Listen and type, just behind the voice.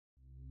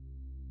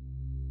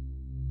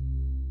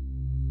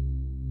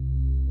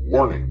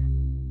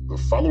Warning: the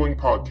following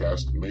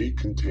podcast may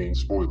contain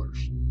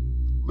spoilers.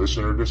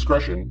 Listener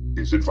discretion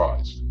is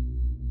advised.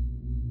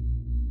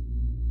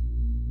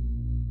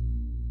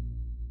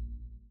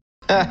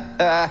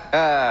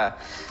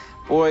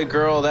 Boy,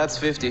 girl, that's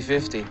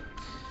 50-50.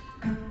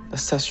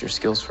 Let's test your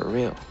skills for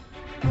real.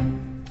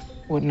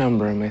 What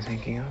number am I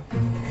thinking of?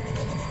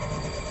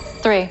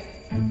 3,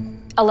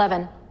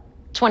 11,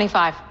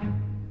 25.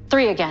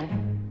 3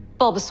 again.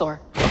 Bulbasaur.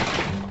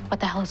 What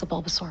the hell is a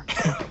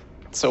Bulbasaur?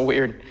 It's so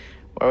weird.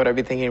 Why would I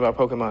be thinking about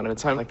Pokemon at a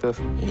time like this?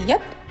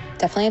 Yep,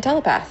 definitely a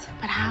telepath.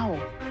 But how?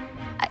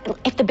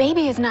 If the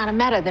baby is not a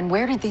meta, then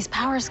where did these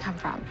powers come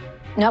from?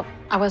 Nope,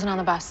 I wasn't on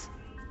the bus.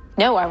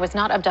 No, I was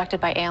not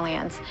abducted by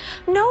aliens.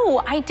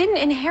 No, I didn't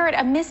inherit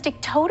a mystic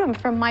totem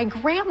from my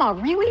grandma.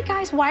 Really,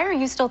 guys? Why are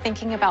you still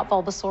thinking about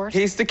Bulbasaur?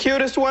 He's the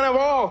cutest one of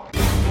all!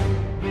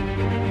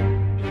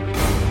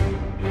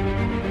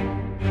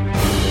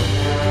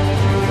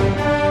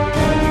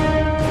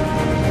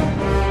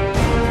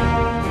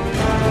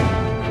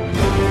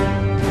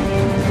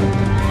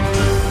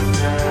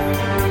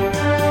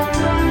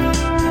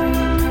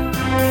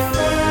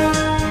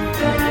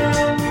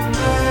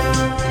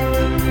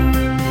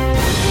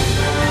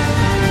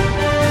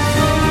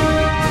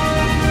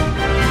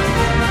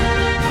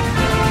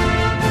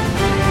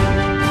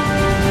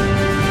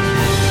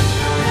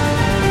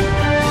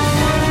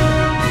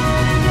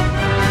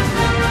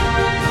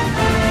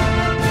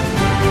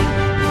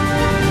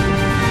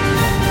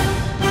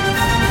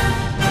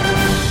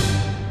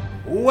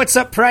 What's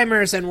up,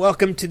 Primers, and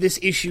welcome to this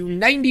issue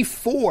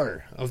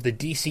 94 of the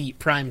DC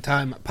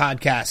Primetime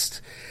Podcast.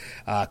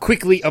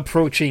 Quickly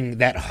approaching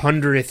that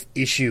 100th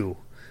issue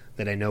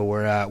that I know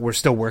we're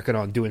still working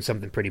on doing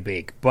something pretty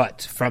big.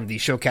 But from the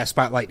Showcast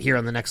Spotlight here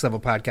on the Next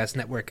Level Podcast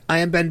Network, I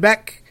am Ben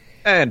Beck.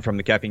 And from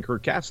the Caffeine Crew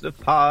cast of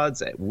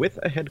pods with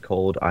a head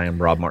cold, I am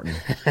Rob Martin.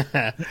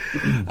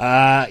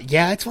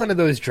 Yeah, it's one of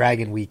those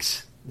dragon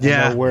weeks.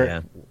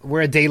 We're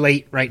a day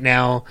late right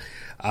now.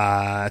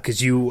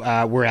 Because you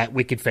were at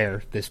Wicked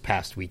Fair this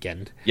past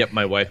weekend. Yep,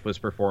 my wife was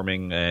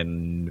performing,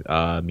 and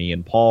me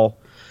and Paul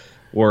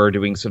were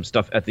doing some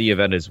stuff at the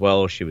event as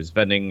well. She was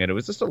vending, and it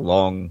was just a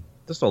long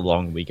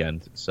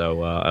weekend.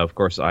 So, of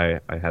course, I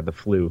had the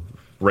flu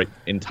right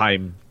in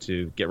time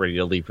to get ready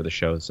to leave for the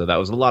show. So that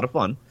was a lot of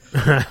fun.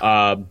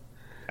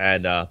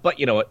 But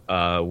you know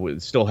what? We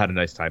still had a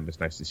nice time. It was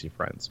nice to see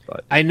friends.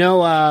 But I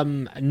know,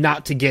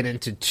 not to get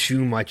into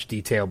too much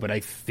detail, but I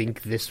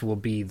think this will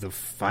be the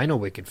final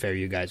Wicked Fair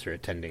you guys are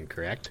attending,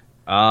 correct?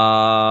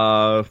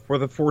 For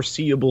the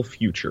foreseeable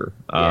future,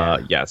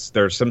 yes.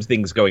 There's some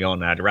things going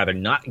on. I'd rather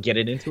not get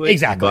into it.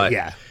 Exactly. But,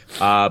 yeah.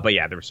 But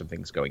yeah, there were some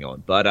things going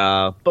on.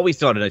 But we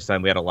still had a nice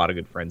time. We had a lot of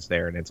good friends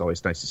there, and it's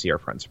always nice to see our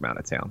friends from out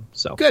of town.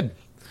 So good.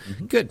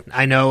 Mm-hmm. Good.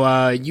 I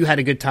know you had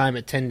a good time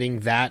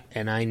attending that,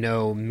 and I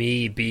know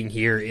me being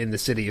here in the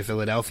city of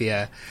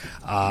Philadelphia,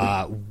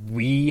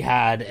 we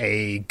had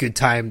a good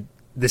time.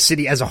 The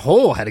city as a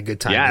whole had a good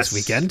time this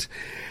weekend.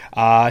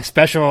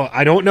 Special,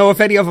 I don't know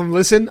if any of them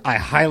listen. I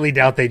highly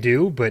doubt they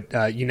do,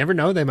 but you never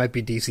know. They might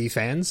be DC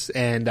fans,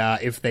 and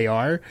if they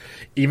are,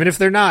 even if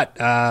they're not,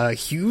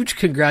 huge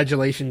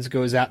congratulations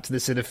goes out to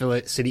the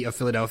city of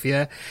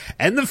Philadelphia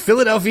and the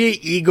Philadelphia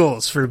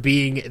Eagles for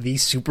being the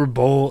Super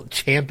Bowl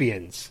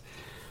champions.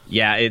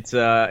 Yeah,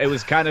 it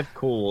was kind of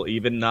cool,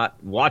 even not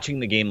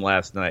watching the game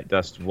last night,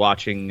 just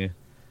watching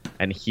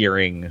and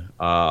hearing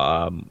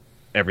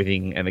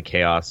everything and the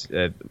chaos.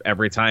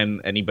 Every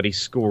time anybody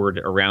scored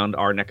around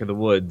our neck of the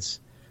woods,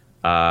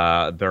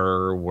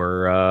 there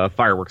were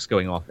fireworks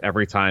going off.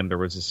 Every time there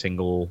was a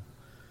single,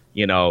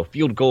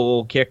 field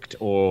goal kicked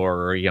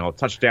or,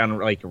 touchdown,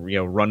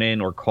 run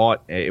in or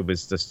caught. It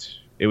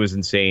was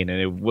insane. And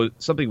it was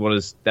something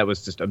that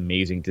was just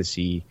amazing to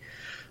see.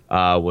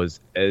 Was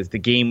as the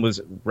game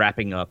was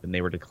wrapping up and they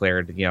were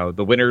declared,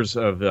 the winners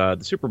of the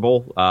Super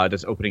Bowl,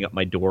 just opening up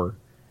my door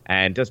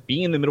and just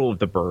being in the middle of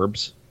the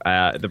burbs.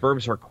 The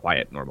burbs are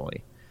quiet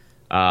normally,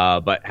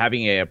 but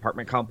having an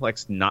apartment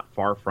complex not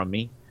far from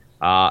me,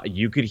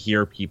 you could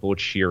hear people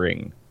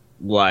cheering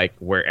like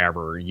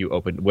whenever you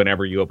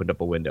opened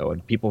up a window,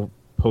 and people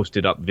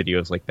posted up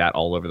videos like that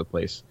all over the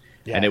place.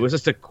 Yeah. And it was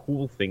just a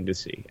cool thing to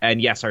see.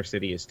 And yes, our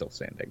city is still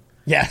standing.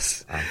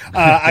 Yes.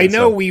 I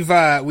know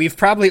we've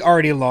probably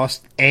already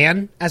lost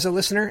Anne as a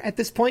listener at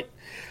this point,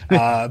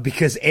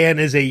 because Anne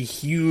is a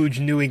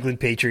huge New England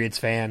Patriots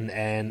fan,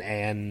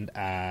 and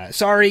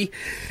sorry,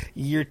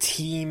 your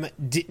team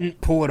didn't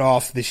pull it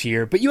off this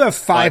year, but you have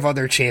 5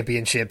 other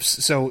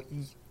championships, so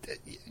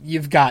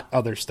you've got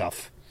other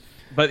stuff.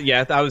 But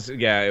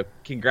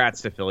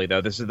congrats to Philly,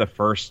 though. This is the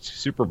first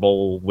Super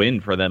Bowl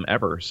win for them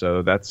ever,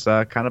 so that's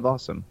kind of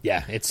awesome.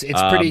 Yeah, it's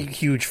pretty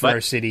huge for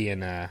our city.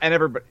 And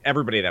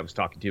everybody that I was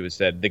talking to has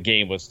said the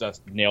game was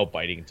just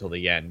nail-biting until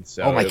the end.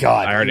 So oh, my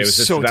God. I heard it was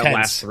just so that tense.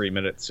 last 3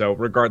 minutes. So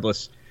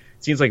regardless,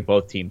 seems like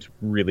both teams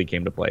really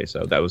came to play,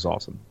 so that was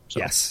awesome. So.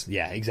 Yes,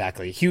 yeah,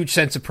 exactly. Huge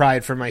sense of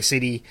pride for my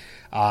city,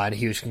 and a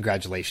huge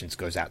congratulations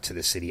goes out to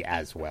the city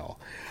as well.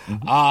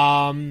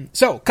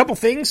 So, a couple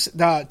things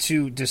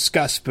to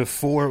discuss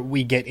before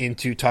we get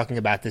into talking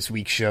about this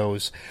week's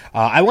shows.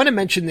 I want to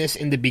mention this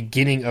in the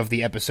beginning of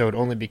the episode,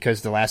 only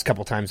because the last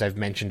couple times I've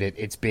mentioned it,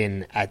 it's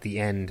been at the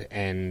end,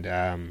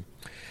 and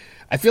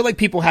I feel like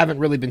people haven't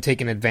really been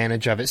taking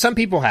advantage of it. Some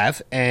people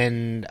have,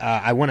 and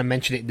I want to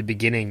mention it in the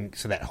beginning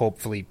so that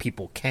hopefully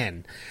people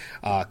can.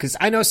 Because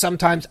I know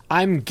sometimes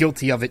I'm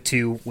guilty of it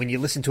too. When you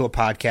listen to a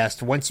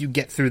podcast, once you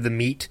get through the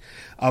meat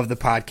of the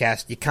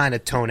podcast, you kind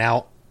of tone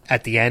out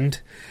at the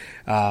end.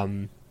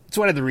 It's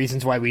one of the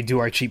reasons why we do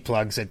our cheap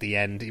plugs at the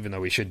end, even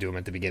though we should do them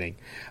at the beginning.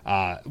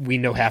 We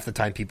know half the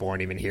time people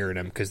aren't even hearing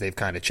them because they've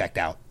kind of checked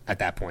out at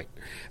that point.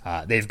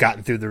 They've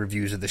gotten through the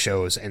reviews of the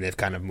shows and they've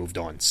kind of moved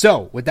on.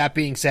 So, with that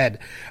being said,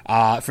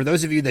 for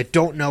those of you that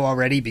don't know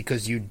already,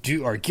 because you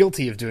are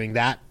guilty of doing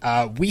that,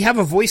 we have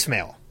a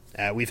voicemail.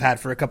 We've had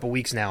for a couple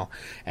weeks now,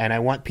 and I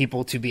want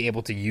people to be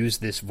able to use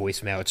this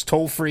voicemail. It's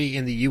toll-free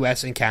in the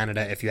U.S. and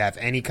Canada. If you have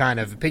any kind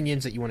of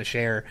opinions that you want to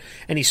share,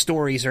 any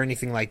stories or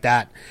anything like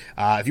that,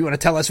 if you want to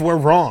tell us we're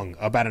wrong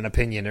about an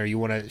opinion, or you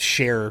want to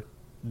share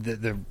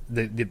the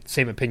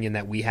same opinion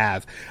that we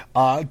have,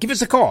 give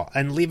us a call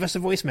and leave us a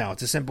voicemail.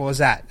 It's as simple as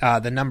that.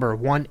 The number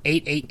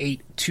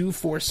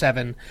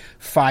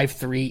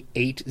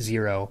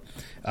 1-888-247-5380,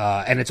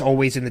 and it's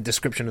always in the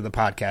description of the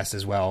podcast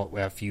as well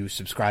if you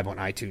subscribe on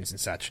iTunes and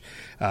such.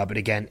 But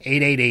again,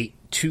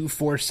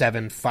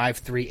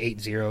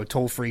 888-247-5380,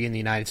 toll free in the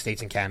United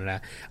States and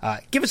Canada.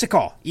 Give us a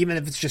call, even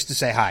if it's just to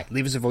say hi.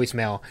 Leave us a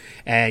voicemail,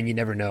 and you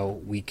never know,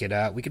 we could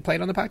play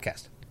it on the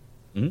podcast.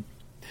 Mm-hmm.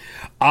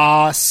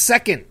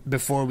 Second,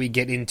 before we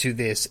get into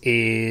this,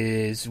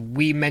 is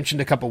we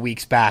mentioned a couple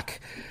weeks back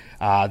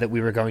that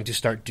we were going to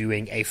start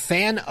doing a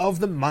Fan of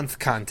the Month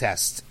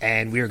contest,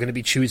 and we are going to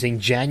be choosing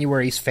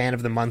January's Fan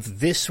of the Month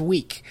this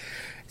week.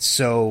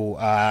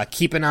 So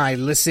keep an eye,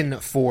 listen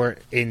for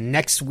in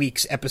next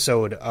week's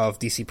episode of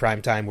DC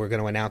Primetime, we're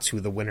going to announce who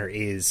the winner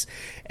is.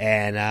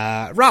 And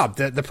Rob,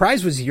 the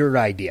prize was your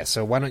idea,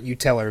 so why don't you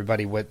tell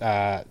everybody what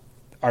our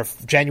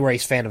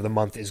January's Fan of the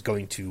Month is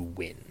going to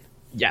win?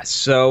 Yes,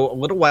 so a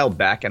little while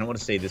back, and I want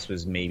to say this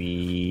was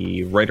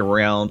maybe right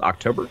around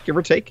October, give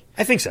or take.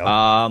 I think so.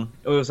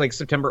 It was like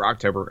September,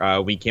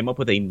 October. We came up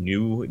with a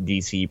new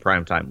DC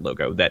Primetime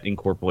logo that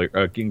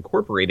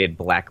incorporated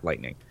Black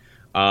Lightning.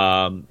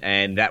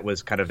 And that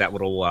was kind of that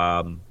little,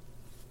 I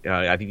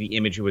think the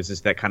image was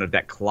just that kind of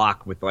that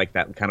clock with like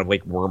that kind of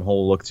like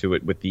wormhole look to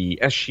it with the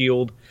S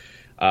shield.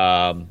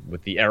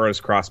 With the arrows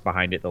crossed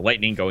behind it, the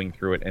lightning going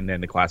through it, and then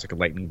the classic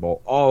lightning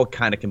bolt all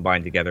kind of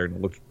combined together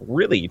and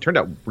it turned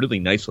out really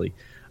nicely.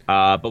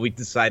 But we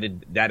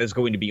decided that is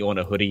going to be on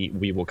a hoodie.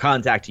 We will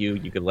contact you.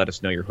 You can let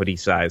us know your hoodie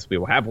size. We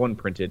will have one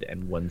printed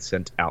and one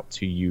sent out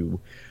to you.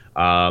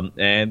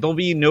 And there'll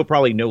be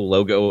probably no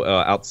logo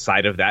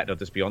outside of that. It'll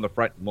just be on the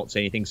front. Won't say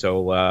anything.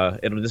 So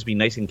it'll just be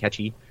nice and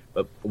catchy.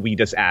 But we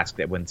just ask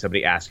that when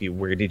somebody asks you,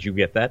 where did you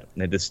get that?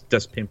 And this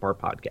does pimp our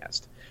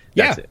podcast.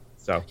 That's it.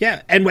 So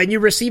yeah, and when you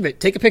receive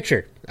it, take a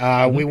picture.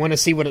 We want to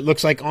see what it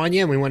looks like on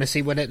you, and we want to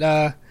see what it,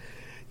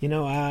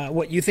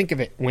 what you think of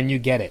it when you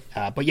get it.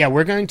 But yeah,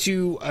 we're going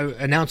to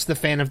announce the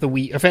Fan of the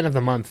Week, or Fan of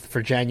the Month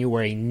for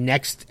January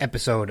next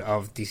episode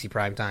of DC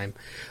Primetime.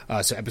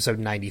 So episode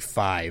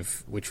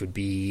 95, which would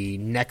be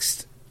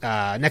next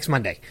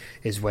Monday,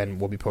 is when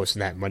we'll be posting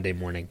that Monday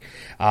morning.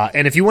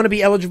 And if you want to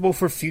be eligible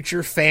for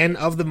future Fan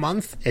of the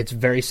Month, it's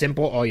very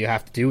simple. All you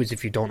have to do is,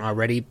 if you don't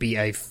already, be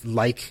a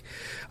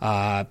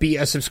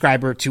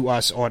subscriber to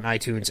us on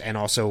iTunes, and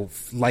also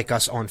like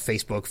us on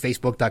Facebook,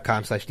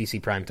 facebook.com/DC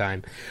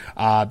Primetime,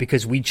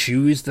 because we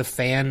choose the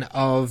Fan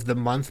of the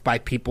Month by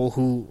people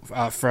who,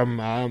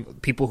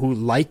 people who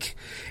like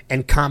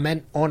and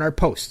comment on our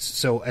posts.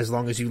 So as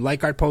long as you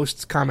like our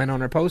posts, comment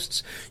on our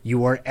posts,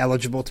 you are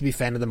eligible to be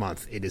Fan of the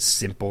Month. It is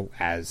simple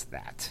as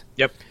that.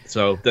 Yep.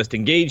 So just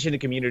engage in the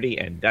community,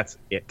 and that's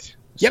it.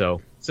 Yep.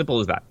 So simple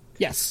as that.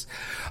 Yes.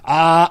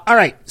 All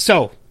right.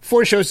 So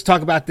 4 shows to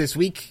talk about this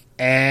week.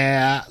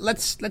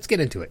 Let's get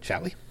into it,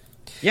 shall we?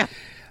 Yeah.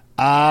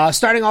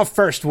 Starting off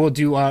first, we're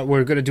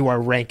going to do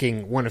our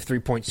ranking 1 of 3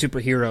 point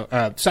superhero,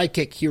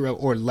 sidekick, hero,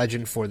 or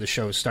legend for the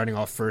show. Starting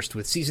off first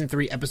with season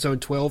 3,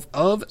 episode 12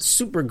 of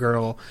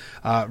Supergirl.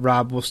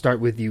 Rob, we'll start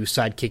with you.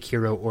 Sidekick,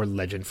 hero, or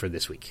legend for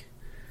this week.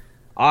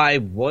 I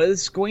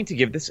was going to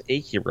give this a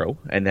hero,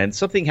 and then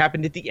something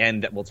happened at the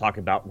end that we'll talk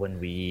about when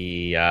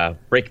we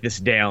break this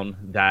down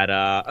that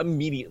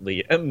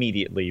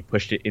immediately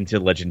pushed it into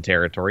legend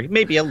territory.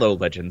 Maybe a low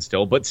legend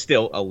still, but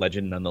still a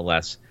legend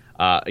nonetheless.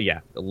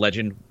 A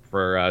legend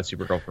for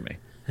Supergirl for me.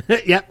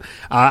 Yep.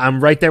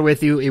 I'm right there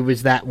with you. It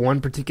was that one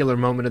particular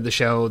moment of the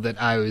show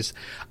that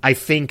I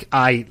think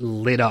I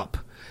lit up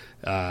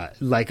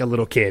like a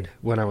little kid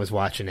when I was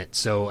watching it.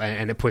 So,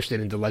 and it pushed it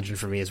into legend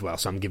for me as well.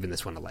 So I'm giving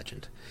this one a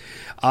legend.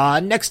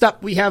 Next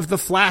up, we have The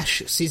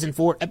Flash, season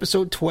 4,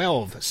 episode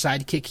 12,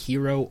 sidekick,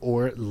 hero,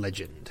 or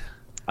legend.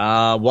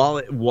 While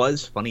it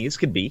was funny as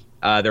could be,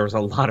 there was a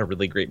lot of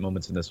really great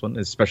moments in this one,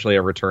 especially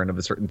a return of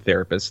a certain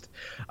therapist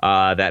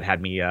that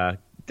had me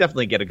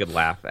definitely get a good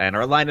laugh. And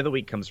our line of the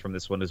week comes from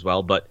this one as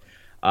well. But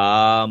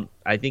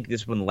I think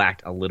this one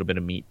lacked a little bit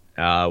of meat,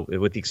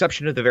 with the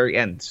exception of the very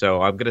end.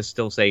 So I'm going to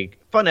still say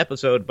fun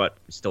episode, but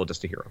still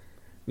just a hero.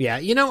 Yeah,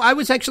 I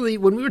was actually,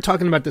 when we were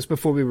talking about this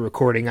before we were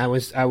recording, I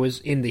was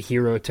in the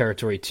hero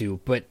territory too.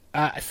 But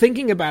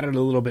thinking about it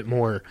a little bit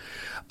more,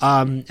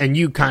 and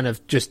you kind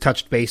of just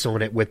touched base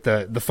on it with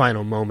the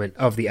final moment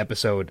of the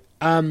episode.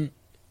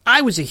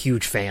 I was a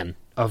huge fan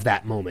of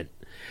that moment.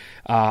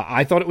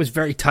 I thought it was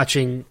very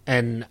touching,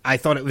 and I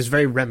thought it was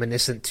very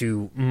reminiscent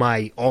to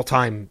my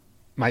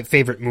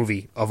favorite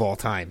movie of all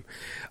time,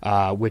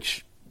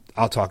 which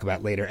I'll talk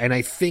about later. And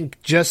I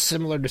think, just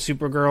similar to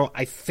Supergirl,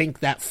 I think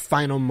that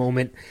final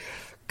moment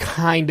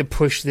kind of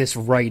pushed this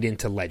right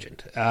into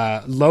legend.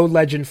 Low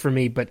legend for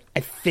me, but I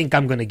think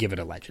I'm going to give it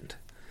a legend.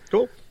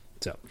 Cool.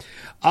 So,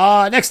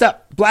 next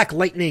up, Black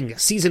Lightning,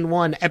 Season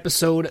 1,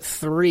 Episode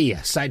 3,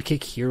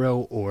 Sidekick,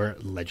 Hero, or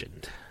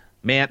Legend.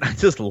 Man, I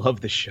just love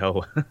the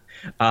show.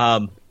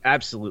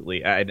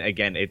 Absolutely. And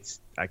again,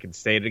 I can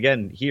say it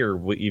again here,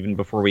 even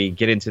before we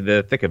get into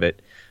the thick of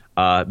it.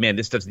 Man,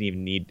 this doesn't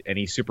even need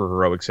any super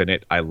heroics in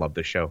it. I love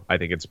the show. I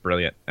think it's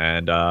brilliant.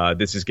 And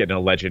this is getting a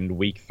legend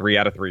week 3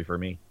 out of 3 for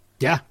me.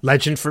 Yeah,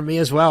 legend for me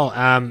as well.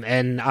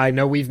 And I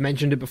know we've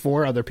mentioned it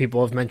before. Other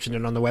people have mentioned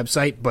it on the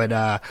website.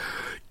 But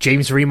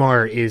James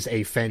Remar is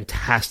a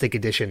fantastic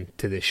addition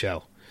to this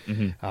show.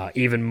 Mm-hmm.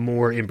 Even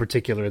more in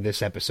particular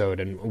this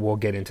episode, and we'll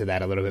get into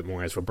that a little bit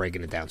more as we're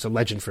breaking it down. So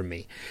legend for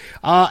me.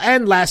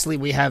 And lastly,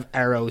 we have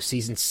Arrow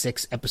Season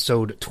 6,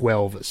 Episode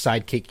 12,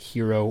 Sidekick,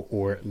 Hero,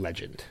 or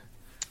Legend.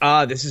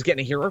 This is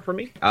getting a hero for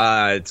me.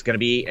 It's going to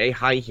be a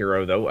high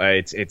hero, though.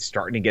 It's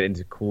starting to get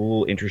into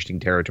cool, interesting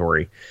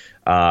territory.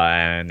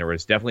 And there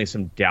was definitely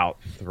some doubt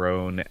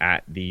thrown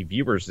at the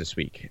viewers this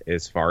week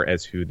as far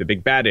as who the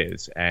big bad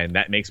is. And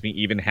that makes me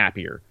even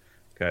happier,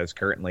 because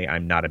currently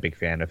I'm not a big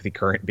fan of the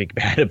current big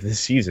bad of this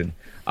season.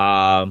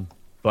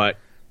 But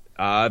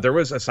there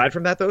was, aside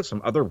from that, though,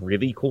 some other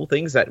really cool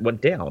things that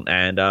went down.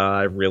 And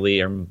I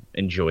really am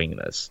enjoying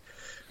this.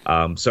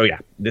 So, yeah,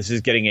 this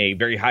is getting a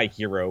very high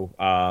hero.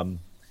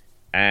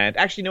 And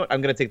actually, you know what? I'm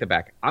going to take that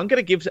back. I'm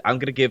going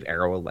to give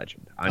Arrow a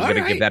legend. I'm going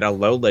to give that a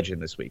low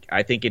legend this week.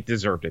 I think it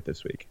deserved it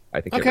this week. I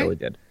think it really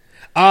did.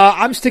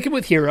 I'm sticking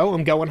with hero.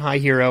 I'm going high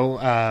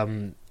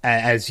hero,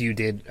 as you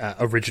did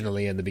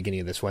originally in the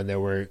beginning of this one.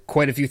 There were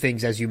quite a few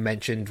things, as you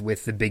mentioned,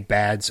 with the big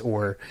bads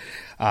or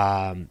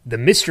the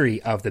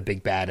mystery of the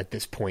big bad at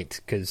this point.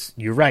 Because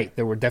you're right,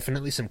 there were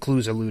definitely some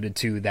clues alluded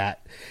to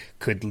that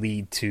could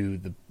lead to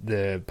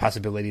the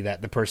possibility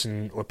that the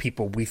person or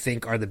people we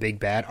think are the big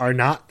bad are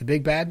not the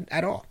big bad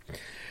at all.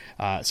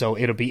 So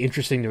it'll be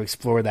interesting to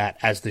explore that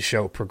as the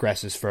show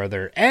progresses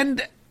further.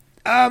 And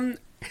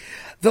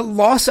the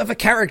loss of a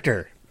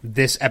character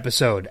this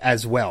episode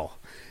as well.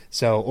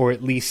 So, or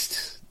at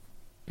least,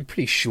 I'm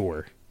pretty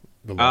sure.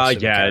 The loss of a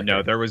character.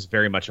 No, there was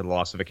very much a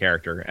loss of a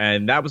character.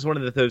 And that was one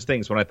of those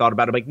things when I thought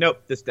about it, I'm like,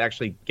 nope, this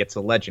actually gets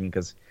a legend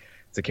because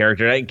it's a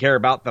character I didn't care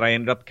about that I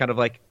ended up kind of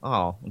like,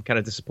 oh, I'm kind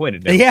of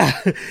disappointed now. Yeah,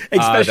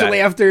 especially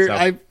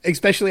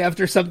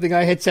after something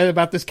I had said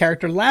about this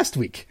character last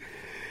week.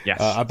 Yes.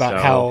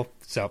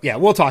 So, yeah,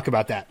 we'll talk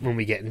about that when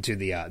we get into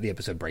the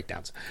episode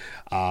breakdowns.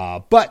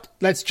 But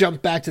let's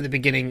jump back to the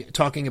beginning,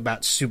 talking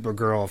about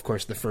Supergirl, of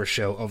course, the first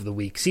show of the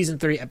week. Season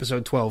 3,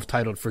 Episode 12,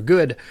 titled For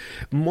Good.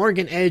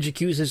 Morgan Edge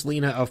accuses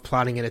Lena of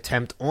plotting an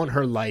attempt on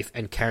her life,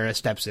 and Kara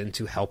steps in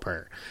to help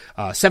her.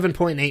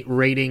 7.8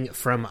 rating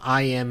from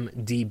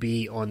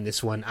IMDb on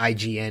this one.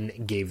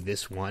 IGN gave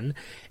this one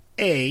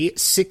a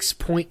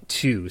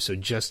 6.2, so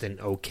just an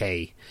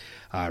okay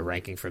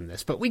ranking from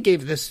this, but we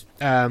gave this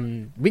a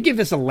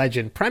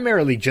legend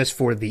primarily just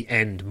for the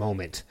end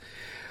moment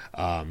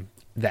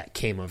that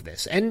came of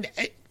this, and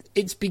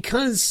it's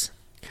because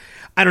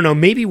I don't know,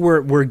 maybe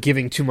we're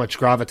giving too much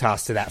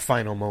gravitas to that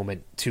final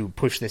moment to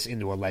push this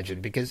into a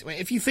legend. Because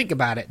if you think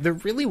about it, there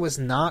really was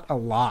not a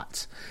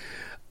lot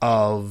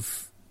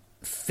of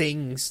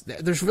things.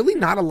 There's really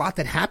not a lot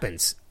that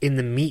happens in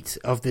the meat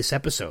of this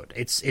episode.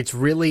 It's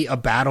really a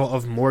battle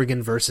of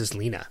Morgan versus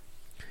Lena.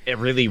 It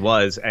really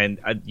was, and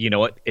you know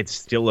what? It's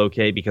still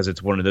okay because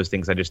it's one of those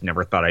things I just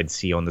never thought I'd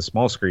see on the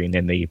small screen,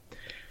 and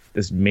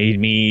this made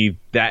me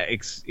that.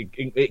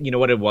 You know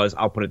what it was?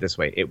 I'll put it this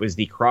way: it was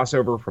the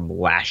crossover from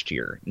last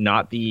year,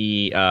 not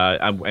the.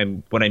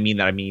 And when I mean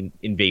that, I mean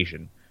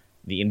Invasion,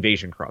 the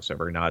Invasion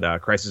crossover,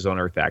 not Crisis on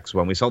Earth X.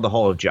 When we saw the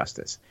Hall of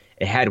Justice,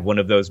 it had one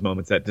of those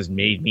moments that just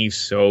made me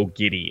so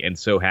giddy and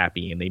so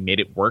happy, and they made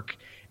it work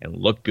and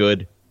look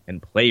good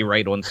and play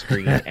right on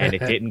screen, and it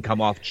didn't come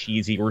off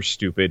cheesy or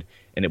stupid.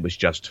 And it was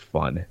just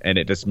fun, and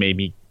it just made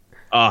me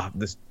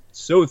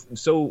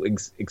so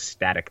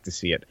ecstatic to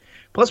see it.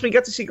 Plus, we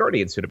got to see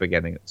Guardians suit up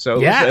again,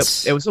 so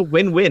yes. it was a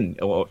win-win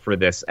for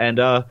this. And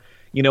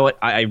you know what?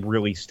 I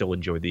really still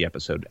enjoyed the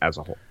episode as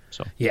a whole.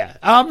 So yeah,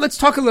 let's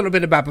talk a little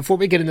bit about before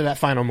we get into that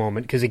final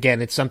moment, because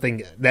again, it's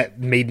something that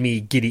made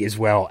me giddy as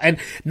well. And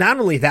not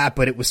only that,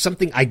 but it was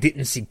something I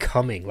didn't see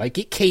coming. Like,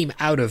 it came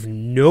out of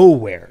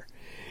nowhere.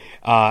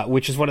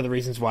 Which is one of the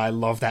reasons why I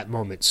love that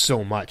moment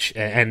so much.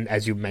 And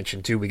as you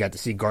mentioned too, we got to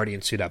see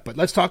Guardian suit up. But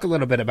let's talk a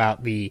little bit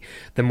about the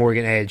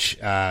Morgan Edge,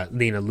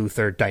 Lena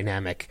Luthor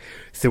dynamic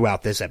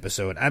throughout this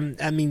episode.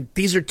 I mean,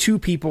 these are two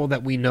people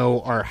that we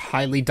know are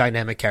highly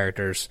dynamic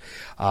characters,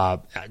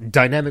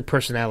 dynamic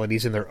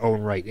personalities in their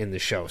own right in the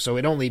show. So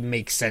it only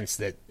makes sense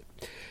that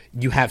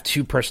you have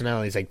two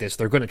personalities like this.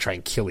 They're going to try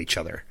and kill each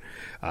other.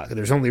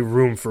 There's only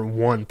room for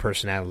one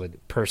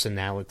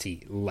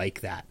personality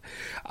like that.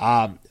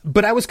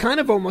 But I was kind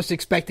of almost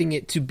expecting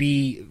it to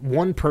be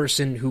one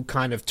person who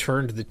kind of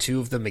turned the two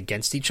of them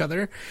against each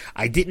other.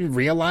 I didn't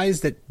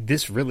realize that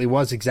this really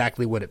was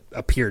exactly what it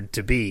appeared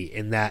to be,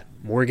 in that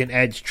Morgan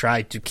Edge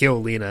tried to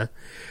kill Lena.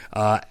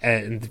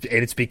 And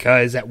it's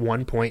because at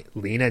one point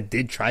Lena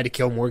did try to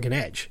kill Morgan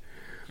Edge.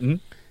 Mm-hmm.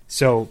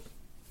 So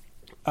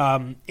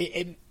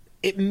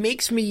it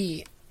makes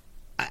me...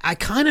 I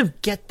kind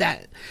of get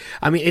that.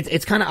 I mean,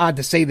 it's kind of odd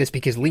to say this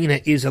because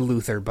Lena is a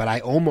Luthor, but I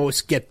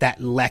almost get that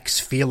Lex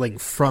feeling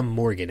from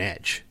Morgan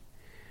Edge.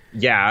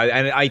 Yeah,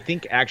 and I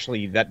think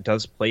actually that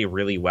does play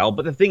really well.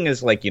 But the thing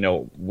is, like, you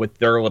know, with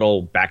their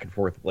little back and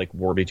forth, like,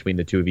 war between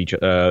the two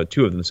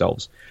of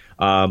themselves,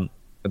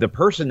 the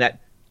person that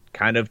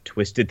kind of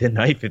twisted the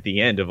knife at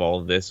the end of all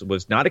of this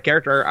was not a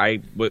character I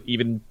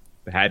even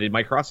had in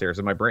my crosshairs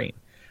in my brain.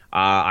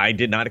 I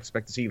did not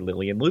expect to see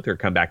Lillian Luthor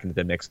come back into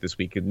the mix this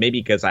week, maybe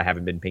because I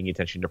haven't been paying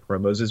attention to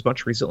promos as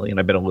much recently and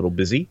I've been a little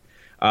busy.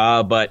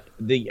 But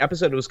the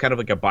episode was kind of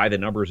like a by the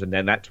numbers, and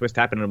then that twist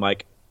happened and I'm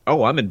like,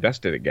 oh, I'm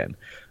invested again.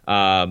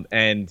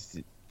 And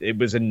it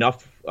was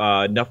enough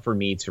for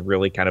me to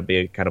really kind of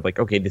be kind of like,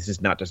 okay, this is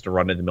not just a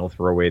run-of-the-mill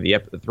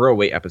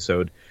throwaway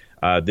episode.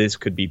 This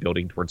could be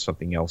building towards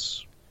something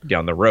else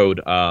down the road.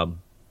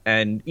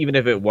 And even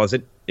if it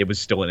wasn't, it was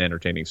still an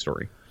entertaining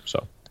story.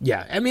 So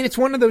yeah, I mean, it's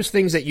one of those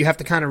things that you have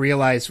to kind of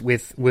realize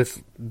with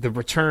the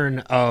return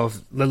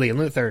of Lillian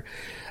Luthor.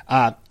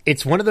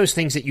 It's one of those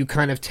things that you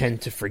kind of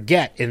tend to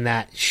forget, in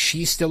that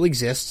she still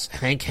exists,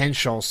 Hank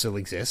Henshaw still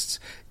exists,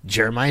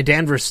 Jeremiah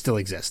Danvers still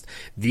exists.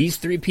 These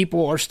three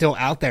people are still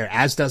out there,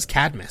 as does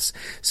Cadmus.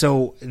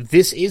 So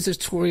this is a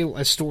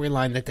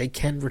storyline that they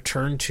can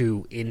return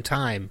to in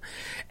time,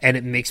 and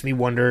it makes me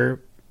wonder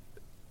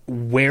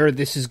where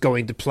this is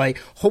going to play.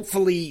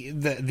 Hopefully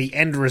the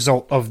end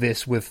result of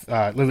this with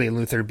Lillian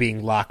Luthor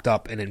being locked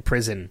up and in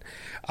prison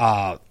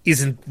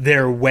isn't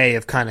their way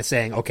of kind of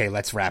saying, okay,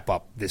 let's wrap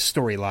up this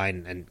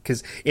storyline. And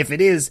because if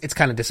it is, it's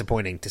kind of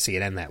disappointing to see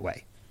it end that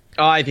way.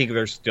 I think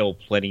there's still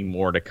plenty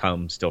more to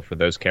come still for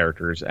those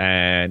characters,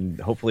 and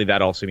hopefully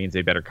that also means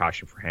a better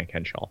costume for Hank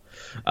Henshaw.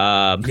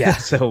 Yeah.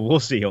 So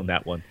we'll see on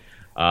that one.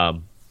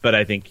 But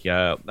I think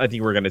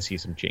we're going to see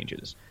some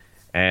changes.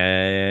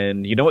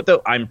 And you know what,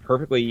 though? I'm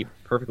perfectly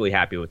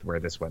happy with where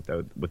this went,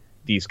 though, with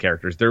these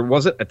characters. There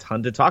wasn't a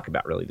ton to talk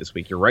about, really, this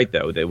week. You're right,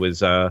 though. There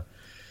was not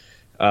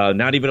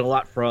even a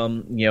lot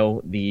from, you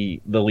know, the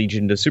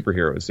Legion of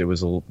Superheroes. It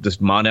was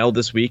just Mon-El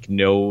this week.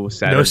 No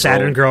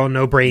Saturn Girl,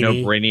 no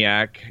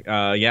Brainiac.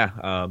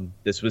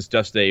 This was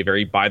just a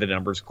very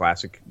by-the-numbers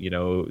classic, you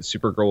know,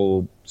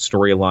 Supergirl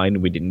storyline.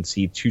 We didn't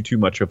see too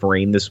much of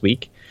Reign this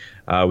week,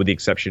 with the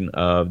exception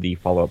of the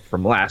follow-up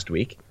from last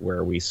week,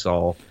 where we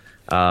saw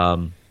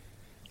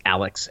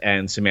Alex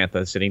and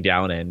Samantha sitting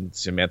down, and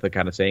Samantha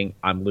kind of saying,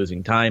 I'm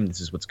losing time.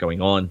 This is what's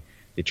going on.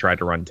 They tried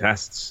to run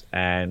tests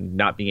and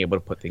not being able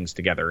to put things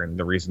together, and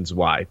the reasons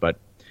why. But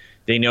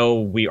they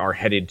know we are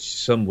headed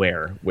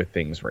somewhere with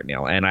things right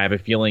now. And I have a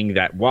feeling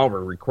that while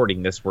we're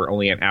recording this, we're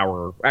only an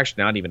hour,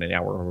 actually not even an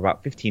hour, we're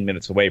about 15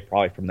 minutes away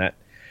probably from that.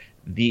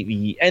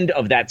 The end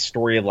of that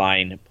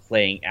storyline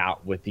playing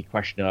out with the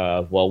question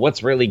of, well,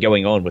 what's really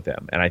going on with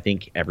them? And I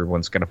think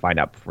everyone's going to find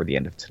out before the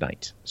end of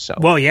tonight. So,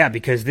 well, yeah,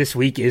 because this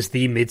week is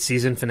the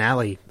mid-season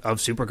finale of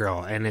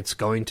Supergirl, and it's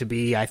going to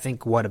be, I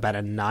think, about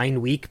a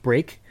 9-week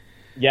break?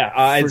 Yeah,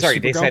 and sorry,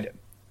 Supergirl?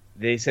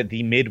 they said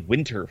the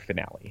midwinter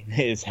finale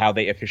is how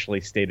they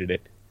officially stated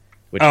it,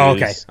 which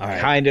is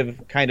kind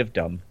of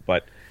dumb,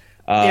 but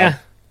yeah.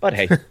 But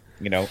hey.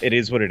 You know, it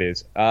is what it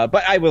is.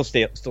 But I will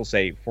still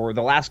say, for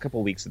the last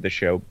couple of weeks of the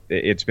show,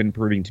 it's been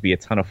proving to be a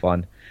ton of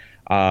fun.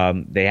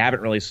 They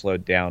haven't really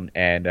slowed down,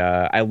 and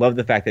I love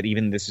the fact that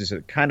even this is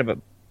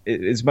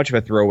as much of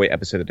a throwaway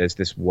episode as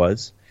this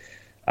was,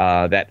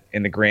 that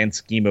in the grand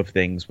scheme of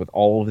things with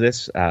all of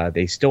this,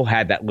 they still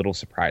had that little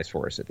surprise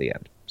for us at the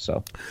end.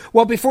 So,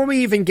 well, before we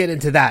even get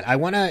into that,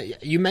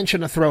 you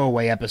mentioned a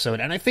throwaway episode,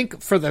 and I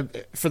think for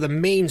the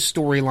main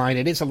storyline,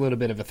 it is a little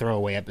bit of a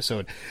throwaway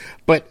episode,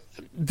 but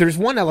there's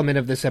one element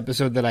of this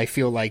episode that I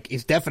feel like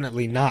is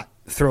definitely not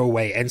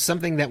throwaway, and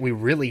something that we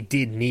really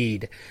did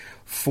need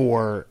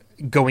for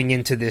going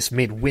into this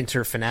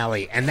midwinter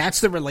finale, and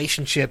that's the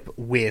relationship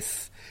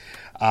with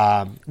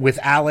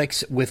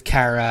Alex, with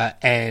Kara,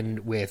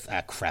 and with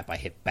crap. I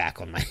hit back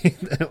on my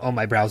on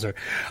my browser.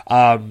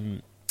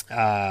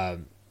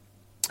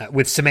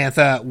 with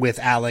Samantha, with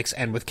Alex,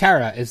 and with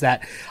Kara, is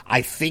that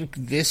I think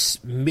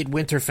this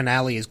midwinter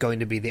finale is going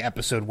to be the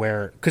episode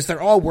where, because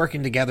they're all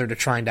working together to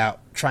trying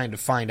to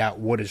find out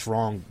what is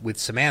wrong with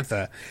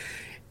Samantha,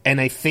 and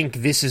I think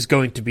this is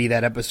going to be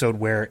that episode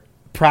where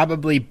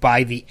probably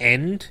by the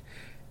end,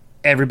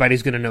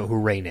 everybody's going to know who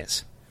Rain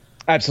is.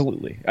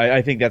 Absolutely.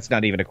 I think that's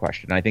not even a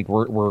question. I think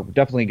we're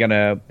definitely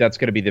that's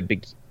gonna be the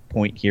big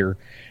point here,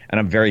 and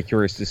I'm very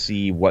curious to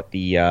see what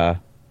the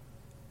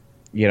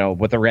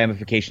what the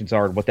ramifications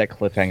are and what that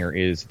cliffhanger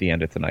is at the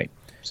end of tonight.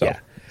 So, yeah.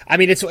 I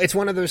mean, it's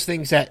one of those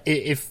things that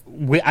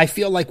I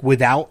feel like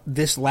without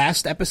this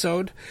last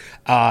episode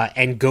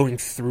and going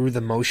through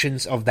the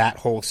motions of that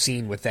whole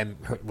scene with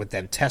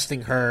them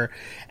testing her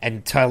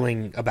and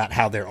telling about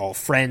how they're all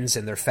friends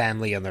and their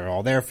family and they're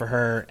all there for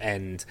her,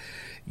 and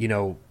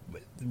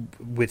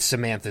with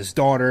Samantha's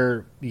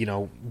daughter,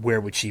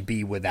 where would she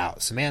be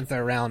without Samantha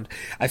around?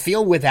 I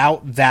feel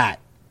without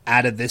that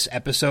out of this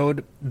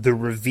episode, the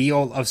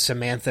reveal of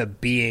Samantha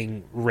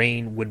being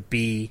Rain would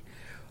be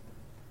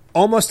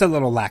almost a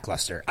little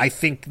lackluster. I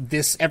think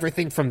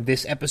everything from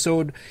this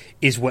episode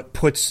is what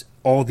puts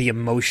all the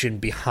emotion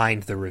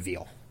behind the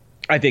reveal.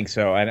 I think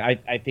so, and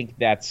I think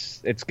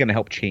it's going to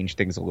help change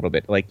things a little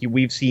bit. Like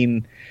we've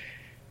seen,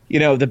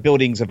 the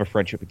buildings of a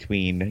friendship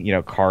between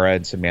Kara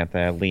and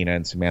Samantha, Lena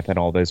and Samantha, and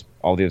all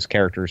those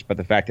characters. But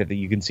the fact that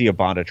you can see a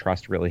bond of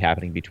trust really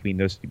happening between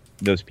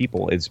those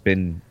people has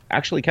been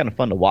actually kind of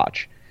fun to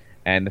watch.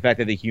 And the fact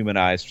that they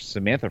humanized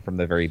Samantha from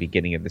the very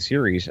beginning of the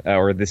series,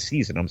 or this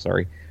season, I'm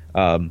sorry,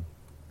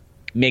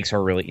 makes her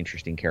a really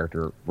interesting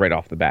character right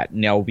off the bat.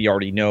 Now, we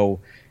already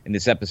know in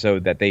this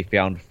episode that they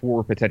found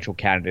 4 potential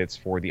candidates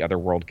for the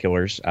Otherworld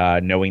Killers,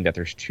 knowing that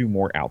there's 2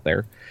 more out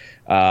there.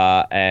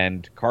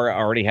 And Kara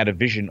already had a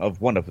vision of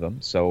one of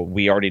them, so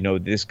we already know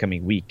this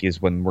coming week is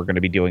when we're going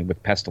to be dealing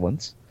with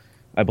Pestilence,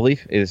 I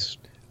believe, is...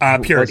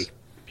 Purity.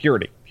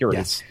 Purity.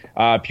 Yes.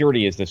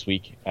 Purity is this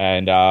week,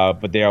 and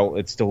but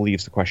it still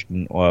leaves the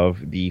question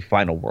of the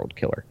final World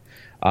Killer.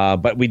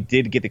 But we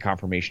did get the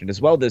confirmation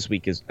as well this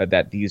week is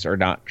that these are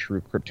not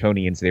true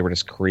Kryptonians. They were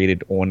just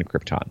created on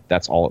Krypton.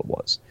 That's all it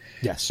was.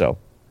 Yes. So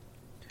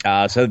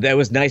that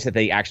was nice that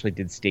they actually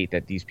did state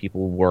that these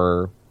people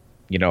were,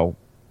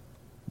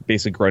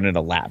 basically grown in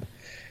a lab.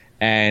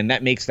 And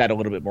that makes that a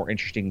little bit more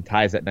interesting,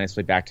 ties that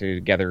nicely back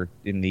together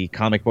in the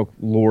comic book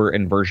lore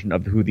and version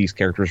of who these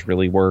characters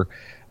really were.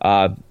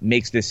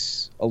 Makes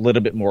this a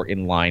little bit more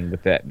in line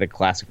with the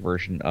classic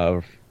version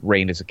of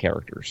Rain as a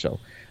character. So,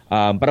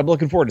 but I'm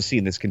looking forward to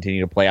seeing this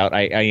continue to play out.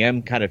 I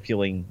am kind of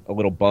feeling a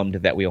little bummed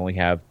that we only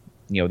have,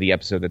 the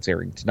episode that's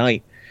airing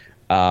tonight.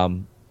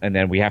 And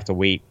then we have to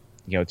wait,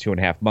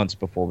 2.5 months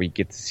before we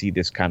get to see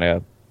this kind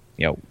of,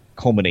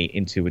 culminate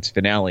into its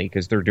finale,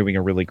 because they're doing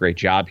a really great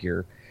job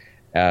here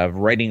of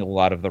righting a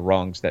lot of the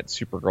wrongs that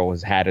Supergirl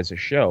has had as a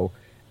show,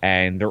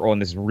 and they're on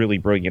this really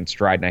brilliant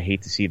stride, and I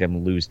hate to see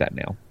them lose that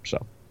now.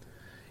 So,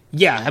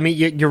 yeah, I mean,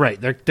 you're right.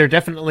 They're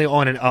definitely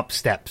on an up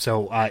step.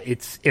 So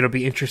it'll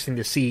be interesting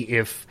to see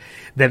if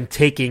them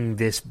taking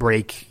this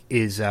break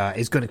is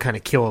going to kind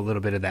of kill a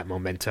little bit of that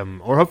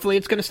momentum, or hopefully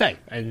it's going to stay,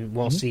 and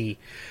we'll see.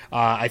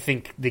 I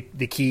think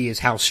the key is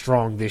how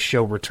strong this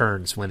show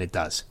returns when it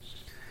does.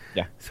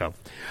 Yeah. So,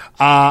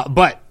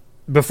 but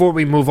before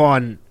we move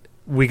on,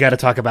 we got to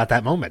talk about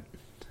that moment.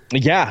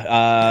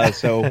 Yeah.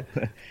 So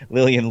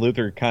Lillian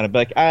Luthor kind of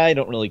like, I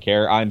don't really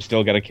care. I'm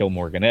still going to kill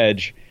Morgan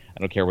Edge. I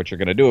don't care what you're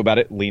going to do about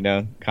it.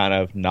 Lena kind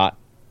of not,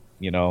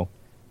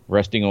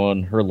 resting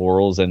on her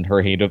laurels and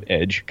her hate of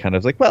Edge, kind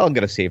of like, well, I'm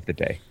going to save the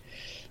day.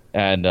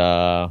 And,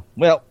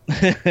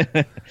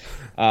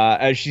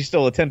 as she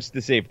still attempts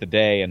to save the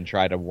day and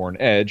try to warn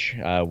Edge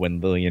when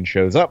Lillian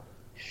shows up,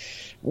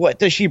 what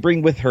does she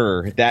bring with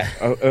her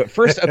that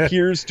first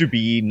appears to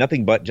be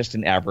nothing but just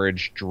an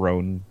average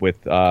drone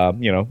with,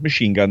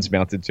 machine guns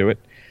mounted to it,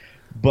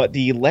 but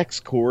the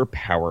LexCorp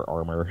power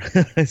armor.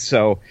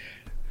 So,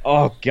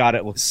 oh god,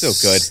 it looks so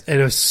good. It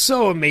was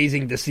so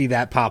amazing to see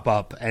that pop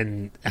up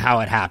and how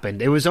it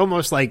happened. It was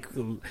almost like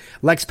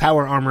Lex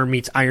Power Armor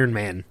meets Iron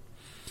Man.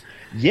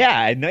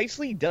 Yeah,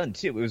 nicely done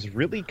too. It was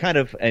really kind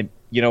of,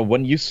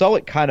 when you saw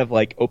it kind of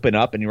like open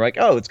up and you're like,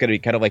 oh, it's going to be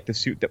kind of like the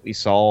suit that we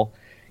saw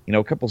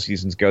a couple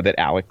seasons ago that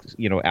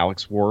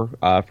Alex wore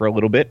for a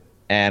little bit,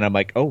 and I'm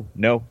like, oh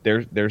no,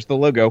 there's the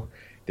logo,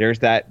 there's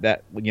that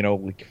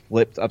like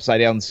flipped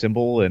upside down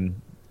symbol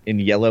and in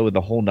yellow and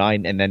the whole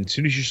nine. And then as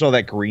soon as you saw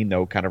that green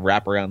though kind of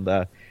wrap around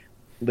the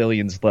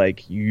Lillian's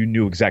leg, you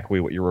knew exactly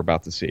what you were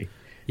about to see.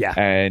 Yeah,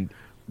 and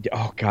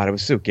oh god, I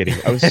was so giddy.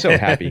 I was so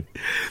happy.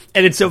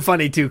 And it's so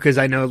funny too, because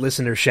I know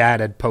listener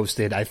Shad had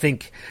posted, I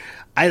think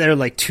either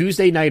like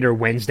Tuesday night or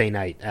Wednesday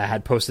night,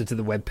 had posted to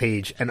the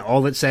webpage, and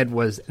all it said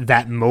was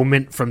that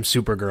moment from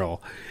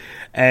Supergirl.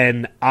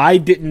 And I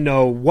didn't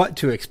know what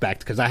to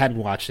expect because I hadn't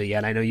watched it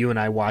yet. I know you and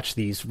I watch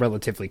these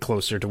relatively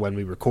closer to when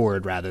we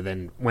record rather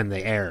than when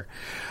they air.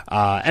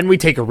 And we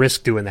take a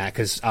risk doing that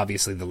because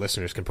obviously the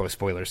listeners can post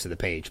spoilers to the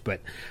page.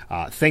 But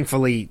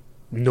thankfully,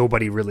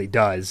 nobody really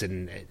does.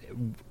 And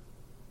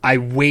I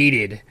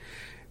waited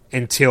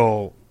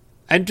until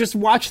and just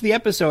watch the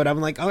episode. I'm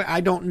like, oh,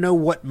 I don't know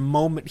what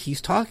moment he's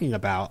talking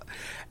about.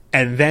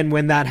 And then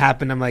when that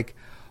happened, I'm like,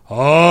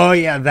 oh,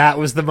 yeah, that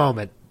was the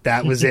moment.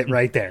 That was it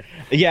right there.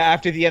 Yeah,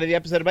 after the end of the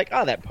episode, I'm like,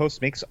 oh, that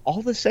post makes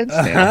all the sense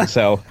now.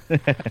 So,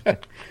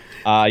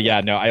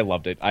 yeah, no, I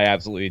loved it. I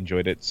absolutely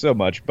enjoyed it so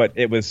much. But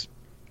it was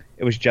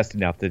just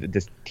enough to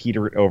just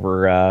teeter it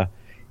over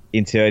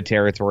into a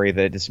territory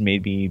that just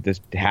made me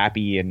just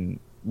happy and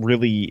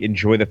really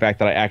enjoy the fact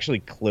that I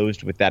actually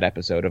closed with that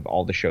episode of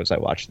all the shows I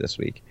watched this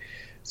week.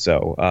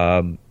 So,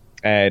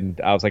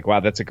 and I was like, wow,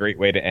 that's a great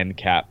way to end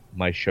cap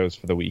my shows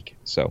for the week.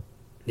 So,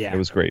 yeah, it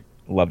was great.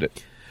 Loved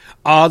it.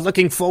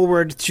 Looking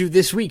forward to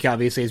this week,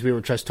 obviously, as we were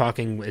just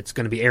talking, it's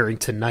going to be airing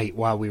tonight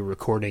while we were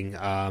recording,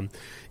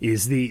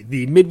 is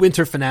the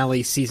midwinter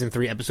finale, Season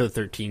 3, Episode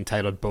 13,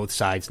 titled Both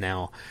Sides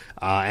Now.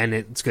 And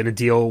it's going to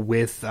deal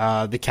with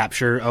the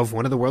capture of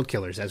one of the world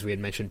killers, as we had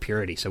mentioned,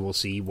 Purity. So we'll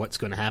see what's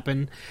going to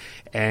happen.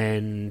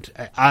 And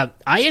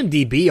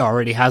IMDb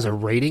already has a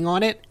rating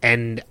on it,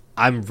 and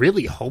I'm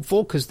really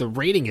hopeful because the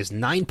rating is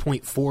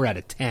 9.4 out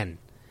of 10.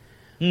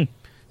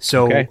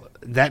 So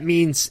that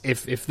means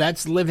if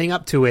that's living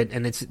up to it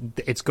and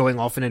it's going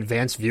off an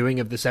advanced viewing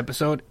of this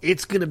episode,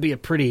 it's going to be a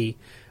pretty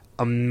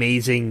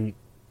amazing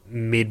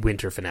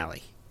midwinter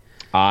finale.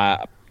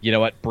 You know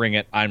what? Bring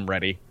it. I'm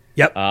ready.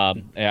 Yep.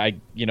 I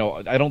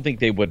don't think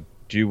they would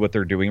do what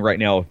they're doing right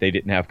now if they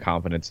didn't have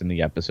confidence in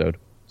the episode.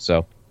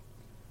 So,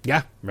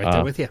 yeah, right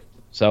there with you.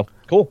 So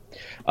cool.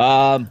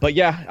 But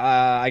yeah,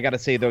 I got to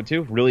say though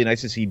too, really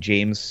nice to see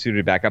James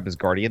suited back up as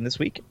Guardian this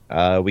week.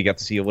 We got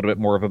to see a little bit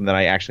more of him than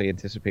I actually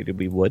anticipated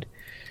we would.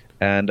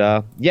 And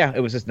yeah, it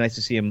was just nice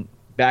to see him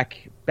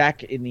back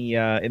in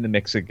the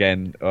mix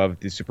again of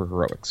the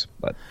superheroics.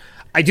 But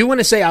I do want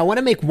to say I want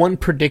to make one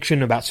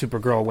prediction about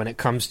Supergirl when it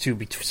comes to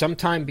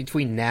sometime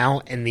between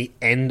now and the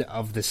end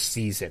of the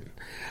season.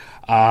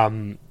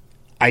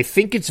 I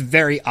think it's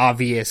very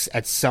obvious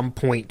at some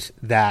point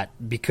that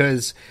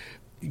because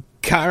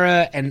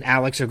Kara and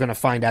Alex are going to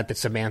find out that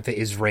Samantha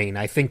is Rain.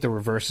 I think the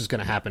reverse is going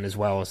to happen as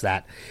well, as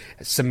that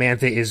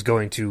Samantha is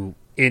going to,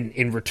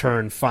 in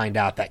return, find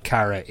out that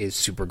Kara is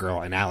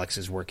Supergirl and Alex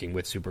is working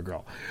with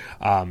Supergirl.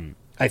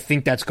 I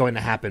think that's going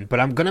to happen, but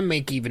I'm going to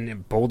make even a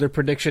bolder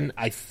prediction.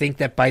 I think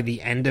that by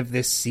the end of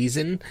this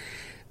season,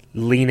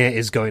 Lena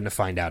is going to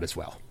find out as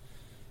well.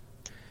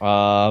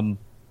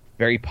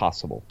 Very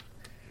possible.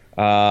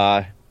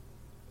 I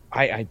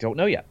don't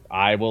know yet.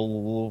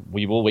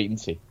 We will wait and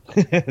see.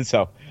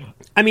 So,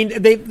 I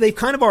mean, they've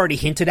kind of already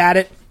hinted at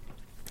it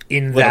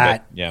in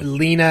that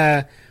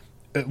Lena,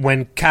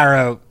 when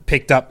Kara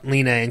picked up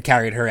Lena and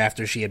carried her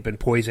after she had been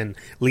poisoned,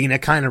 Lena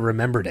kind of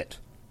remembered it.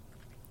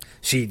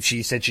 She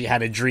said she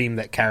had a dream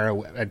that Kara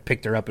had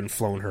picked her up and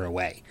flown her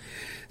away.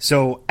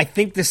 So I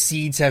think the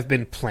seeds have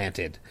been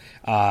planted,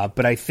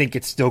 but I think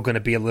it's still going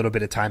to be a little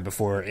bit of time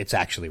before it's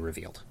actually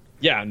revealed.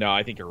 Yeah, no,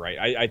 I think you're right.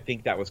 I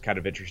think that was kind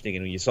of interesting,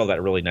 and you saw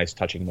that really nice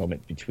touching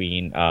moment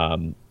between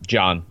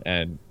John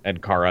and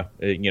Kara,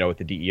 with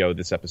the DEO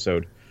this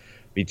episode,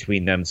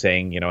 between them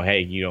saying,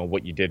 hey,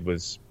 what you did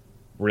was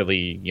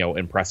really,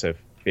 impressive,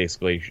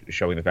 basically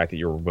showing the fact that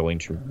you were willing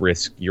to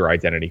risk your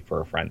identity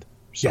for a friend.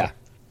 So.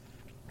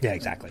 Yeah,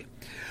 exactly.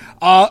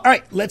 All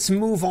right, let's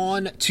move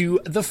on to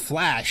The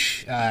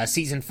Flash,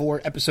 Season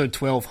 4, Episode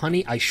 12,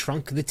 Honey, I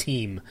Shrunk the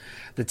Team.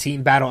 The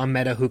team battle on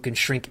Meta, who can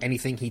shrink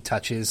anything he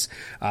touches.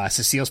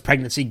 Cecile's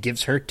pregnancy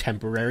gives her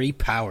temporary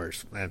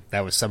powers.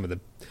 That was some of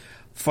the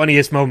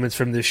funniest moments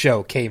from the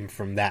show came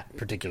from that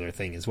particular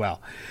thing as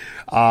well.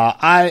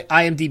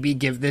 IMDb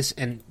gave this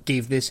an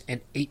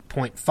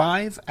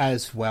 8.5,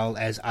 as well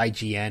as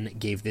IGN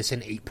gave this an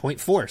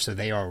 8.4, so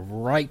they are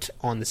right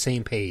on the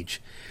same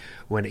page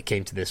when it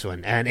came to this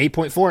one. And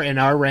 8.4 in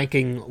our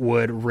ranking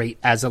would rate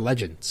as a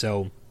legend.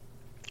 So,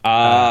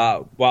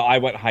 well, I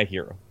went high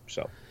hero.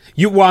 So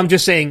I'm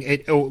just saying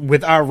it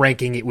with our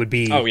ranking, it would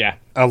be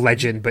a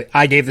legend. But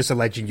I gave this a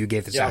legend. You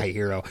gave this a high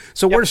hero.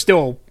 So we're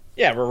still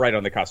we're right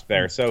on the cusp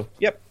there. So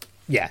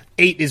 8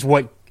 is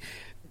what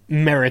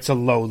merits a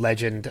low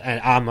legend,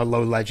 and I'm a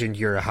low legend.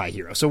 You're a high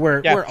hero. So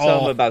we're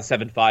all about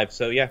 7.5.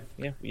 So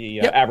we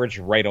average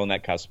right on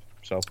that cusp.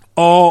 So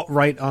all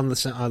right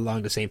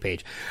along the same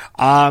page.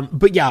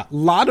 But yeah, a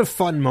lot of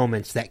fun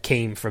moments that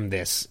came from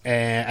this,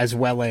 as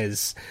well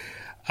as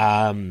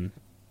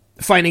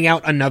finding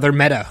out another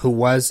Meta who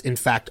was in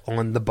fact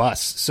on the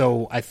bus.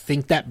 So I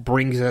think that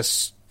brings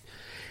us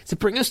to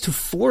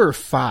 4 or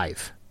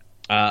 5.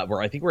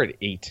 I think we're at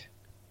 8.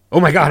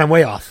 Oh my god, I'm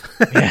way off.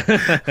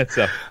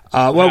 So,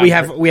 we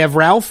have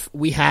Ralph.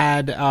 We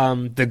had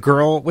the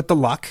girl with the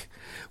luck.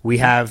 We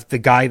have the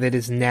guy that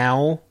is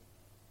now.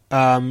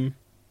 The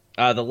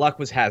luck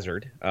was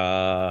Hazard.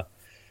 Trying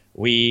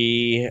to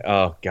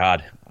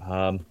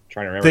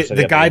remember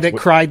the guy that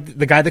cried.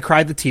 The guy that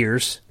cried the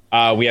tears.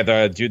 We had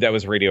the dude that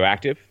was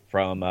radioactive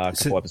from a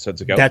couple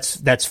episodes ago.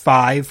 That's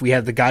 5. We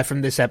have the guy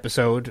from this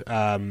episode.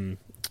 What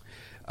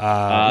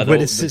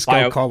does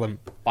Cisco call him?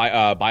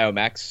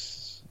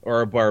 Biomax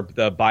or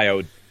the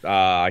Bio.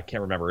 I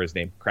can't remember his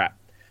name. Crap.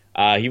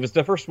 He was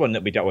the first one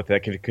that we dealt with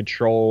that could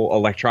control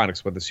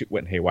electronics when the suit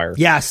went haywire.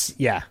 Yes,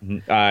 yeah.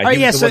 He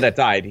was the one that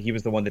died. He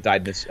was the one that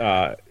died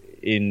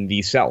in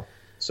the cell.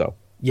 So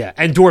yeah,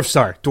 and Dwarf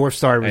Star. Dwarf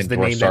Star was the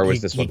name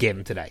that he gave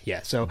him today.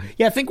 Yeah, so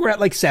yeah, I think we're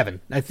at like 7.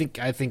 I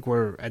think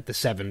we're at the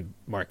 7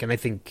 mark, and I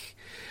think.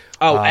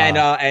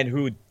 And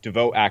who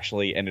DeVoe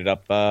actually ended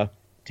up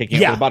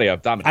taking over the body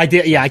of Dominic. I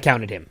did. Yeah, I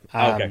counted him.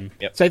 Okay.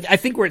 Yep. So I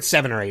think we're at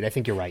 7 or 8. I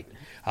think you're right.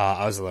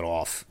 I was a little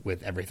off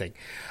with everything,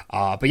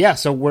 but yeah.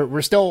 So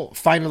we're still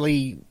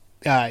finally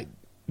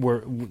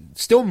we're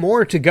still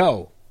more to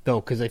go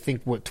though, because I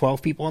think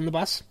 12 people on the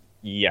bus.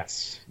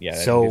 Yes. Yeah.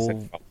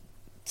 So.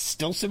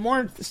 Still some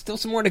more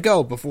to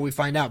go before we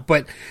find out.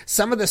 But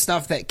some of the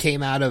stuff that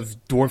came out of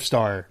Dwarf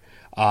Star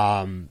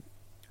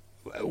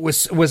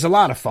was a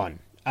lot of fun.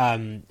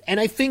 And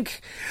I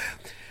think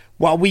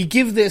while we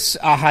give this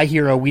a high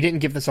hero, we didn't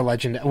give this a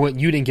legend. Well,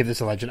 you didn't give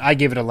this a legend. I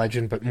gave it a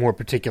legend, but more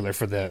particular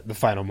for the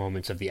final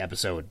moments of the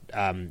episode.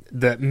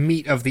 The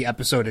meat of the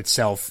episode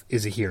itself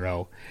is a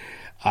hero.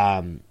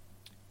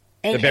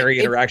 The very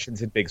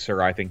interactions in Big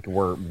Sur, I think,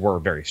 were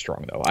very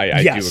strong, though.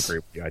 I do agree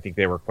with you. I think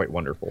they were quite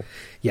wonderful.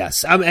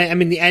 Yes. I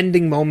mean, the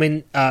ending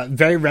moment,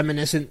 very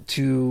reminiscent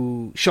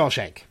to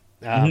Shawshank.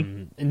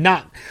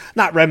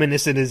 Not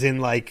reminiscent as in,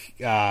 like,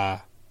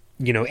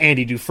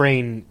 Andy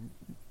Dufresne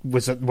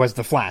was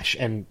the Flash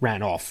and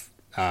ran off,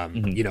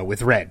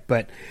 with Red.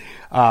 But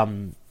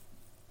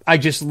I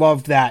just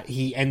loved that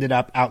he ended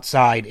up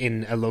outside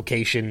in a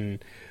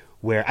location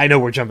where, I know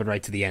we're jumping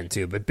right to the end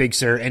too, but Big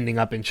Sur ending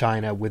up in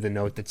China with a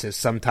note that says,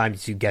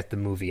 sometimes you get the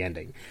movie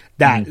ending.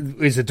 That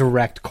is a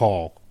direct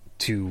call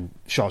to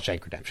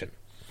Shawshank Redemption.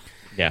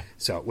 Yeah.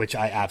 So, which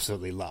I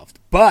absolutely loved.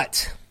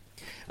 But,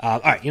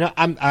 all right,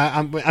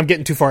 I'm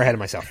getting too far ahead of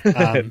myself.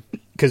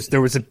 Because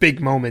there was a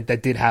big moment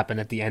that did happen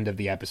at the end of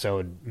the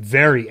episode,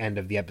 very end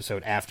of the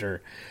episode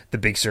after the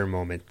Big Sur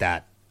moment,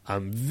 that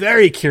I'm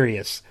very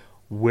curious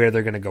where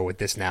they're going to go with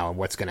this now and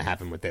what's going to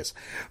happen with this.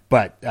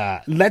 But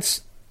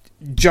let's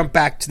jump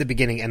back to the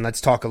beginning and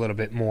let's talk a little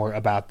bit more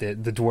about the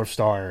Dwarf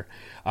Star,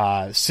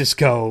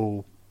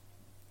 Cisco,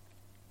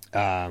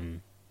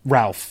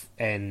 Ralph,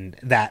 and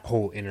that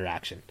whole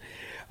interaction.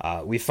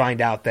 We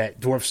find out that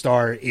Dwarf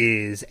Star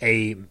is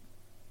a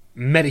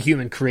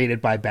metahuman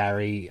created by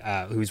Barry,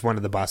 who's one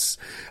of the bus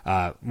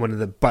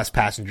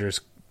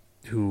passengers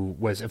who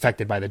was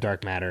affected by the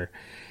dark matter,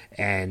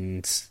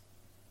 and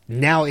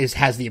now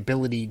has the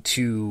ability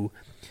to,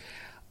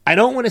 I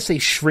don't want to say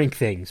shrink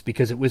things,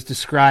 because it was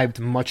described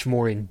much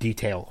more in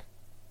detail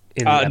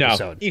in the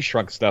episode. No, he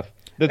shrunk stuff.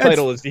 The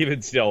title is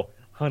even still,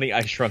 Honey,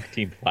 I Shrunk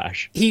Team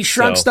Flash. He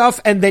shrunk stuff,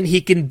 and then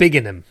he can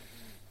biggin him.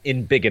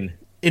 In biggin.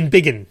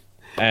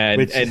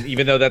 And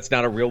even though that's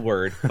not a real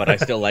word, but I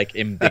still like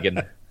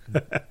embiggen.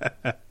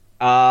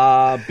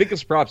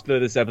 Biggest props to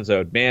this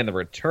episode, man, the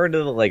return to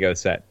the Lego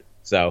set.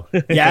 So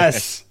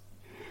yes.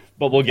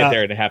 But we'll get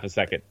there in a half a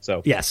second.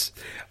 So yes.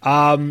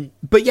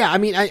 But yeah, I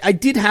mean, I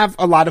did have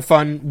a lot of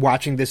fun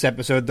watching this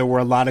episode. There were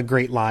a lot of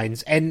great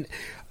lines, and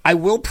I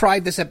will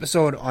pride this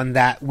episode on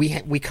that we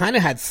kind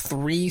of had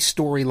 3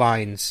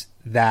 storylines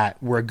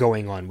that were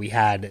going on. We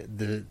had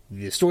the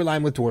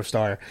storyline with Dwarf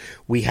Star.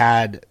 We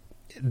had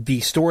the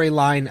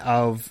storyline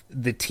of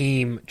the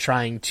team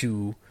trying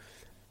to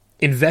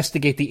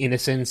investigate the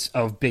innocence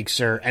of Big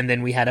Sur, and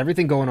then we had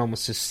everything going on with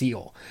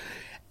Cecile.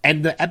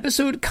 And the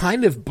episode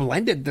kind of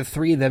blended the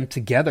 3 of them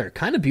together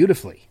kind of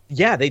beautifully.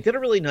 Yeah, they did a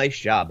really nice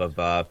job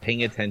of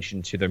paying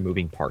attention to their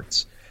moving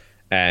parts.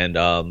 And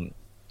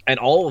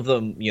all of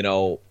them,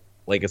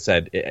 like I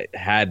said, it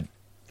had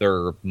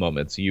their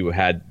moments. You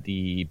had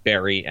the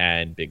Barry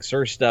and Big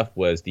Sur stuff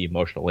was the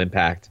emotional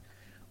impact.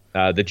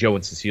 The Joe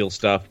and Cecile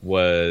stuff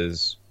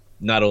was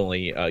not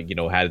only,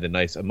 had a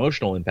nice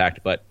emotional impact,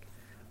 but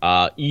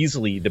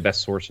easily the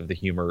best source of the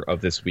humor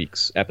of this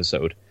week's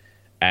episode.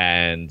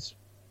 And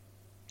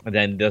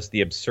then just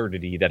the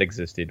absurdity that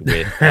existed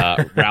with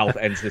Ralph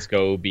and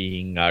Cisco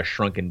being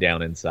shrunken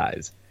down in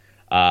size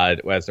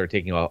as they're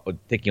taking on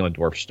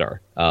Dwarf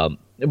Star.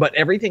 But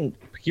everything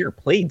here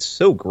played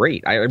so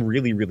great. I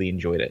really, really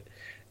enjoyed it.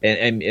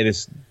 And it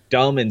is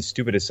dumb and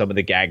stupid as some of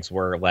the gags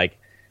were, like,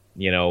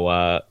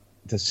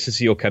 the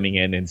Cecile coming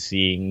in and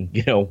seeing,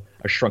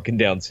 a shrunken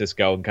down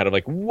Cisco and kind of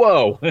like,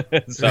 whoa.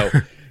 So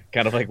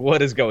kind of like,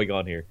 what is going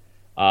on here?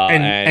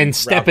 And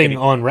stepping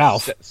on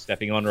Ralph.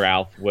 Stepping on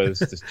Ralph was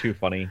just too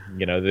funny.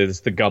 There's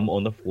the gum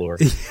on the floor.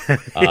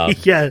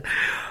 Yeah.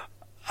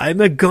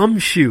 I'm a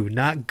gumshoe,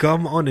 not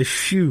gum on a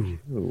shoe.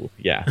 Ooh,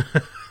 yeah.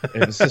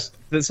 It was just,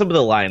 some of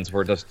the lines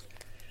were just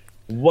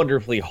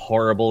wonderfully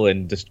horrible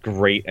and just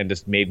great and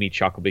just made me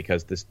chuckle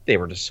because they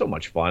were just so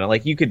much fun.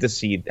 Like, you could just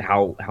see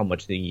how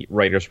much the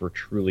writers were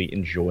truly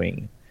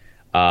enjoying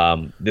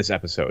this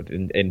episode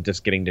and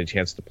just getting the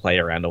chance to play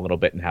around a little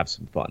bit and have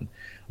some fun.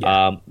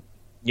 Yeah.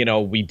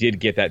 We did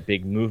get that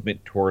big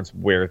movement towards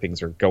where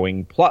things are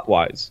going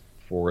plot-wise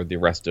for the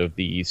rest of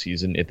the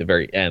season at the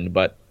very end.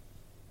 But,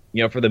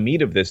 for the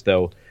meat of this,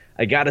 though,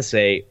 I gotta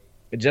say,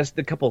 just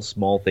a couple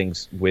small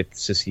things with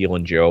Cecile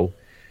and Joe.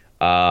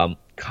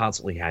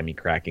 constantly had me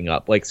cracking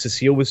up. Like,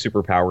 Cecile with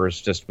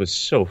superpowers just was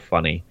so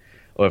funny,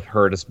 of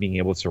her just being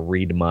able to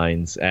read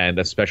minds, and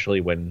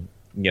especially when,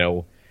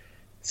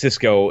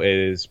 Cisco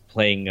is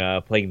playing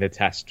the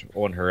test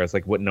on her as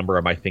like, what number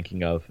am I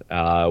thinking of?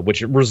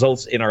 Which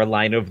results in our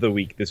line of the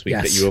week this week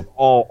that you have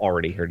all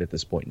already heard at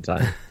this point in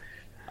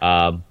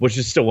time. Which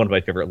is still one of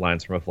my favorite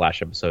lines from a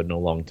Flash episode in a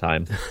long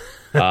time.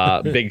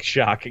 Big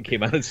shock it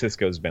came out of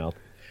Cisco's mouth.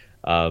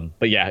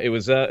 But yeah, it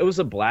was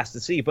a blast to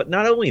see. But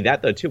not only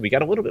that though, too, we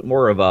got a little bit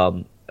more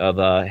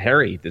of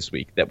Harry this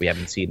week that we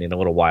haven't seen in a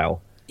little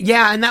while.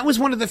 Yeah, and that was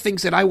one of the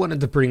things that I wanted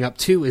to bring up,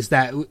 too, is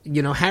that,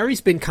 Harry's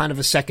been kind of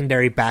a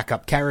secondary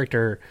background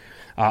character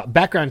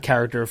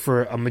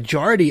for a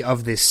majority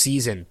of this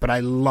season, but I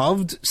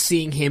loved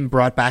seeing him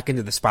brought back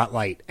into the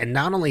spotlight. And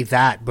not only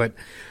that, but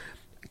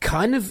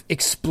kind of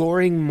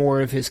exploring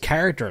more of his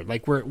character.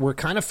 Like, we're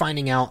kind of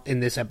finding out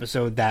in this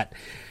episode that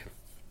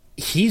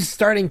he's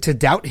starting to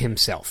doubt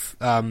himself,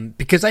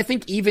 because I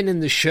think even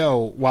in the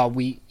show, while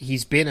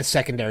he's been a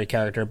secondary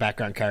character, a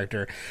background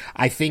character,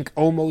 I think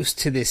almost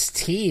to this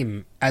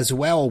team as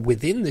well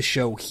within the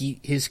show,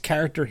 his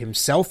character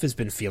himself has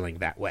been feeling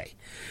that way.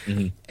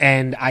 Mm-hmm.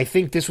 And I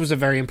think this was a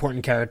very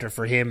important character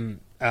for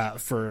him,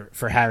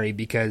 for Harry,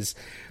 because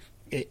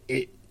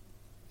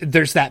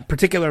there's that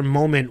particular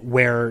moment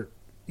where,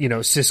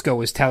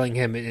 Cisco is telling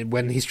him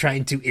when he's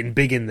trying to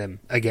embiggen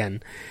them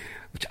again,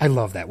 which I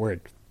love that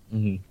word.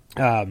 Mm-hmm.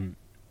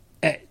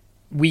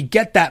 We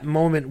get that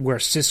moment where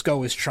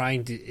Cisco is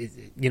trying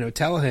to,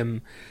 tell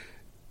him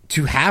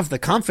to have the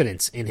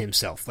confidence in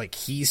himself. Like,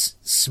 he's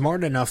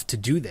smart enough to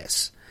do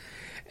this.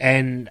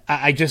 And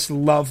I just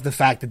love the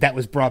fact that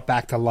was brought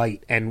back to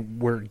light,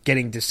 and we're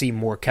getting to see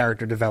more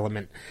character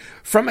development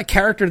from a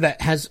character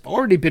that has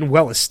already been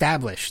well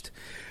established.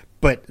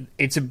 But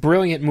it's a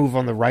brilliant move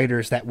on the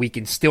writers that we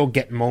can still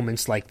get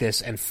moments like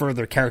this and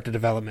further character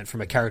development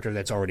from a character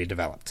that's already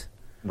developed.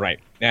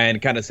 Right.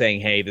 And kind of saying,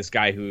 hey, this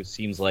guy who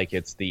seems like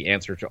it's the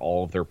answer to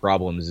all of their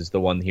problems is the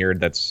one here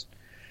that's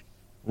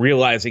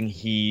realizing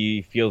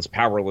he feels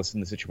powerless in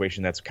the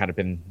situation that's kind of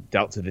been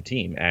dealt to the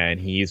team, and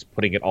he's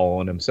putting it all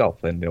on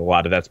himself. And a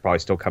lot of that's probably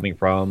still coming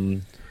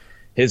from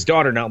his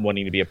daughter not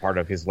wanting to be a part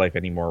of his life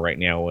anymore right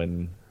now,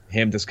 and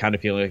him just kind of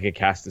feeling like a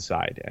cast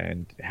aside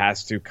and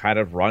has to kind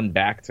of run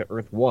back to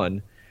Earth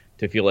 1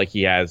 to feel like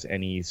he has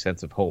any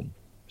sense of home.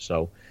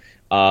 So,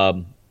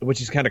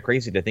 which is kind of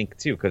crazy to think,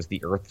 too, because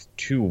the Earth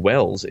 2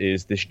 Wells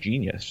is this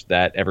genius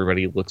that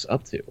everybody looks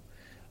up to.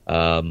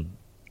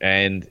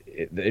 And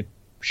it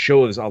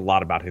shows a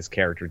lot about his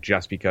character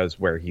just because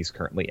where he's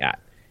currently at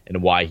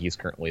and why he's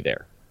currently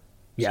there.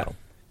 Yeah. So,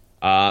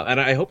 and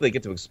I hope they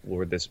get to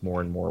explore this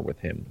more and more with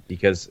him,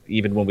 because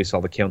even when we saw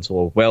the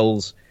Council of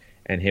Wells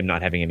and him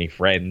not having any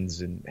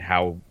friends and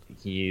how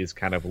he is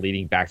kind of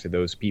leading back to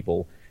those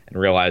people and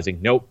realizing,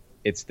 nope,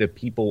 it's the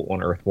people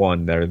on Earth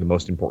 1 that are the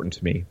most important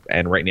to me.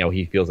 And right now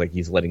he feels like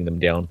he's letting them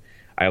down.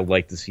 I would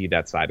like to see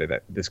that side of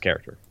this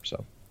character.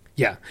 So,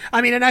 yeah. I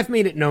mean, and I've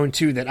made it known,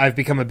 too, that I've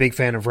become a big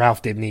fan of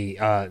Ralph Dibny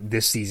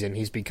this season.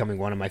 He's becoming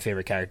one of my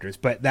favorite characters.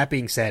 But that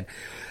being said,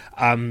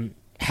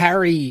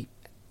 Harry,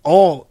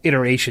 all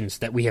iterations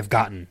that we have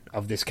gotten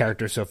of this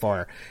character so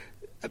far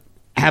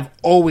have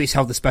always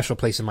held a special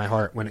place in my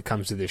heart when it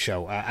comes to this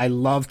show. I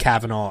love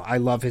Kavanaugh. I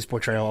love his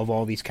portrayal of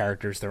all these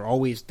characters. They're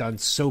always done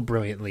so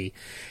brilliantly.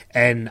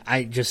 And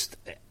I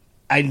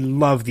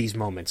love these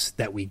moments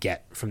that we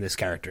get from this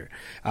character.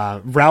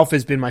 Ralph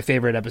has been my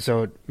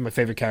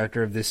favorite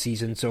character of this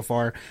season so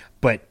far,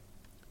 but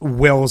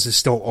Wells is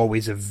still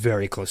always a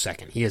very close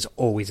second. He is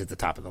always at the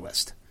top of the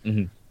list.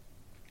 Mm-hmm.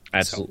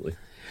 Absolutely. So,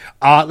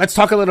 let's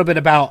talk a little bit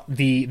about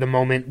the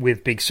moment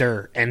with Big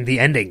Sur and the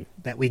ending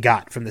that we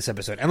got from this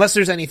episode. Unless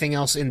there's anything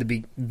else in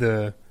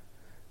the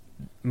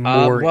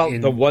more.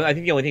 I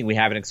think the only thing we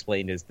haven't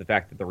explained is the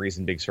fact that the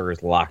reason Big Sur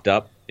is locked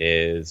up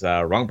is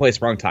wrong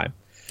place, wrong time.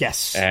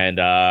 Yes, and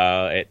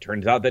it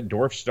turns out that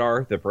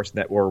Dwarfstar, the person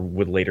that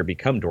would later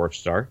become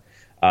Dwarfstar,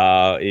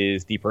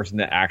 is the person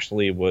that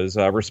actually was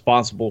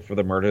responsible for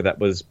the murder that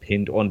was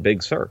pinned on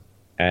Big Sur.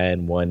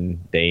 And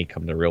when they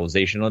come to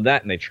realization on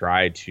that and they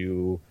try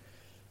to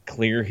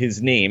clear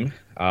his name,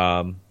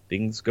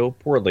 things go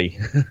poorly.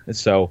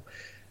 So,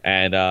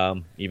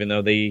 and even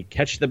though they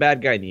catch the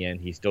bad guy in the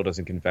end, he still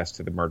doesn't confess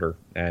to the murder.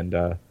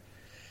 And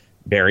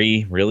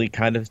Barry really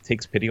kind of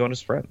takes pity on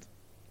his friend.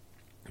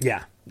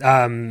 Yeah.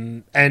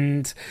 I'm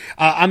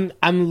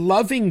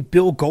loving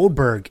Bill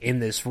Goldberg in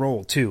this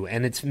role too,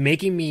 and it's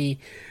making me.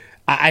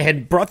 I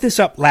had brought this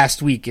up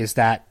last week. Is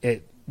that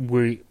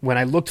when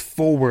I looked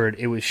forward,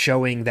 it was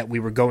showing that we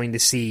were going to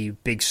see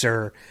Big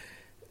Sur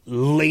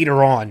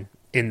later on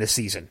in the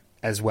season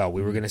as well.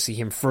 We were going to see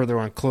him further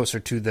on, closer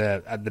to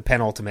the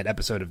penultimate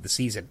episode of the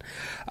season.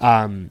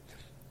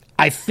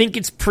 I think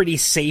it's pretty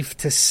safe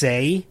to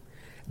say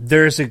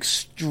there's a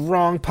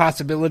strong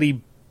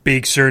possibility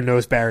Big Sur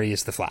knows Barry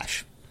is the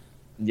Flash.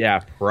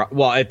 Yeah,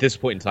 well, at this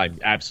point in time,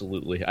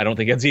 absolutely. I don't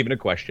think that's even a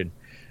question.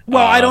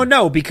 Well, I don't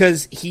know,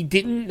 because he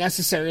didn't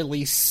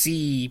necessarily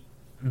see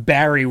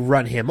Barry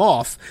run him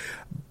off,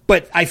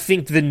 but I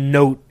think the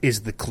note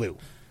is the clue.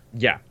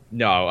 Yeah,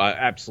 No,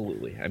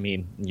 absolutely. I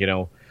mean,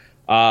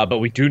 but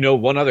we do know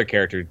one other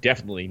character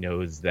definitely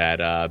knows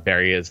that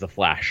Barry is the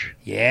Flash.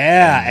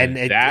 Yeah, and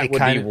that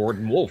would be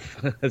Warden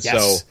Wolf. Yes.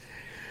 So.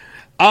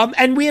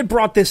 And we had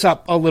brought this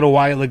up a little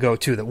while ago,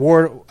 too, that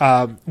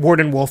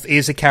Warden Wolf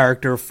is a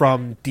character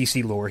from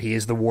DC lore. He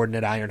is the warden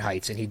at Iron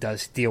Heights, and he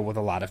does deal with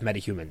a lot of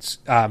metahumans.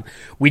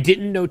 We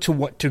didn't know to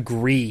what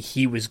degree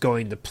he was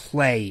going to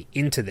play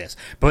into this,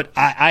 but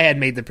I had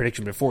made the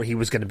prediction before he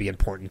was going to be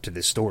important to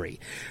this story.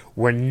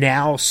 We're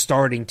now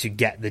starting to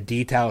get the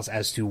details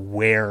as to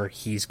where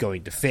he's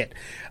going to fit.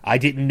 I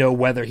didn't know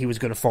whether he was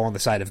going to fall on the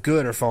side of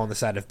good or fall on the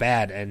side of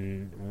bad,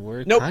 and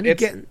we're kind of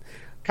getting...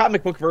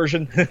 Comic book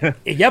version.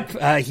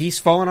 Yep, he's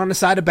fallen on the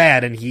side of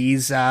bad, and he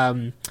is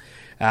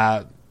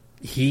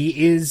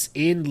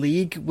in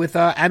league with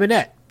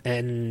Aminette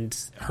and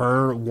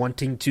her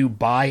wanting to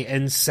buy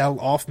and sell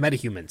off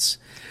metahumans.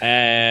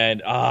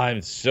 And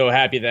I'm so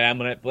happy that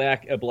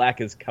Aminette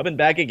Black is coming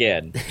back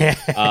again.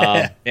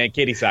 And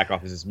Katie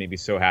Sackhoff is just made me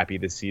so happy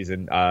this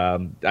season.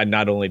 And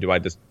not only do I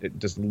just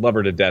love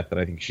her to death, and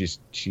I think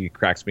she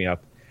cracks me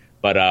up,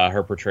 but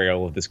her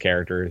portrayal of this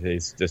character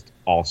is just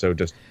also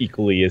just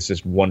equally as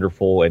just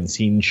wonderful and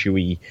scene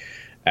chewy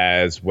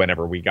as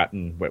whenever we got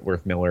in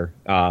Wentworth Miller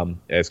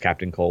as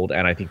Captain Cold.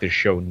 And I think the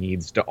show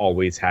needs to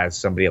always have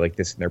somebody like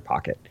this in their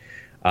pocket.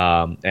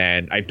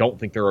 And I don't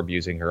think they're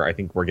abusing her. I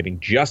think we're getting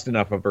just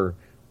enough of her,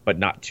 but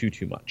not too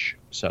much.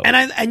 So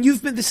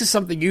this is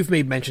something you've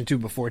made mention to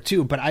before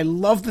too. But I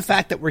love the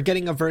fact that we're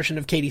getting a version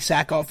of Katie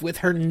Sackhoff with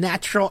her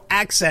natural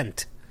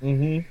accent.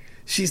 Mm-hmm.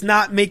 She's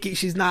not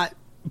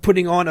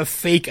putting on a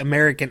fake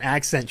American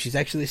accent. She's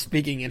actually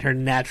speaking in her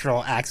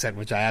natural accent,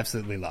 which I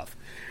absolutely love.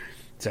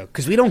 So,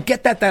 because we don't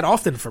get that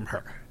often from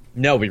her.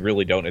 No, we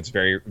really don't. It's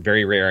very,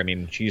 very rare. I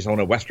mean, she's on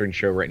a Western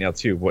show right now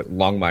too.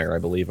 Longmire, I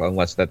believe,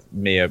 unless that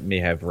may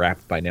have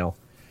wrapped by now.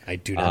 I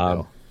do not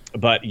know.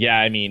 But yeah,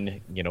 I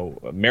mean,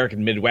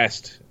 American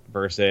Midwest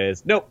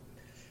versus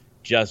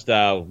just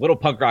a little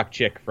punk rock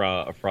chick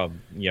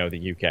from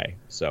the UK.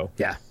 So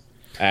yeah,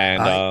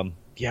 and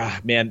yeah,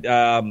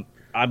 man.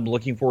 I'm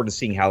looking forward to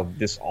seeing how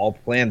this all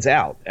plans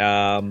out.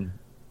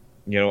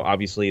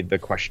 Obviously the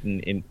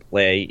question in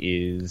play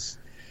is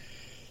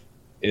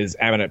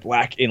Aminette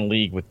Black in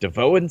league with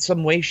DeVoe in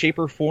some way, shape,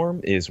 or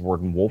form? Is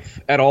Warden Wolf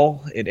at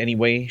all in any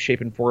way,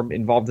 shape, and form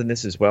involved in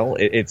this as well?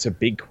 It's a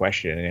big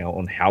question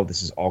on how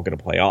this is all going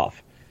to play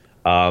off.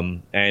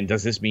 And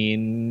does this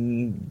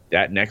mean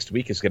that next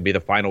week is going to be the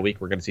final week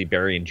we're going to see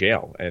Barry in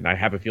jail? And I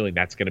have a feeling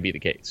that's going to be the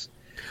case.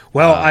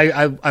 Well,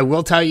 I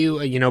will tell you,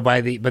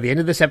 by the end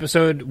of this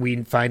episode,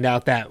 we find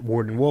out that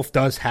Warden Wolf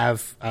does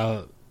have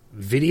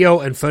video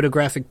and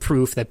photographic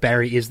proof that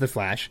Barry is the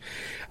Flash,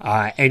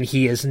 and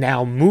he is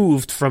now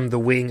moved from the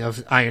wing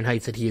of Iron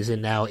Heights that he is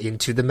in now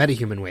into the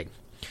metahuman wing.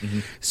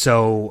 Mm-hmm.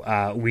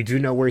 So we do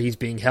know where he's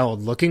being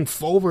held. Looking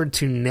forward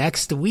to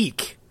next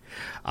week.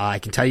 I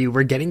can tell you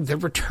we're getting the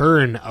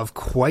return of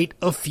quite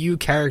a few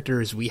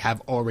characters we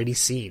have already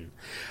seen.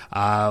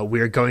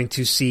 We're going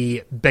to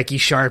see Becky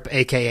Sharp,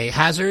 a.k.a.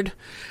 Hazard,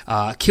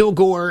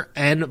 Kilgore,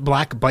 and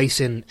Black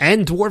Bison,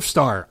 and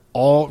Dwarfstar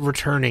all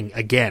returning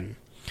again.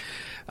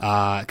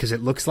 Because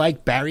it looks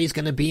like Barry's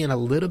going to be in a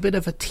little bit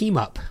of a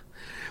team-up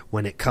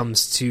when it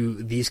comes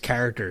to these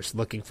characters.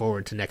 Looking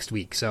forward to next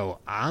week. So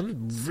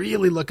I'm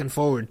really looking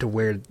forward to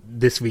where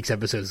this week's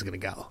episode is going to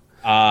go.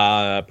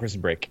 Prison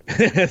Break.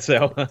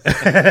 So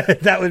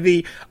that would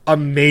be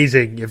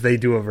amazing if they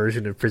do a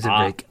version of Prison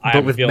Break,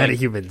 but with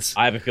metahumans.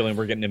 I have a feeling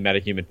we're getting a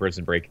metahuman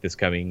Prison Break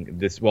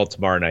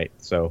tomorrow night.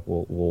 So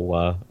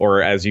we'll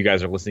or as you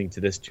guys are listening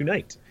to this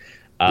tonight.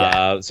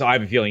 So I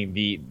have a feeling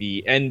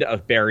the end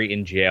of Barry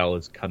in jail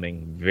is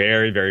coming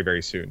very, very,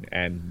 very soon,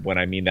 and when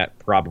I mean that,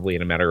 probably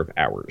in a matter of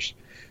hours.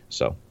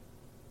 So.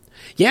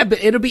 Yeah,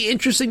 but it'll be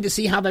interesting to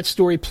see how that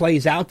story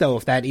plays out, though,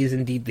 if that is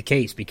indeed the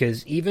case.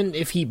 Because even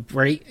if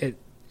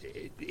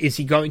is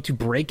he going to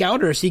break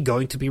out, or is he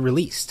going to be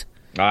released?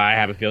 I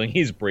have a feeling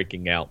he's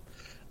breaking out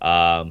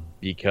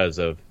because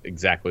of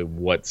exactly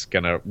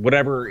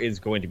whatever is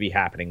going to be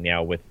happening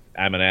now with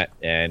Aminette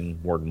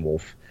and Warden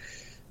Wolf.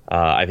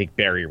 I think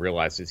Barry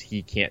realizes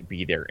he can't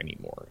be there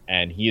anymore,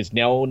 and he is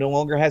now no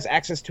longer has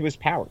access to his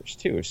powers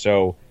too.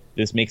 So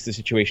this makes the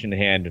situation at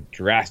hand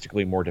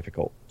drastically more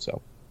difficult.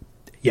 So.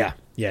 Yeah,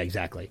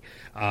 exactly.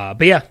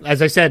 But yeah,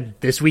 as I said,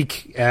 this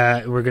week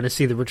we're going to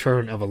see the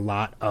return of a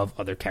lot of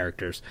other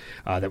characters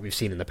that we've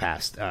seen in the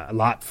past. A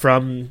lot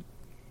from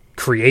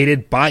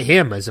created by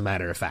him, as a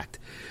matter of fact.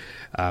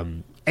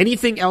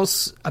 Anything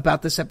else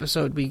about this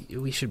episode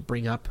we should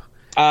bring up?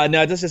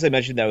 No, just as I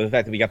mentioned, that the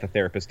fact that we got the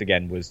therapist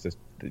again was just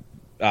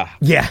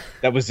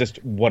that was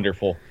just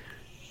wonderful.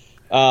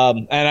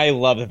 And I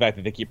love the fact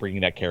that they keep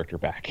bringing that character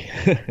back.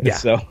 Yeah,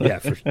 so.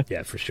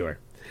 for sure.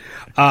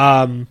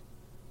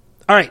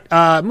 All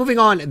right, moving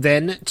on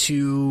then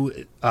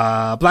to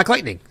Black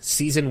Lightning,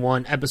 Season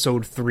 1,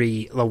 Episode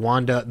 3,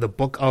 Lawanda, The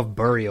Book of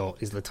Burial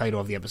is the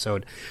title of the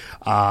episode.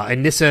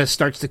 Anissa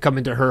starts to come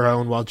into her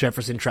own while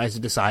Jefferson tries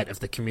to decide if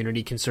the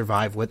community can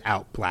survive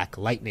without Black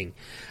Lightning.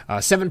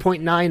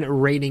 7.9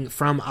 rating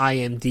from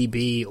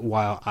IMDb,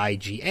 while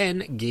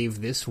IGN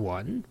gave this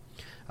one,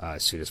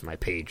 as soon as my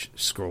page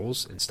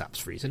scrolls and stops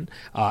freezing,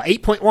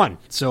 8.1,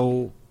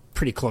 so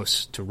pretty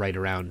close to right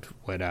around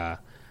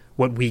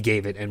what we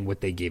gave it and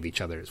what they gave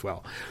each other as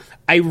well.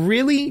 I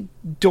really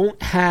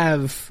don't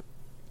have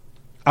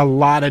a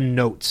lot of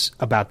notes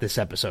about this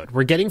episode.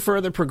 We're getting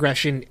further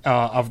progression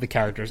of the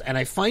characters, and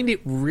I find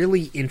it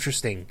really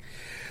interesting.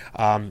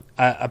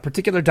 A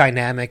particular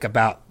dynamic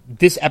about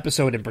this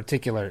episode in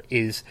particular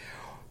is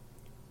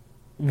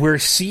we're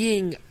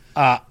seeing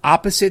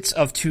opposites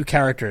of two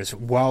characters.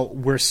 While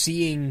we're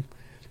seeing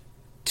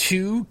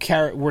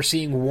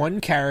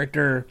one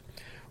character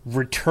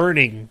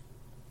returning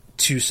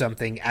to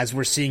something as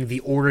we're seeing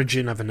the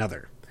origin of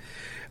another.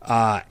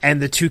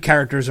 And the two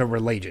characters are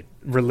related.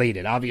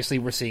 Obviously,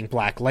 we're seeing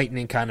Black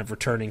Lightning kind of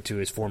returning to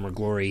his former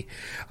glory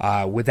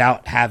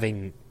without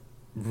having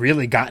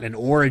really gotten an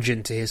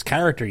origin to his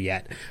character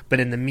yet. But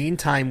in the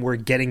meantime, we're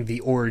getting the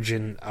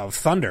origin of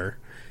Thunder,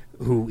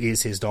 who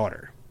is his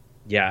daughter.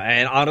 Yeah,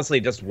 and honestly,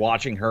 just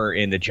watching her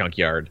in the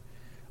junkyard,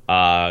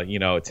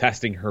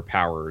 testing her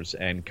powers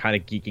and kind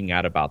of geeking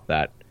out about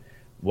that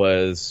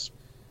was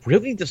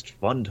really just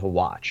fun to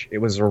watch. It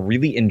was a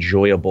really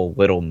enjoyable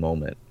little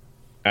moment.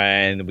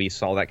 And we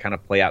saw that kind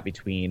of play out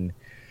between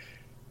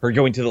her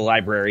going to the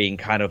library and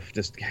kind of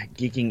just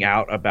geeking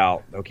out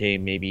about, okay,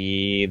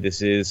 maybe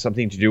this is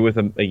something to do with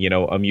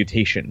a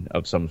mutation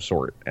of some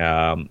sort,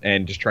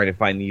 and just trying to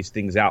find these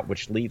things out,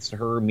 which leads to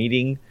her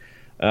meeting,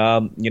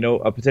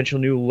 a potential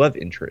new love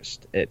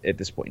interest at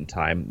this point in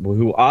time,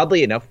 who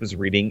oddly enough was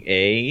reading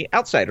a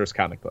Outsiders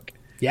comic book.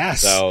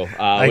 Yes, so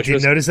I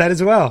did notice that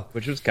as well,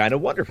 which was kind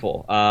of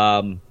wonderful.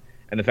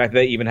 And the fact that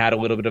they even had a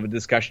little bit of a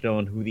discussion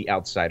on who the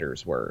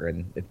Outsiders were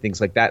and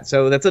things like that.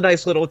 So that's a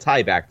nice little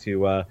tie back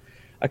to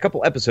a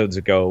couple episodes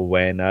ago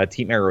when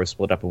Team Arrow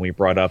split up and we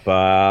brought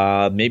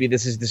up maybe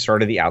this is the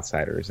start of the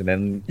Outsiders. And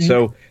then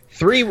so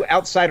 3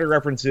 Outsider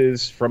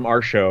references from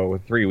our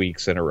show 3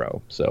 weeks in a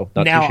row. So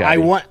not now too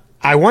shabby.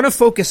 I want to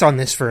focus on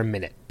this for a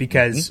minute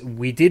because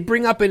we did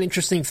bring up an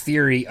interesting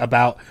theory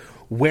about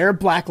where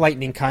Black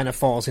Lightning kind of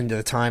falls into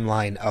the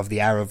timeline of the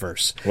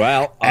Arrowverse.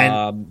 Well,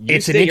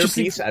 it's say an your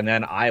interesting piece, and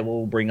then I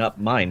will bring up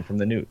mine from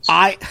the news.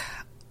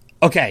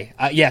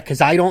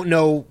 Because I don't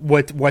know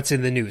what's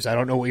in the news. I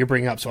don't know what you're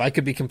bringing up, so I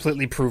could be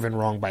completely proven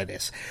wrong by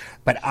this.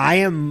 But I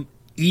am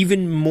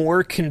even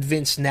more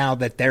convinced now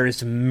that there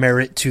is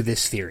merit to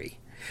this theory.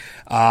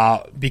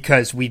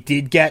 Because we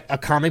did get a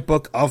comic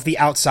book of the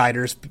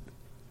Outsiders.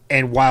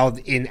 And while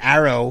in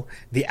Arrow,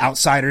 the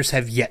Outsiders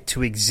have yet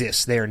to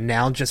exist, they are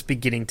now just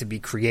beginning to be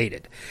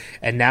created.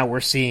 And now we're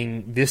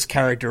seeing this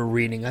character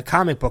reading a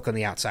comic book on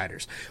the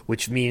Outsiders,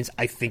 which means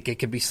I think it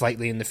could be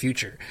slightly in the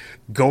future.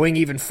 Going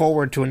even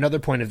forward to another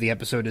point of the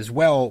episode as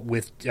well,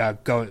 with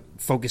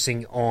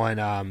focusing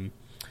on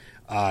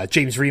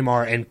James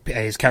Remar and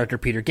his character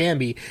Peter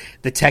Gamby,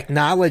 the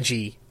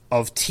technology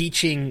of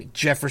teaching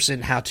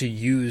Jefferson how to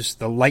use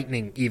the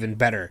lightning even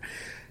better.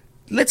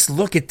 Let's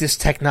look at this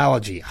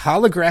technology,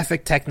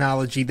 holographic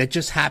technology that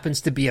just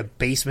happens to be a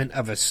basement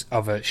of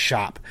a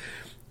shop.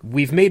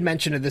 We've made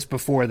mention of this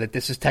before, that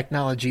this is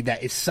technology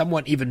that is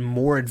somewhat even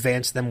more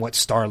advanced than what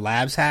Star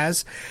Labs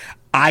has.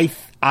 I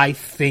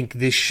think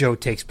this show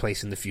takes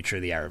place in the future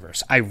of the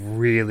Arrowverse. I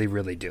really,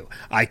 really do.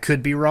 I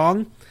could be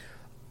wrong,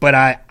 but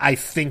I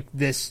think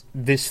this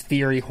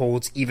theory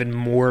holds even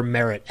more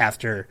merit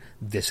after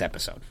this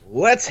episode.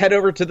 Let's head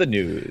over to the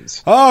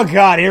news. Oh,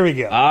 God, here we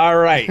go. All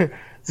right.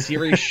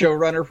 Series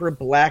showrunner for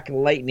Black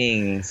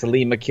Lightning,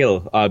 Salim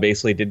Akil,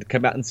 basically did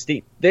come out and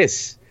state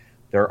this.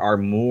 There are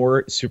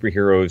more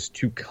superheroes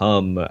to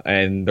come,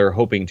 and they're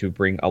hoping to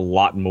bring a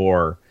lot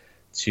more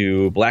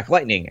to Black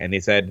Lightning. And they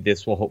said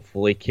this will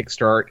hopefully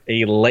kickstart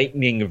a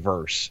Lightning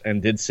verse,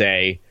 and did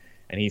say,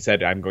 and he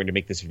said, I'm going to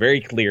make this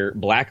very clear,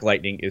 Black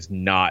Lightning is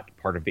not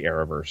part of the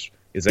Arrowverse.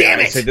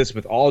 I say this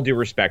with all due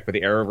respect, but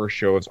the Arrowverse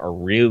shows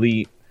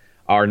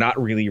are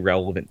not really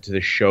relevant to the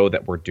show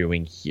that we're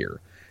doing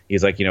here.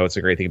 He's like, it's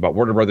a great thing about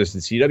Warner Brothers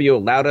and CW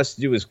allowed us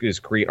to do is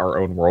create our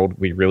own world.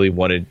 We really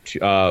wanted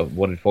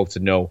folks to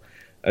know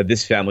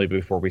this family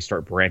before we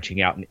start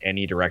branching out in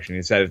any direction.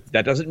 He said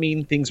that doesn't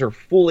mean things are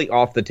fully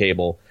off the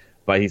table,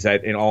 but he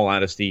said, in all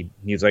honesty,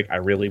 he's like, I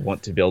really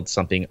want to build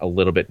something a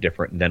little bit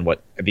different than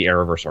what the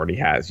Arrowverse already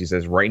has. He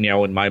says, right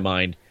now, in my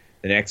mind,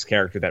 the next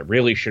character that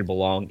really should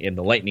belong in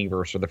the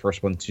Lightningverse, or the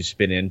first one to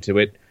spin into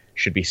it,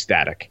 should be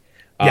Static.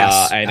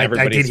 Yes, and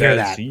everybody I did says, hear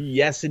that.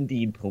 Yes,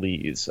 indeed,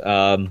 please.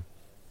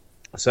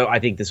 So I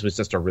think this was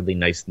just a really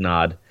nice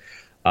nod.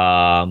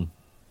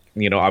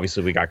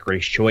 Obviously we got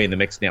Grace Choi in the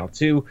mix now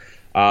too,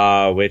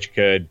 which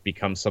could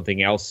become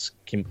something else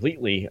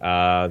completely.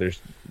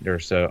 There's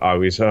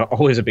always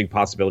a big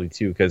possibility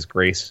too, because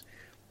Grace,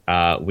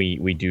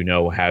 we do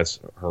know,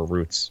 has her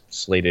roots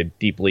slated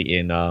deeply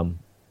in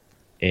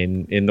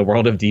in the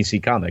world of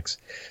DC Comics.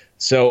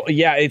 So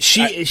yeah,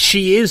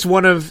 she is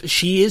one of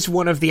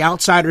the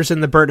outsiders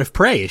in the Bird of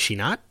Prey, is she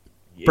not?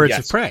 Birds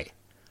of Prey.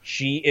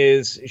 She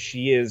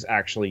is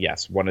actually,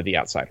 yes, one of the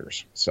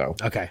outsiders. So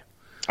okay.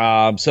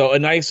 So a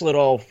nice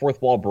little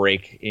fourth wall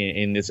break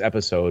in this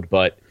episode,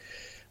 but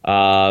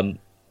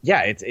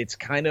it's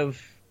kind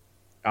of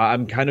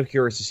I'm kind of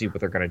curious to see what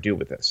they're going to do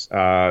with this.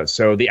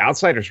 So the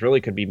outsiders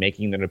really could be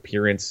making an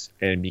appearance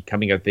and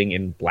becoming a thing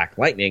in Black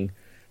Lightning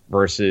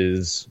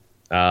versus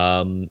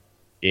in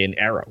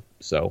Arrow.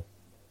 So.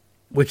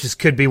 Which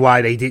could be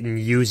why they didn't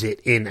use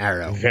it in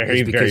Arrow.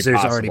 Because there's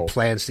possible. already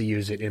plans to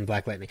use it in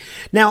Black Lightning.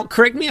 Now,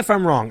 correct me if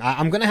I'm wrong.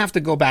 I'm going to have to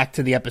go back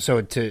to the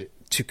episode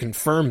to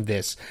confirm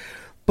this.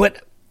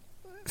 But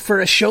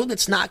for a show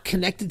that's not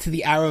connected to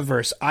the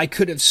Arrowverse, I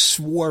could have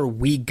swore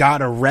we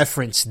got a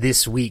reference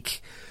this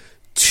week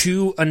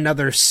to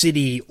another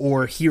city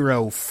or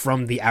hero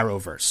from the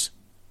Arrowverse.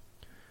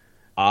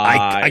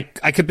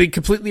 I could be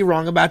completely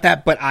wrong about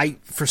that, but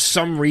for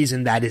some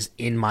reason that is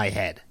in my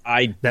head.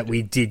 That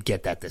we did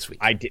get that this week.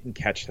 I didn't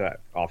catch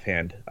that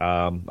offhand.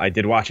 I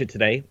did watch it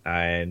today,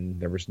 and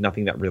there was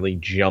nothing that really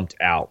jumped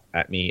out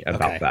at me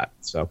about that.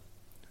 So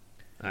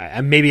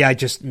maybe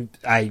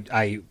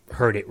I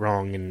heard it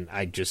wrong, and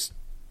I just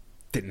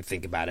didn't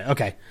think about it.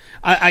 Okay,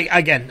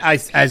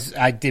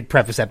 I did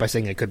preface that by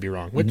saying I could be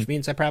wrong, which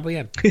means I probably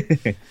am.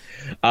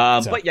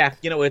 But yeah,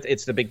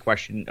 it's the big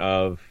question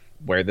of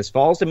where this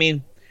falls. I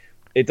mean,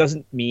 it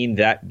doesn't mean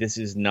that this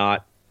is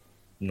not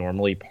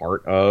normally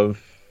part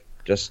of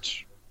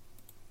just,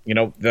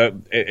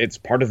 it's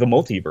part of the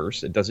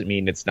multiverse. It doesn't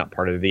mean it's not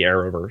part of the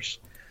Arrowverse.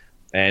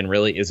 And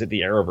really, is it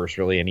the Arrowverse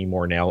really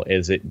anymore now?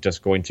 Is it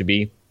just going to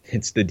be,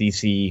 it's the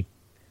DC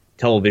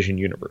television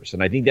universe?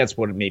 And I think that's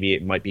what maybe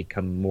it might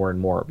become more and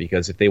more,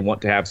 because if they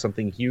want to have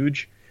something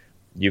huge,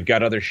 you've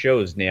got other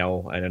shows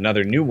now, and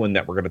another new one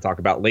that we're going to talk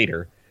about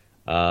later,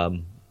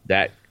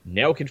 that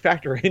now can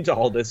factor into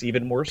all this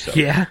even more so.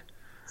 Yeah.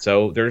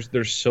 So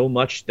there's so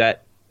much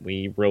that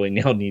we really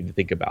now need to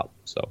think about.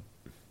 So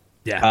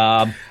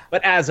yeah.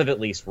 But as of at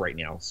least right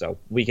now, so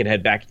we can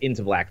head back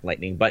into Black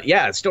Lightning. But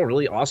yeah, it's still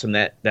really awesome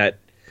that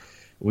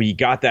we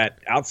got that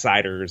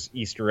Outsiders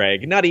Easter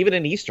egg. Not even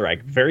an Easter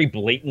egg, very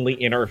blatantly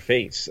in our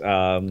face.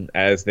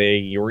 As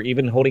they were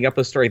even holding up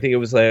a story. I think it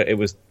was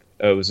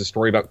a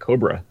story about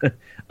Cobra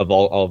of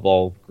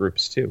all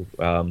groups too.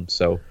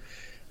 So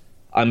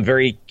I'm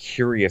very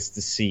curious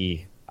to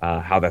see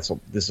how this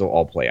will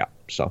all play out.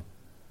 So,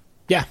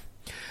 yeah.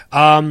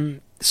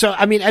 So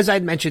I mean, as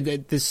I'd mentioned,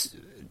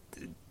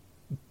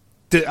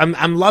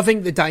 I'm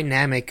loving the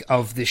dynamic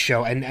of this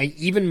show, and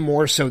even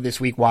more so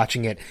this week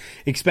watching it,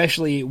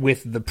 especially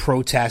with the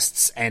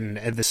protests and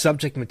the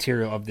subject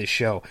material of this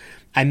show.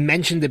 I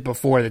mentioned it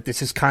before that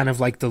this is kind of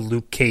like the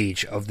Luke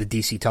Cage of the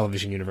DC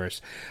television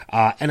universe,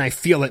 and I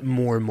feel it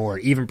more and more,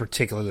 even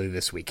particularly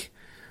this week.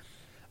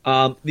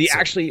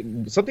 Actually,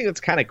 something that's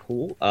kind of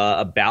cool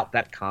about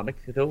that comic,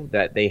 though,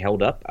 that they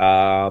held up,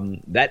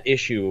 that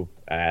issue,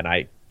 and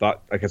I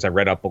thought, because I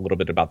read up a little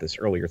bit about this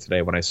earlier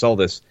today when I saw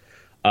this,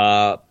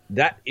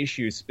 that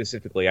issue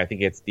specifically, I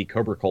think it's the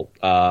Cobra Cult.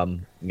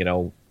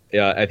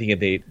 I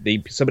think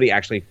somebody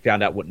actually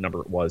found out what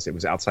number it was. It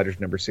was Outsiders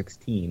number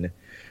 16.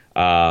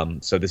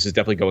 So this is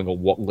definitely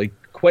going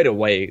quite a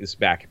ways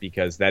back,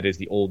 because that is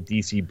the old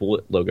DC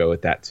Bullet logo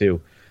at that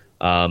too.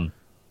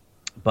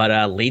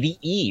 But Lady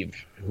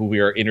Eve, who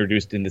we are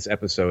introduced in this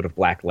episode of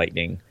Black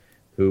Lightning,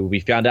 who we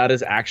found out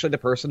is actually the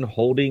person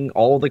holding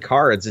all the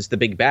cards, is the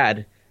big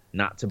bad,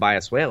 not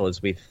Tobias Whale,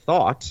 as we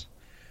thought,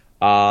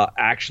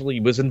 actually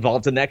was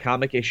involved in that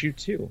comic issue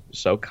too.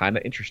 So kind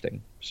of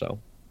interesting. So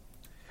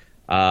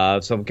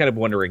I'm kind of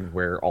wondering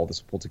where all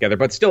this will pull together.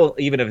 But still,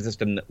 even if it's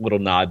just a little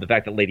nod, the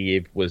fact that Lady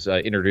Eve was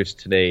introduced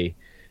today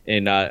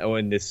in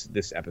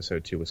this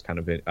episode too was kind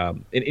of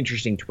an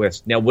interesting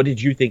twist. Now, what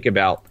did you think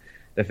about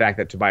the fact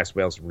that Tobias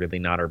Whale's really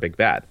not our big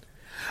bad?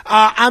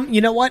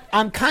 You know what?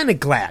 I'm kind of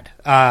glad,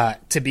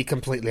 to be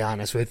completely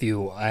honest with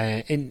you.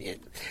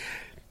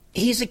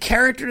 He's a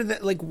character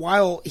that, like,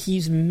 while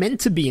he's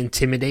meant to be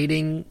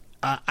intimidating,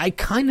 I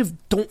kind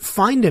of don't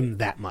find him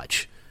that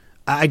much.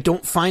 I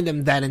don't find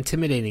him that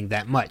intimidating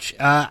that much.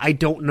 I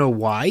don't know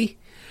why.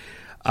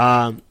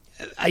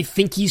 I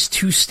think he's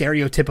too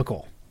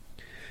stereotypical.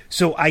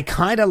 So I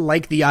kind of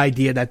like the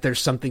idea that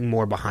there's something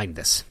more behind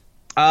this.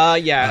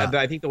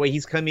 I think the way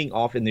he's coming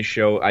off in this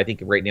show, I think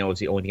right now is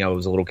the only thing I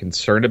was a little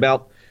concerned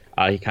about.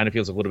 He kind of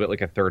feels a little bit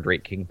like a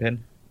third-rate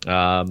Kingpin.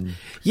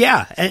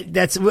 Yeah,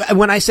 that's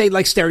when I say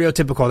like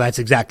stereotypical. That's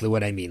exactly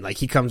what I mean. Like,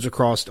 he comes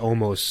across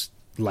almost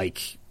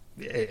like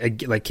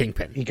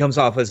Kingpin. He comes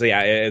off as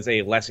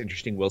a less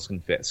interesting Wilson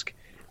Fisk,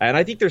 and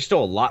I think there's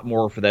still a lot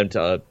more for them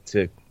to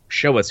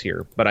show us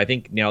here. But I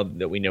think now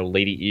that we know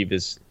Lady Eve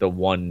is the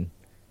one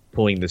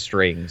pulling the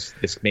strings,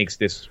 this makes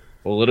this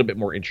a little bit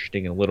more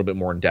interesting and a little bit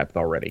more in depth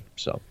already.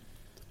 So,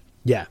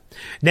 yeah.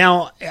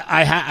 Now,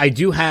 I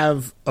do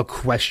have a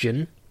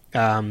question.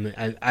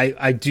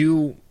 I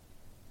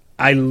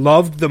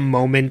loved the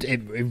moment.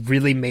 It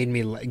really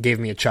gave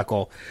me a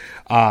chuckle.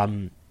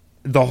 The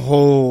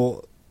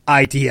whole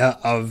idea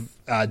of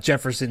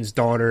Jefferson's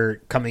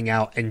daughter coming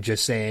out and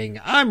just saying,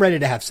 I'm ready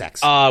to have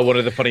sex. One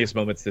of the funniest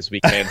moments this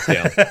week, hands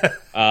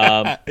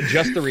down.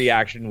 Just the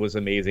reaction was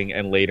amazing.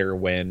 And later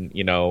when,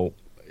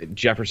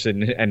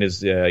 Jefferson and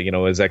his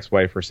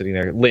ex-wife were sitting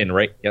there, Lynn,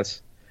 right?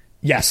 Yes,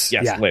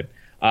 yeah. Lynn,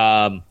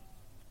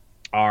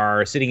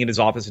 are sitting in his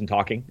office and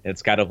talking.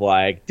 It's kind of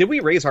like, did we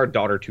raise our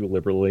daughter too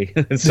liberally?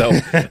 So,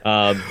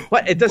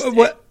 but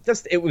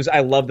it was,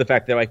 I love the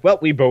fact that like, well,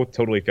 we both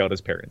totally failed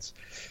as parents.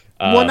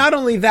 Well, not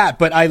only that,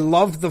 but I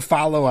love the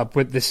follow-up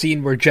with the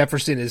scene where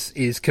Jefferson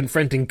is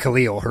confronting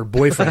Khalil, her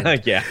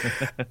boyfriend,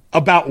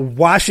 about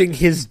washing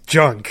his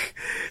junk.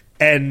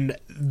 And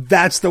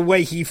that's the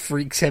way he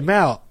freaks him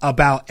out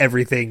about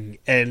everything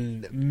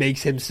and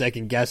makes him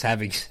second-guess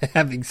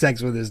having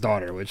sex with his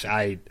daughter, which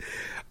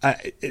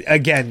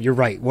again, you're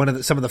right.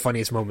 Some of the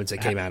funniest moments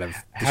that came out of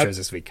the shows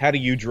this week. How do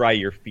you dry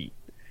your feet?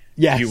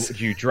 Yes.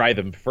 Do you dry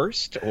them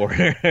first, or...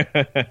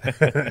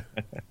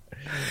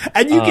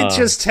 And you can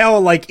just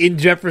tell, like, in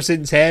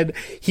Jefferson's head,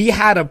 he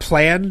had a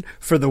plan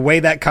for the way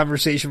that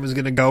conversation was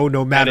going to go,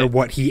 no matter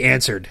what he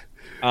answered.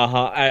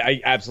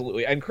 I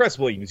absolutely. And Chris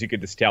Williams, you could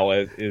just tell,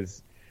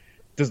 is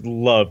just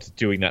loved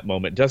doing that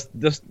moment. Just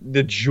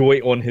the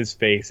joy on his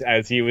face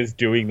as he was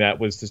doing that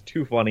was just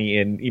too funny.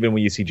 And even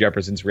when you see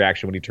Jefferson's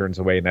reaction when he turns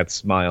away and that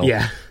smile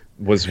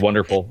was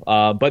wonderful.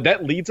 But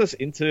that leads us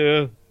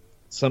into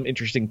some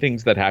interesting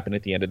things that happen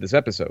at the end of this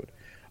episode.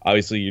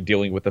 Obviously, you're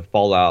dealing with the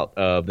fallout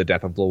of the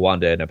death of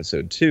Lawanda in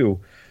episode 2.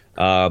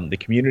 The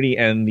community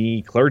and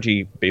the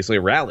clergy basically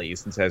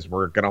rallies and says,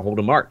 we're going to hold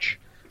a march.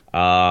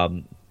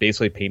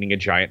 Basically painting a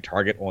giant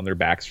target on their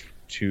backs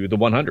to the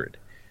 100.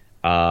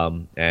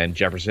 And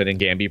Jefferson and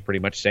Gamby pretty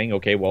much saying,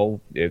 okay,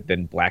 well,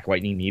 then Black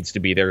Lightning needs to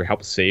be there to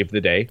help save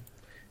the day.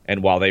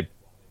 And while they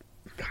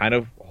kind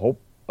of hold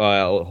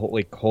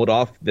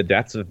off the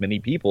deaths of many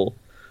people,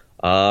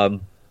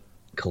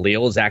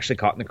 Khalil is actually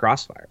caught in the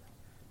crossfire.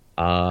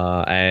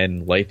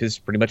 And life is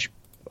pretty much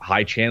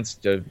high chance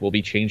will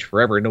be changed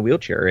forever in a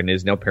wheelchair and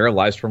is now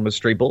paralyzed from a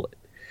stray bullet.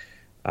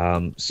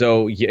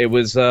 So it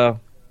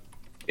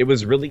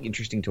was really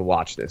interesting to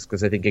watch this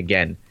because I think,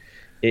 again,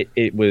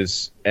 it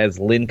was, as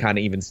Lynn kind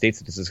of even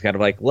states, this is kind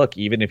of like, look,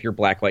 even if you're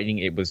Black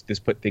Lightning, this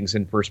put things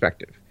in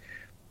perspective.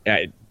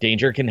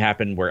 Danger can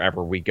happen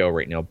wherever we go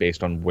right now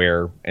based on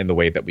where and the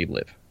way that we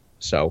live.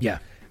 So, yeah.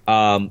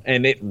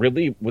 And it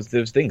really was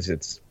those things.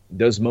 It's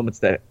those moments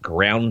that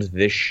ground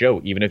this show.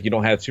 Even if you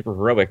don't have super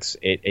heroics,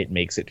 it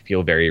makes it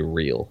feel very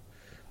real.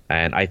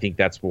 And I think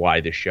that's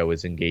why this show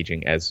is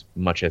engaging as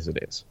much as it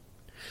is.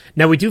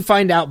 Now, we do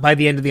find out by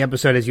the end of the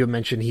episode, as you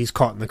mentioned, he's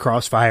caught in the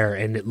crossfire,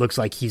 and it looks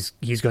like he's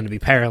going to be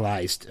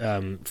paralyzed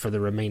for the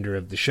remainder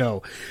of the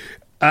show.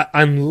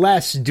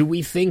 Unless, do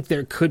we think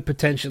there could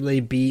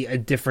potentially be a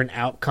different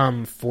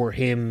outcome for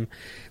him?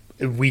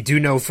 We do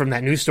know from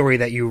that news story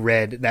that you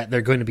read that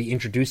they're going to be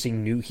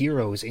introducing new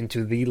heroes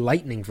into the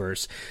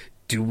Lightningverse.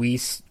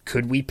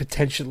 Could we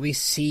potentially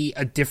see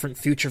a different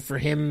future for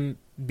him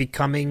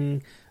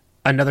becoming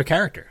another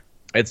character?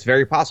 It's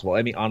very possible.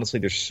 I mean, honestly,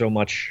 there's so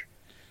much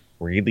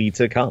really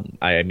to come.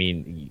 I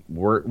mean,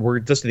 we're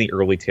just in the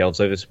early tales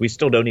of this. We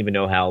still don't even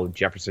know how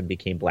Jefferson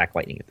became Black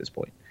Lightning at this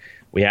point.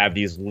 We have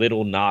these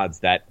little nods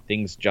that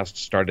things just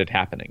started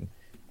happening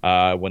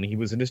when he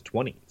was in his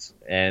 20s.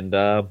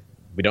 And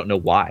we don't know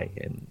why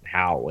and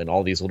how and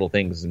all these little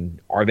things. And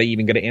are they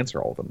even going to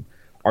answer all of them?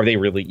 Are they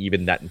really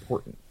even that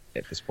important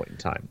at this point in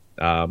time?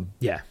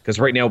 Because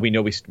right now we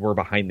know we're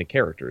behind the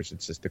characters.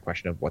 It's just a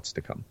question of what's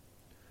to come.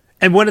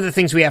 And one of the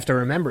things we have to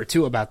remember,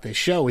 too, about this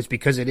show is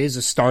because it is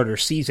a starter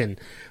season,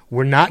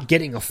 we're not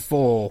getting a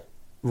full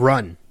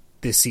run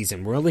this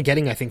season. We're only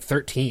getting, I think,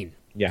 13.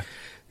 Yeah.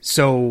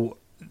 So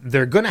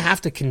they're going to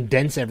have to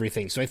condense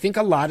everything. So I think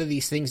a lot of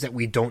these things that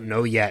we don't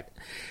know yet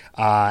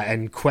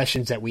and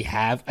questions that we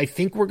have, I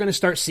think we're going to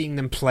start seeing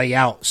them play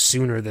out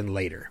sooner than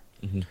later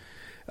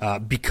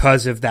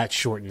because of that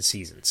shortened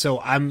season.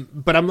 So I'm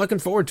looking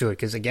forward to it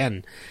because,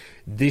 again,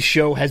 this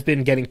show has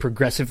been getting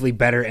progressively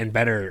better and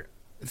better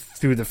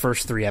through the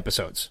first 3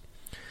 episodes.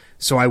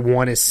 So I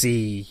want to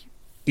see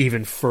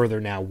even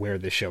further now where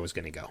this show is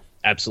going to go.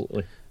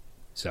 Absolutely.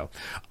 So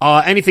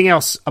anything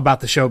else about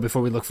the show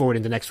before we look forward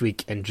into next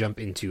week and jump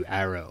into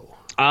Arrow?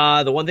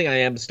 The one thing I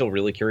am still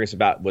really curious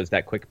about was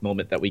that quick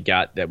moment that we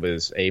got that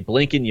was a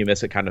blink and you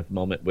miss it kind of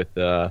moment with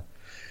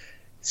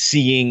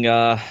seeing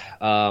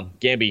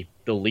Gamby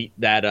delete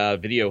that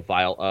video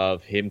file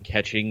of him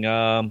catching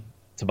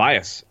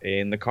Tobias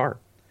in the car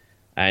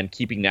and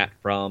keeping that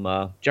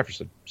from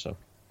Jefferson. So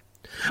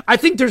I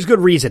think there's good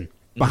reason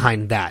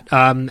behind that.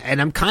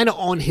 And I'm kind of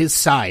on his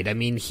side. I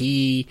mean,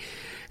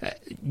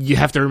 you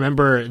have to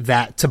remember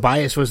that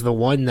Tobias was the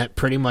one that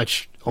pretty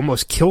much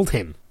almost killed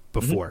him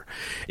before.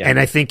 Yeah. And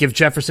I think if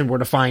Jefferson were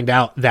to find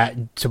out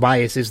that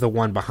Tobias is the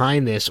one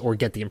behind this or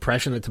get the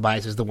impression that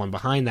Tobias is the one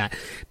behind that,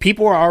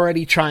 people are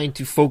already trying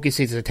to focus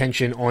his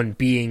attention on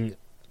being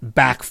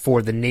back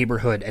for the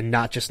neighborhood and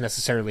not just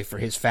necessarily for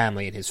his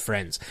family and his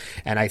friends.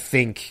 And I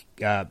think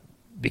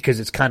because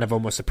it's kind of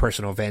almost a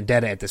personal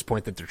vendetta at this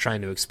point that they're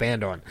trying to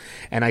expand on.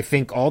 And I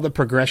think all the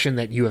progression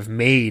that you have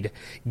made,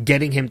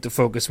 getting him to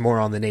focus more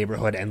on the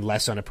neighborhood and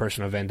less on a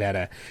personal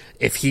vendetta,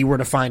 if he were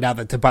to find out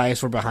that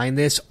Tobias were behind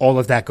this, all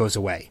of that goes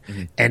away.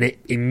 And it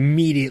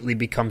immediately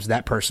becomes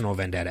that personal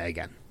vendetta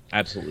again.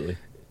 Absolutely.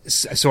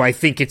 So I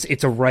think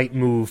it's a right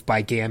move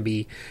by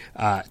Gambi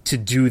to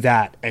do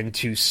that and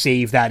to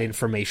save that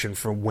information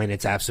for when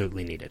it's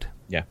absolutely needed.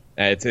 Yeah,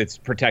 it's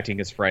protecting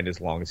his friend as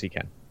long as he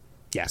can.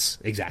 Yes,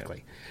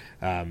 exactly.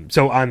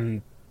 So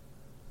I'm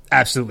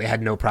absolutely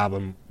had no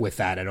problem with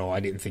that at all. I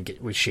didn't think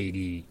it was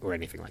shady or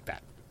anything like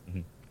that.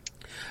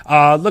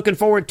 Looking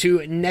forward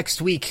to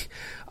next week.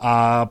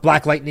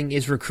 Black Lightning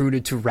is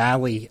recruited to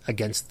rally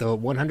against the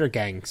 100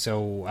 gang.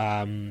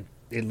 So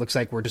it looks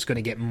like we're just going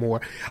to get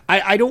more.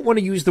 I don't want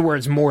to use the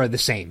words more of the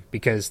same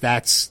because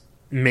that's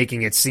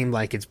making it seem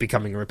like it's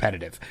becoming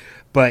repetitive.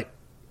 But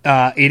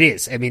it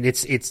is. I mean,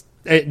 it's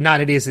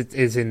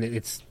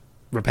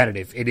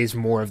repetitive. It is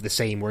more of the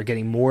same. We're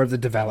getting more of the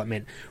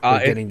development.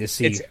 We're getting to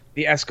see. It's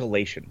the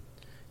escalation.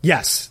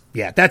 Yes.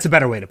 Yeah, that's a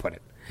better way to put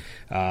it.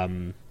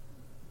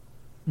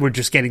 We're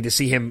just getting to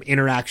see him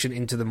interaction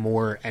into the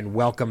more and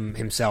welcome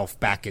himself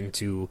back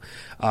into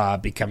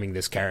becoming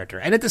this character.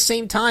 And at the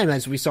same time,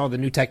 as we saw the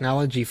new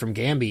technology from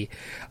Gambi,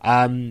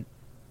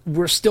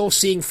 we're still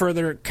seeing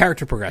further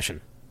character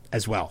progression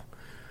as well.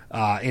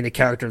 In a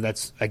character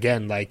that's,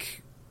 again,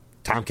 like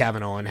Tom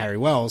Cavanaugh and Harry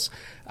Wells,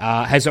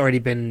 has already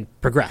been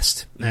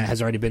progressed,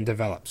 has already been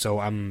developed. So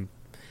I'm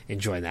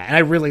enjoying that.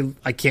 And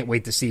I can't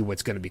wait to see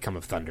what's going to become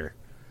of Thunder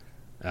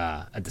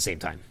at the same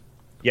time.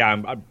 Yeah,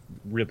 I'm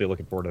really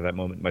looking forward to that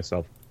moment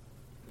myself.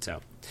 So,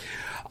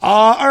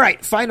 all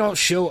right, final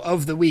show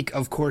of the week,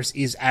 of course,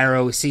 is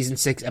Arrow, Season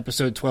 6,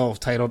 Episode 12,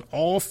 titled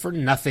All for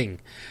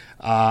Nothing.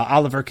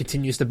 Oliver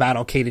continues to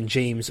battle Caden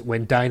James.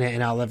 When Dinah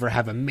and Oliver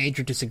have a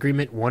major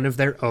disagreement, one of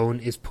their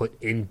own is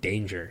put in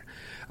danger.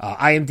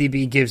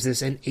 IMDb gives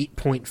this an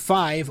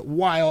 8.5,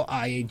 while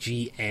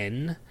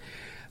IGN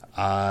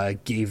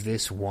gave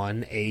this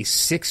one a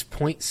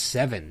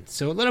 6.7.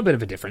 So a little bit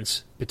of a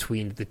difference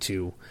between the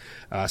two.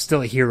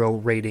 Still a hero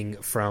rating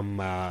from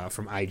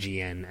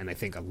IGN, and I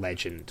think a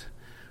legend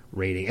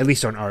rating, at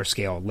least on our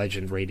scale,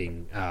 legend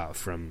rating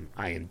from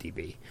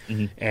IMDb.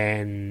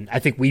 And I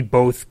think we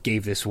both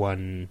gave this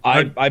one.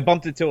 I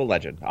bumped it to a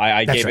legend.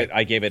 I gave right.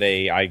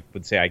 I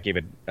would say I gave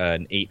it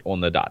an 8 on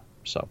the dot.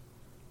 So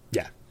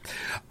yeah.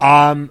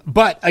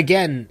 But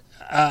again,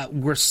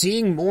 we're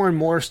seeing more and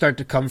more start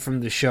to come from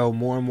the show,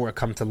 more and more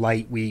come to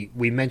light. We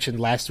mentioned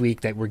last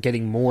week that we're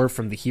getting more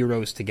from the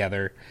heroes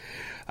together,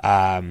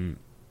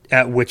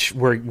 which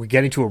we're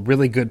getting to a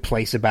really good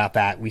place about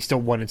that. We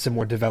still wanted some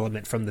more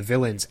development from the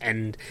villains,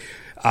 and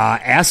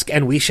ask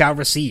and we shall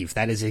receive.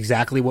 That is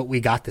exactly what we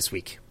got this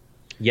week.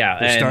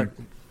 Yeah.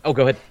 Oh,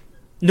 go ahead.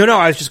 No,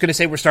 I was just going to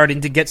say we're starting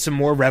to get some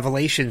more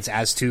revelations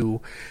as to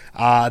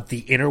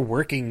the inner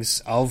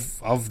workings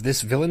of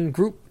this villain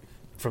group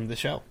from the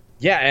show.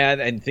 Yeah,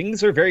 and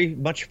things are very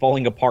much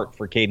falling apart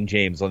for Caden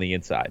James on the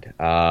inside.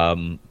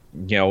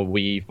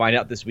 We find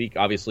out this week,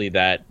 obviously,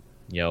 that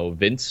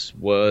Vince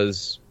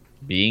was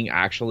being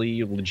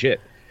actually legit,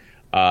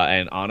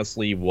 and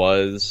honestly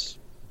was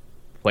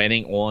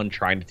planning on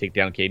trying to take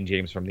down Caden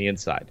James from the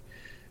inside.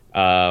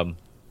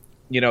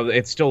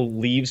 It still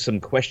leaves some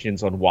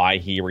questions on why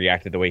he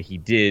reacted the way he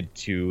did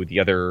to the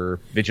other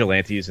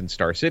vigilantes in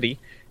Star City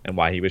and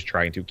why he was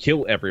trying to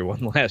kill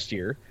everyone last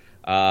year.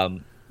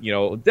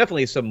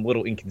 Definitely some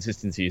little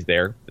inconsistencies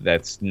there.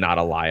 That's not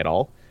a lie at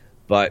all.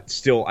 But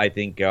still, I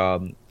think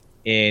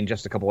in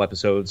just a couple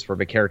episodes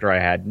from a character I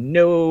had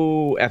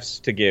no Fs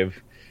to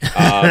give,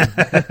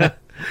 I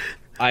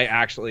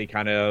actually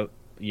kind of,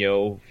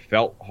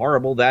 felt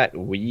horrible that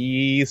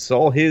we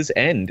saw his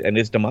end and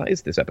his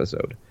demise this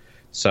episode.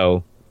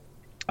 So,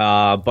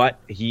 but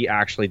he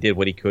actually did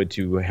what he could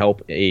to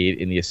help aid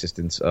in the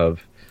assistance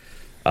of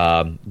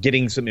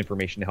getting some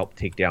information to help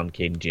take down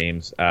Caden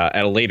James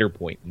at a later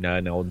point. No,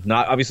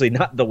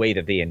 not the way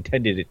that they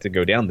intended it to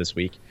go down this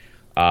week,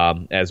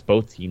 as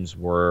both teams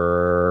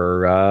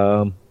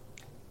were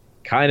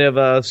kind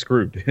of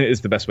screwed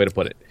is the best way to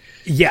put it.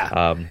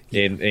 Yeah.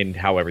 In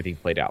how everything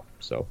played out.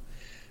 So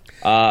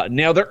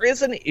now there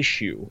is an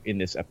issue in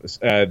this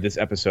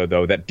episode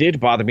though that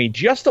did bother me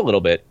just a little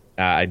bit.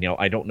 I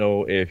don't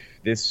know if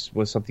this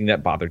was something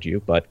that bothered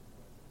you, but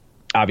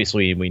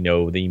obviously we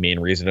know the main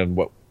reason and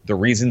what the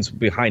reasons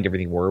behind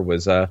everything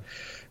was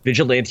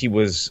Vigilante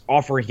was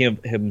offering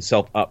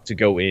himself up to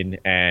go in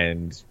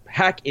and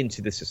hack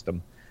into the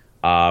system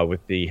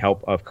with the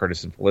help of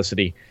Curtis and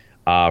Felicity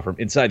from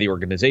inside the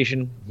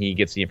organization. He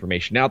gets the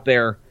information out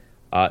there.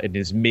 It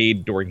is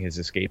made during his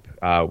escape,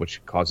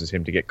 which causes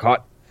him to get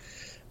caught.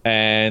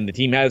 And the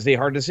team has a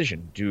hard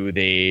decision. Do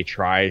they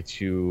try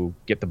to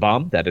get the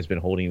bomb that has been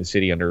holding the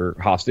city under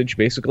hostage,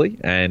 basically,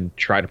 and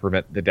try to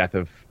prevent the death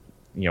of,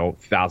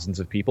 thousands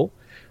of people?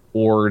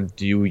 Or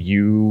do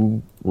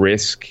you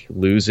risk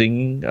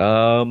losing,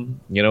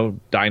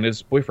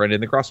 Dinah's boyfriend in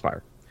the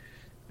crossfire?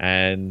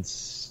 And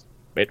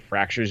it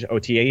fractures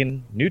OTA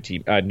and new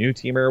team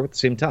Arrow at the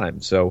same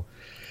time. So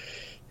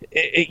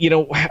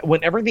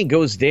when everything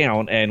goes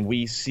down and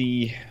we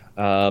see,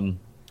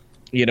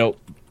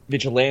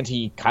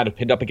 Vigilante kind of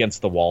pinned up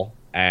against the wall,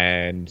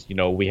 and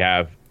we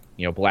have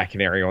Black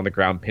Canary on the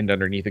ground pinned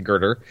underneath a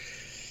girder.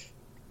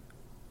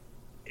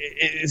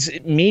 Is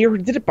it me, or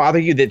did it bother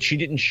you that she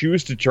didn't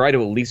choose to try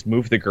to at least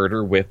move the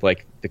girder with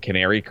like the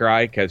canary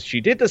cry? Because she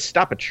did just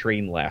stop a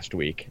train last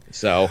week.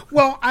 So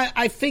well,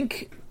 I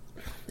think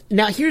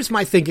now here's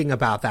my thinking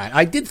about that.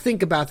 I did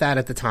think about that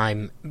at the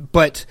time,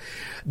 but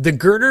the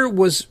girder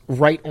was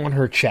right on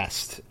her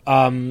chest.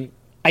 I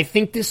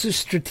think this is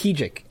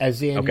strategic,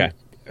 as in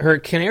her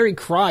canary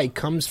cry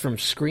comes from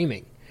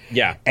screaming.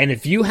 Yeah, and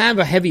if you have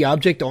a heavy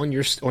object on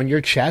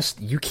your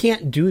chest, you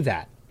can't do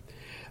that.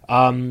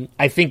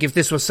 I think if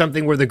this was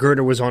something where the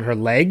girder was on her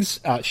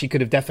legs, she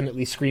could have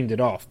definitely screamed it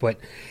off. But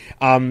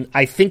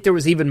I think there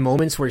was even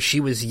moments where she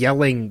was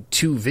yelling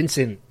to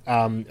Vincent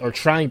or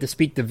trying to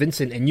speak to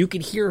Vincent, and you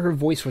could hear her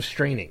voice was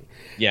straining.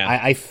 Yeah,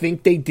 I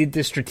think they did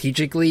this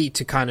strategically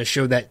to kind of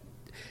show that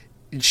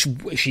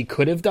she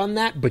could have done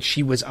that, but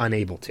she was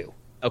unable to.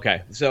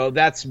 Okay, so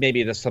that's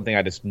something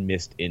I just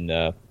missed in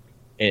the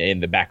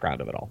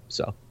background of it all.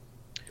 So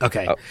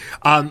okay,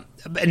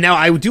 now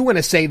I do want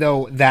to say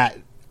though that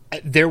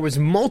there was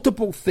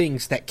multiple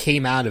things that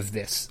came out of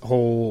this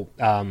whole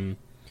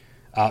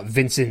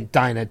Vincent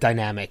Dinah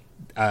dynamic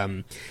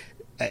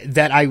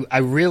that I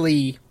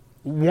really,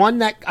 one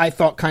that I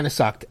thought kind of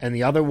sucked, and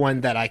the other one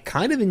that I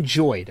kind of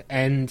enjoyed.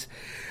 And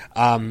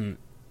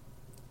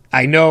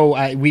I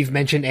know we've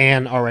mentioned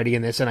Anne already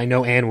in this, and I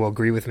know Anne will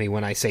agree with me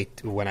when I say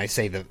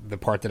the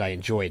part that I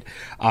enjoyed.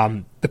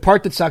 The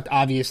part that sucked,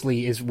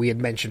 obviously, is we had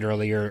mentioned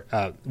earlier.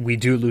 We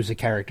do lose a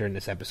character in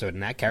this episode,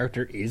 and that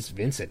character is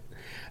Vincent.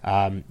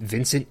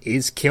 Vincent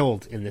is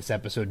killed in this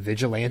episode.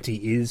 Vigilante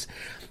is.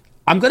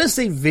 I'm going to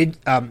say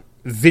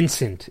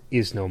Vincent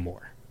is no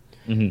more.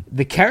 Mm-hmm.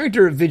 The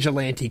character of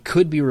Vigilante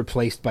could be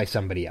replaced by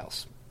somebody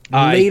else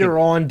later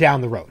on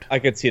down the road. I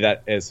could see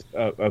that as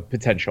a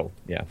potential.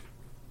 Yeah.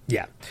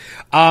 Yeah.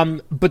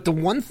 But the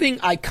one thing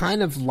I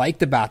kind of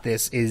liked about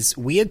this is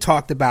we had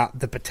talked about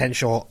the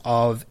potential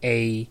of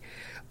a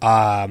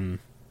how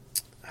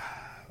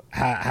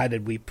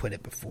did we put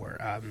it before?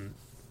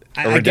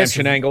 A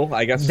redemption angle,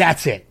 I guess.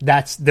 That's it.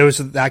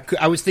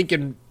 I was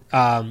thinking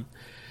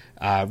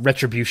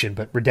retribution,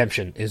 but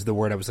redemption is the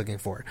word I was looking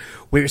for.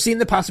 We were seeing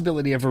the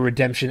possibility of a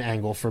redemption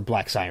angle for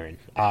Black Siren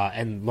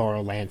and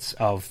Laurel Lance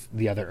of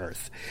the Other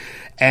Earth.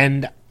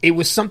 And it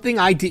was something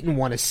I didn't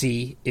want to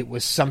see. It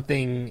was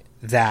something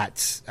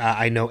that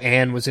I know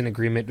Anne was in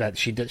agreement that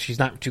she's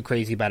not too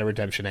crazy about a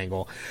redemption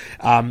angle.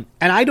 And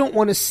I don't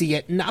want to see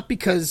it, not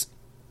because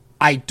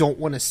I don't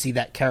want to see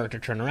that character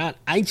turn around.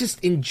 I just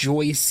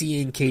enjoy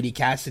seeing Katie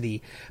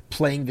Cassidy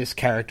playing this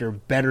character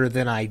better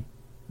than I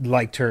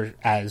liked her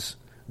as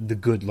the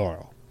good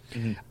Laurel.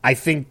 Mm-hmm. I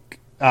think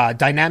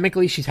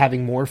dynamically she's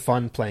having more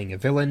fun playing a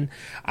villain.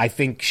 I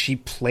think she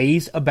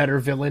plays a better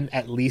villain,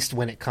 at least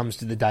when it comes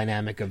to the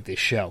dynamic of this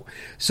show.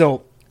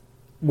 So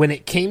when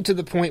it came to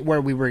the point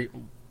where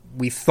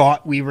we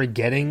thought we were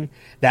getting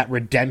that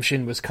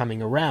redemption was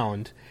coming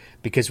around,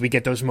 because we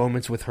get those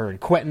moments with her and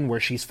Quentin where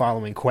she's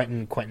following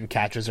Quentin. Quentin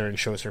catches her and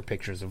shows her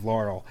pictures of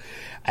Laurel.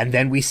 And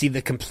then we see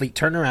the complete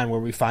turnaround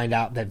where we find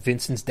out that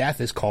Vincent's death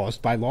is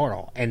caused by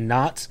Laurel, and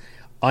not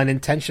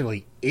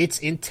unintentionally. It's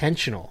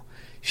intentional.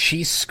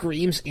 She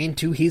screams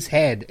into his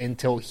head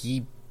until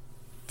he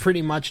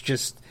pretty much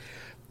just,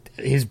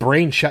 his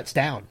brain shuts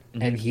down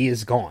and he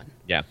is gone.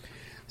 Yeah.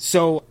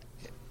 So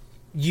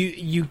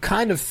you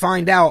kind of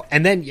find out,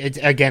 and then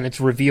it's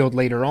revealed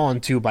later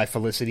on too by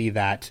Felicity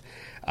that,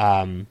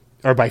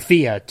 or by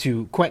Thea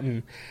to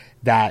Quentin,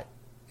 that,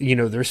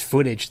 there's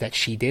footage that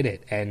she did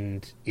it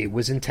and it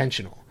was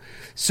intentional.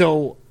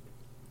 So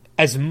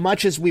as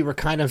much as we were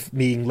kind of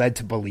being led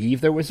to believe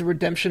there was a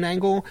redemption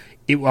angle,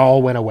 it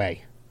all went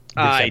away.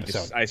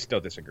 I still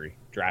disagree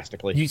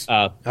drastically.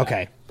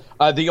 Okay.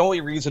 The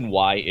only reason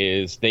why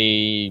is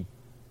they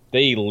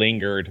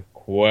lingered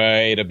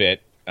quite a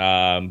bit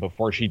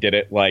before she did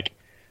it. Like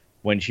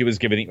when she was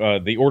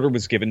given the order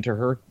was given to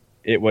her,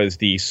 it was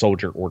the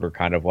soldier order,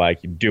 kind of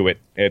like, you do it.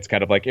 It's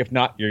kind of like, if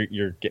not,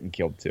 you're getting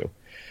killed too.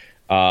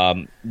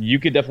 You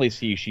could definitely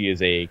see she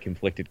is a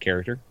conflicted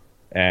character.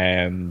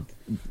 And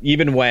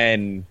even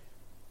when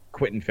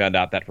Quentin found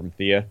out that from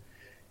Thea,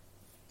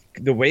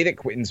 the way that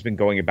Quentin's been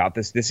going about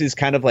this is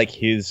kind of like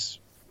his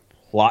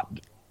plot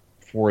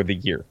for the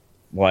year.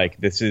 Like,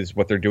 this is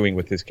what they're doing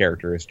with his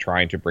character, is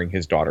trying to bring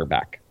his daughter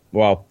back.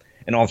 Well,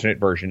 an alternate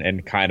version,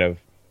 and kind of,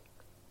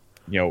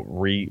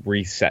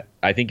 reset.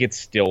 I think it's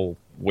still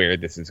where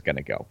this is going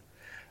to go.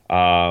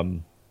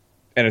 And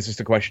it's just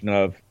a question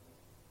of,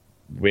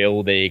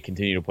 will they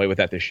continue to play with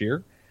that this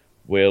year?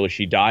 Will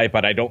she die?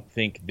 But I don't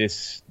think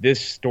this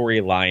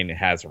storyline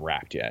has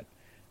wrapped yet.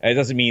 It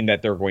doesn't mean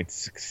that they're going to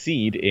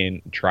succeed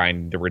in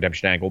trying the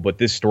redemption angle, but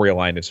this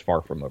storyline is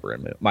far from over,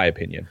 in my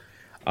opinion.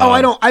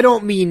 I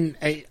don't mean,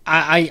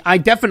 I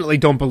definitely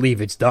don't believe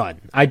it's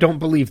done. I don't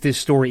believe this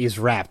story is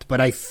wrapped, but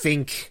I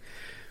think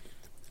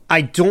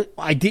I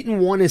didn't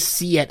want to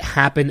see it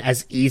happen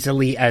as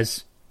easily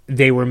as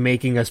they were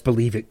making us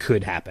believe it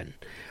could happen.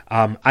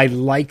 I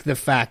like the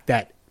fact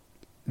that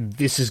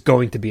this is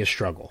going to be a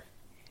struggle.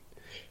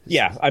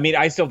 Yeah, I mean,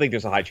 I still think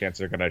there's a high chance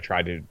they're going to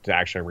try to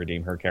actually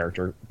redeem her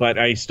character, but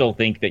I still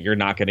think that you're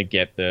not going to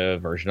get the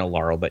version of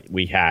Laurel that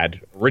we had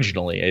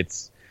originally.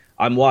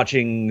 I'm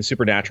watching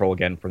Supernatural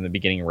again from the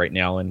beginning right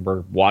now, and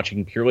we're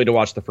watching purely to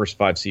watch the first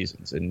 5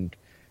 seasons. And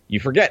you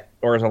forget,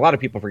 or as a lot of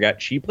people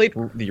forget, she played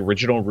the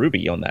original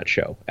Ruby on that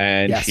show,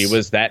 and she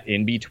was that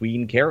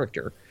in-between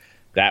character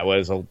that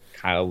was a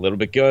kind of a little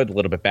bit good, a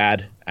little bit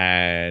bad,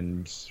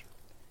 and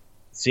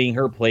seeing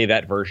her play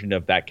that version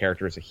of that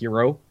character as a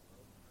hero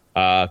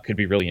could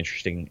be really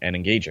interesting and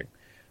engaging.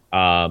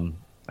 I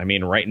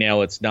mean, right now,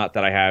 it's not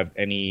that I have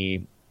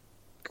any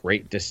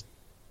great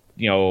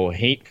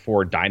hate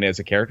for Dinah as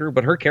a character,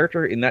 but her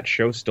character in that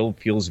show still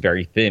feels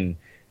very thin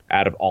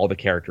out of all the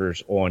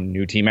characters on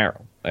New Team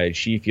Arrow.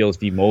 She feels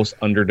the most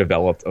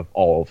underdeveloped of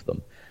all of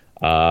them.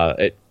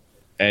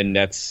 And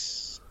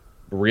that's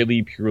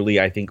really purely,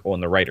 I think, on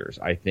the writers.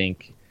 I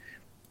think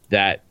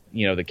that,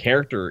 the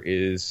character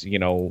is,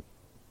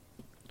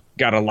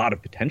 got a lot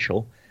of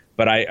potential,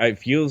 but I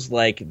feels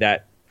like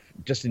that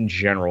just in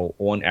general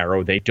on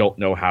Arrow, they don't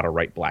know how to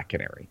write Black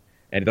Canary.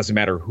 And it doesn't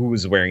matter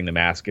who's wearing the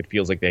mask. It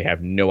feels like they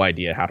have no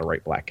idea how to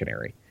write Black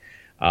Canary.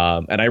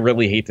 And I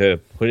really hate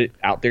to put it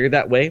out there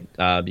that way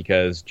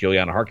because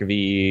Juliana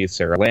Harkavy,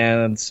 Sarah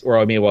Lance,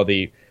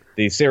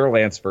 the Sarah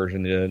Lance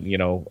version,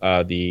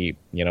 the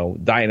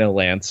Dinah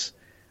Lance,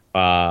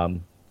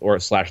 or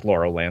 /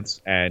 Laurel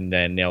Lance, and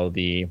then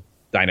the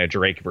Dinah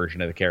Drake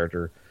version of the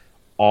character,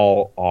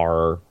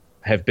 all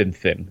have been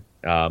thin,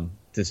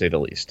 to say the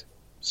least.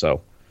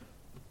 So.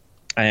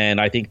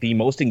 And I think the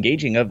most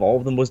engaging of all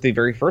of them was the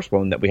very first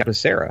one that we had with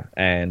Sarah.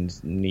 And,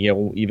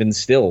 even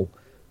still,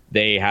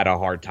 they had a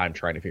hard time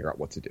trying to figure out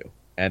what to do.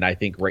 And I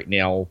think right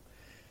now,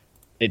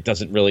 it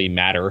doesn't really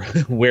matter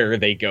where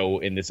they go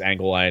in this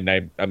angle.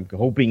 And I'm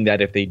hoping that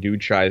if they do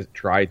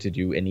try to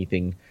do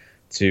anything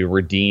to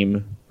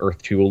redeem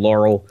Earth 2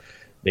 Laurel,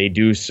 they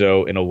do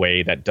so in a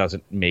way that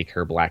doesn't make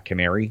her Black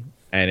Canary.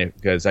 And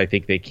because I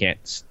think they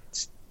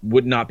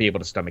would not be able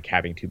to stomach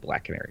having 2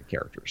 Black Canary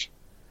characters.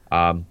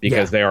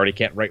 Because they already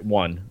can't write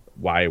 1,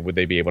 why would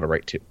they be able to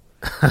write 2?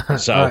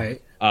 So, right.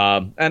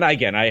 And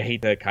again, I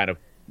hate to kind of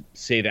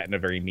say that in a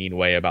very mean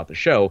way about the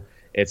show.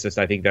 It's just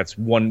I think that's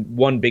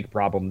one big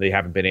problem they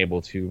haven't been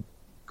able to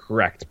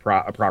correct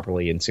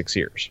properly in 6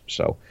 years.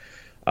 So,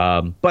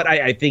 but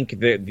I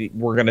think that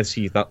we're going to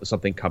see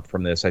something come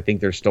from this. I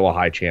think there's still a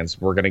high chance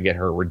we're going to get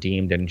her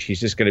redeemed, and she's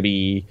just going to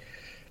be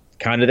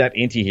kind of that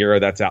anti-hero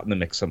that's out in the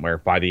mix somewhere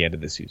by the end of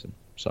the season.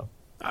 So.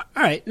 All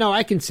right. No,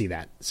 I can see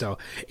that. So,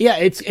 yeah,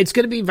 it's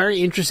going to be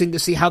very interesting to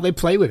see how they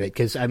play with it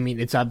because, I mean,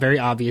 it's very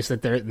obvious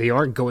that they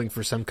aren't going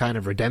for some kind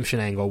of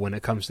redemption angle when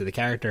it comes to the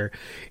character.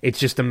 It's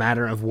just a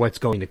matter of what's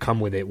going to come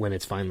with it when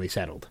it's finally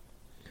settled.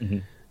 Mm-hmm.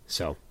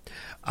 So,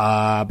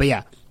 but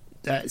yeah.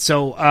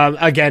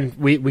 Again,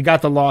 we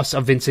got the loss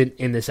of Vincent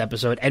in this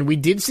episode, and we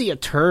did see a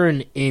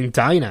turn in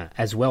Dinah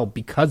as well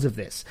because of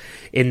this,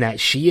 in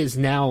that she is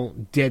now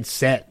dead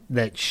set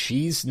that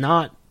she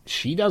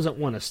doesn't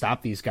want to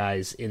stop these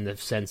guys in the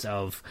sense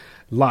of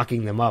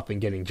locking them up and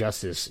getting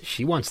justice.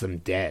 She wants them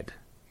dead.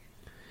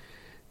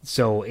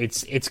 So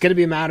it's going to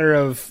be a matter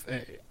of,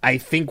 I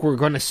think we're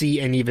going to see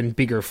an even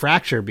bigger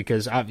fracture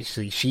because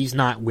obviously she's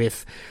not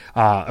with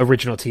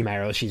original Team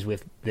Arrow. She's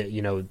with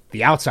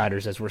the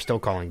outsiders, as we're still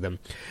calling them.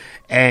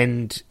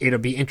 And it'll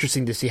be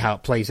interesting to see how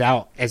it plays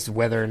out as to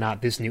whether or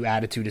not this new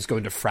attitude is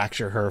going to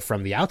fracture her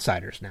from the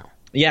outsiders now.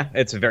 Yeah,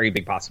 it's a very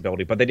big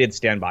possibility, but they did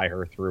stand by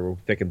her through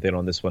thick and thin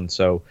on this one.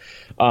 So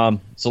a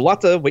lot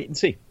to wait and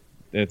see.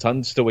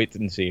 Tons to wait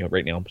and see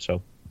right now.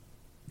 So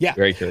yeah,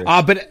 very curious.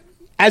 But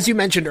as you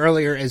mentioned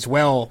earlier as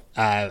well,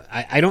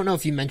 I don't know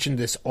if you mentioned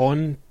this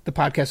on the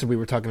podcast or we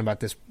were talking about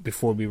this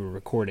before we were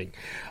recording,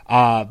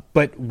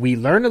 but we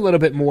learn a little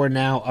bit more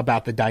now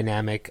about the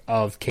dynamic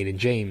of Caden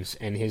James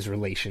and his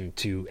relation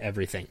to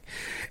everything.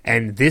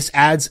 And this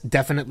adds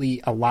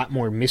definitely a lot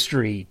more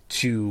mystery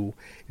to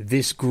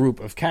this group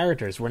of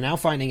characters. We're now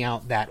finding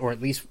out that, or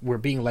at least we're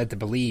being led to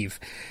believe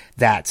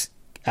that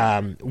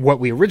what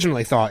we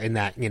originally thought in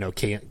that,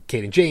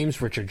 Caden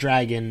James, Richard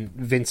Dragon,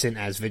 Vincent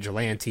as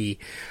Vigilante,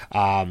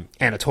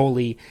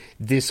 Anatoly,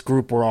 this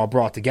group were all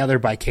brought together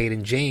by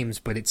Caden James,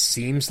 but it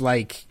seems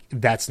like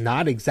that's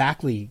not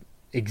exactly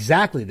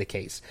the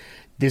case.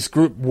 This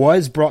group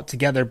was brought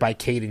together by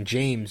Caden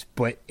James,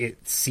 but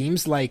it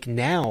seems like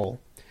now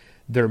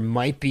there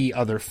might be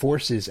other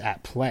forces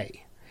at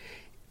play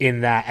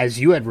in that, as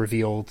you had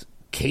revealed,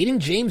 Caden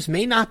James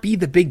may not be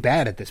the big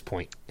bad at this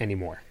point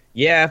anymore.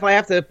 Yeah, if I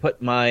have to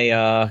put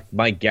my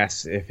my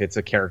guess, if it's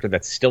a character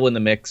that's still in the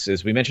mix,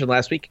 as we mentioned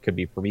last week, it could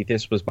be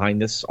Prometheus was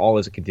behind this all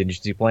as a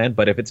contingency plan.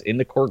 But if it's in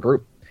the core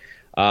group,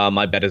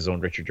 my bet is on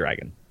Richard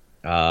Dragon.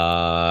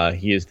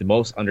 He is the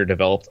most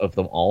underdeveloped of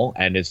them all,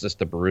 and is just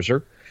a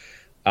bruiser.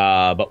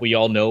 But we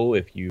all know,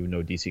 if you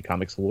know DC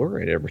Comics lore,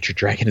 Richard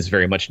Dragon is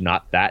very much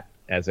not that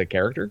as a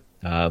character.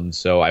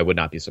 So I would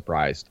not be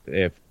surprised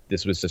if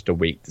this was just a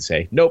wait to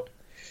say, nope,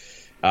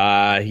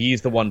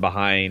 he's the one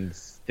behind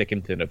thick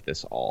and thin of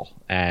this all,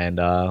 and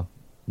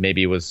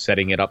maybe was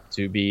setting it up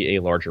to be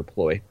a larger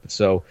ploy.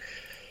 So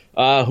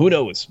who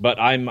knows? But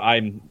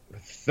I'm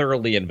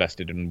thoroughly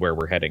invested in where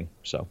we're heading.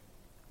 So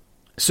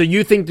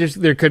you think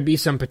there could be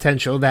some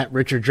potential that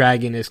Richard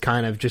Dragon is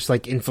kind of just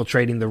like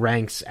infiltrating the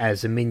ranks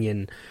as a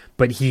minion,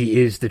 but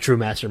he is the true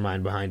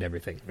mastermind behind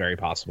everything? Very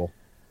possible.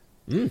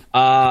 There's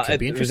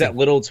that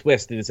little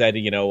twist that said,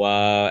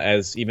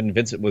 as even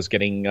Vincent was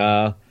getting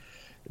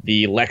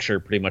the lecture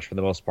pretty much for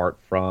the most part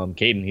from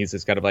Caden, he's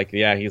just kind of like,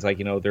 he's like,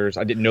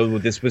 I didn't know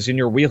this was in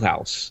your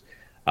wheelhouse.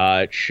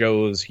 It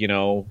shows,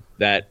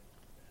 that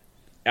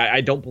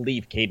I don't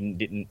believe Caden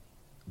didn't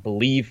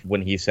believe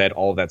when he said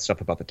all of that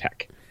stuff about the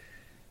tech.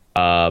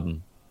 I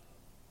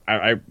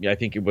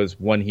think it was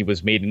when he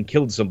was made and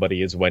killed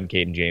somebody is when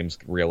Caden James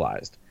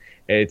realized.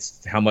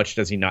 It's how much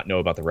does he not know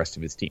about the rest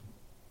of his team?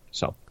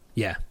 So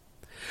yeah,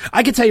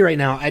 I can tell you right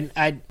now,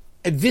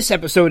 this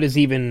episode is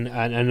even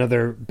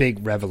another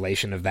big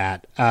revelation of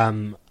that.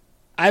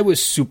 I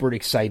was super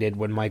excited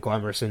when Michael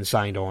Emerson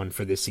signed on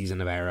for this season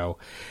of Arrow.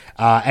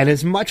 And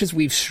as much as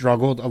we've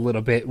struggled a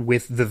little bit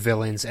with the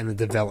villains and the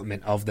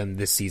development of them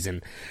this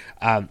season,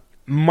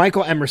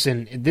 Michael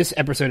Emerson, this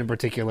episode in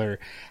particular,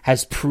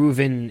 has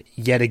proven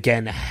yet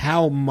again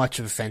how much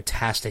of a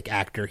fantastic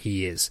actor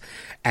he is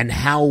and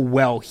how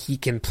well he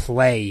can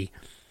play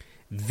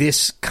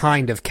this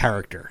kind of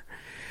character.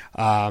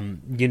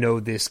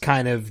 This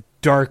kind of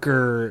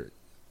darker,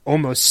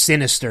 almost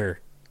sinister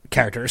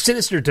character, or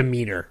sinister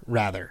demeanor,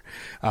 rather,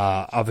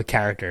 of a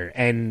character.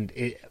 And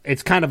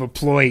it's kind of a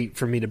ploy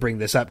for me to bring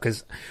this up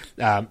because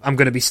I'm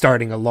going to be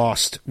starting a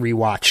Lost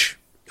rewatch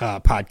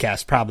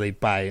podcast probably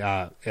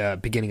by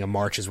beginning of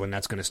March is when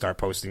that's going to start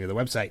posting to the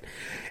website.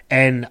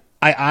 And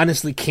I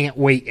honestly can't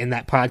wait in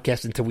that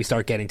podcast until we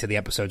start getting to the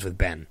episodes with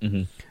Ben.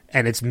 Mm-hmm.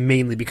 And it's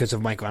mainly because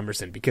of Michael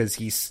Emerson, because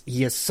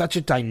he has such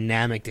a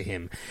dynamic to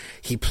him.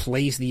 He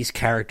plays these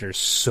characters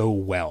so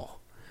well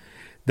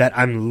that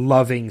I'm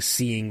loving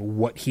seeing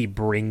what he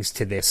brings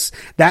to this.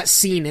 That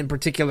scene in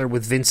particular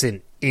with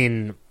Vincent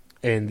in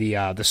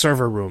the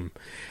server room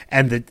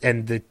and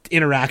the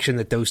interaction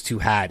that those two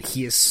had.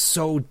 He is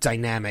so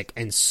dynamic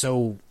and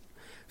so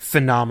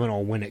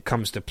phenomenal when it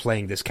comes to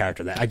playing this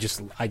character that I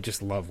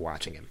just love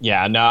watching him.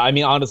 Yeah, no, I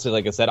mean, honestly,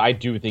 like I said, I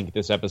do think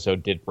this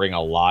episode did bring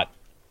a lot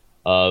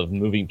of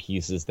moving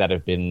pieces that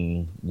have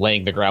been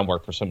laying the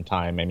groundwork for some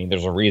time. I mean,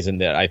 there's a reason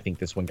that I think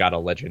this one got a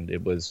legend.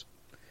 It was,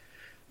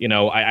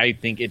 I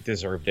think it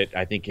deserved it.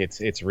 I think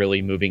it's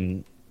really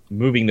moving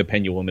the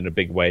pendulum in a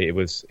big way. It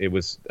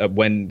was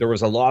when there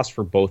was a loss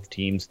for both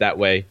teams that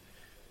way,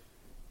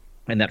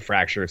 and that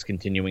fracture is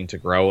continuing to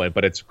grow,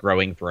 but it's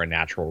growing for a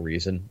natural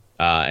reason.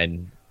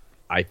 And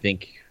I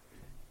think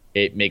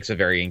it makes a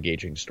very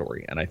engaging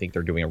story, and I think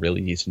they're doing a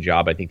really decent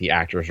job. I think the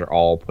actors are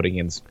all putting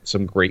in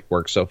some great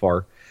work so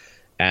far.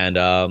 And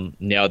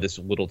now this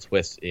little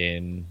twist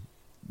in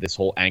this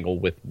whole angle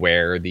with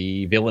where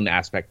the villain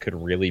aspect could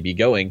really be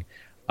going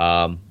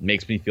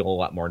makes me feel a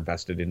lot more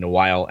invested in a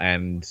while.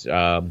 And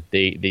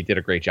they did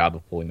a great job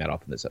of pulling that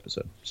off in this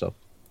episode. So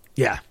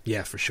yeah,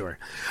 for sure.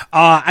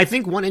 I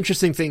think one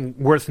interesting thing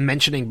worth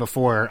mentioning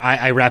before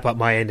I wrap up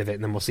my end of it,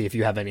 and then we'll see if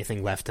you have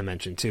anything left to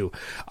mention too.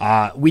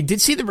 We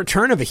did see the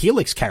return of a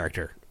Helix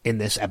character in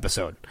this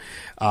episode,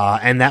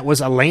 and that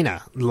was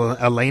Elena.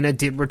 Elena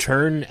did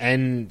return,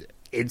 and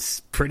it's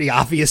pretty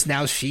obvious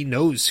now she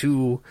knows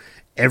who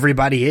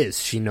everybody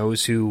is. She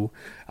knows who.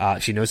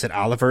 She knows that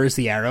Oliver is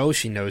the Arrow.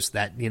 She knows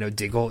that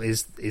Diggle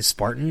is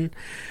Spartan.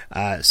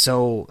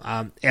 So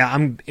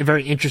I'm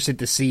very interested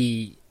to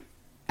see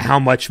how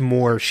much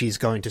more she's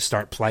going to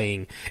start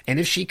playing, and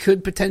if she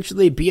could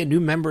potentially be a new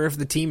member of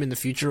the team in the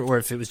future, or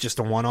if it was just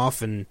a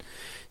one-off and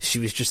she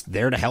was just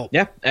there to help.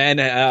 Yeah,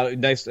 and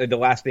nice. The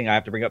last thing I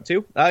have to bring up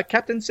too,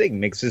 Captain Singh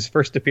makes his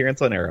first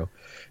appearance on Arrow.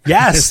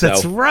 Yes, so,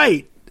 that's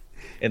right.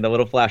 In the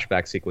little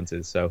flashback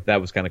sequences, so that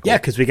was kind of cool. Yeah,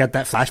 because we got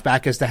that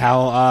flashback as to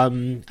how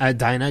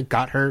Dinah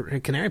got her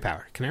canary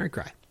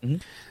cry. Mm-hmm.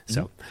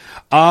 So,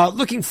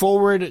 looking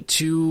forward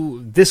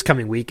to this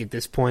coming week at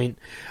this point,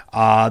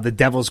 the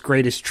Devil's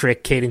Greatest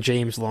Trick, Caden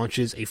James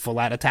launches a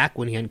full-out attack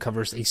when he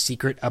uncovers a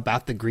secret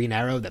about the Green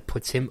Arrow that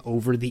puts him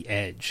over the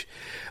edge.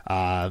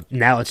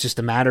 Now it's just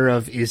a matter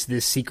of, is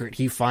this secret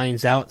he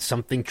finds out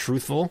something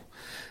truthful?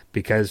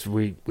 Because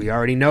we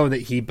already know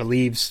that he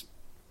believes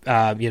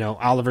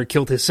Oliver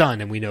killed his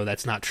son, and we know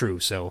that's not true.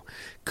 So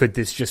could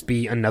this just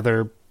be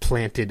another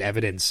planted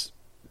evidence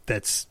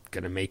that's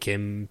going to make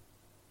him,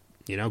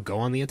 go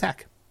on the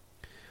attack?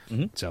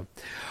 Mm-hmm. So,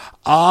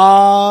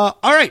 all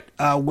right,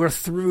 we're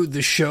through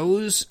the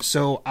shows.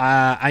 So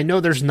I know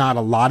there's not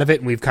a lot of it,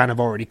 and we've kind of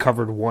already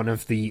covered one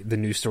of the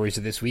news stories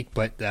of this week,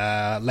 but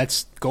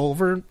let's go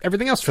over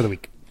everything else for the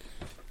week.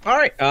 All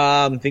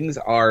right, things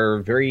are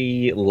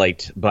very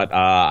light, but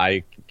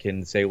I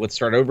can say let's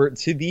start over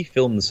to the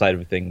film side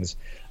of things.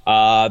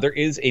 There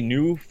is a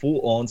new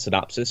full-on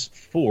synopsis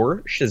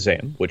for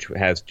Shazam, which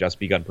has just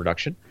begun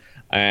production,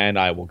 and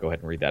I will go ahead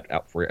and read that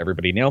out for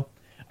everybody now.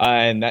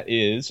 And that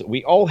is,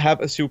 we all have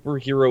a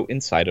superhero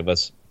inside of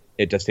us.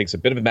 It just takes a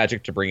bit of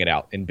magic to bring it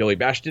out. And Billy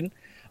Bastion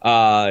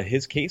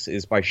His case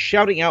is by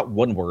shouting out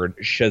one word,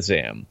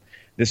 Shazam.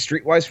 This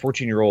streetwise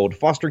 14-year-old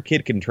foster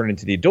kid can turn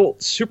into the adult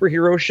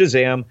superhero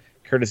Shazam,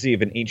 courtesy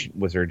of an ancient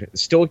wizard.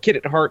 Still a kid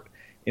at heart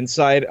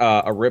inside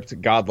a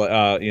ripped god.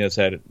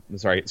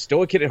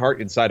 Still a kid at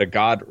heart inside a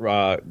god.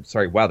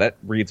 Wow, that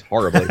reads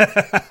horribly.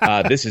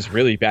 This is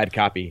really bad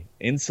copy.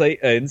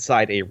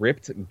 Inside a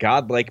ripped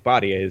godlike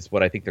body is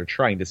what I think they're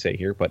trying to say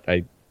here, but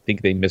I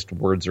think they missed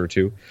words or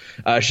two.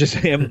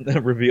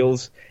 Shazam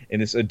reveals in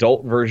this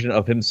adult version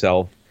of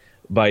himself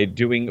by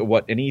doing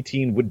what any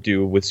teen would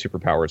do with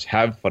superpowers.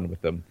 Have fun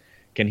with them.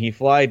 Can he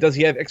fly? Does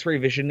he have X-ray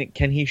vision?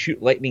 Can he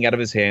shoot lightning out of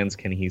his hands?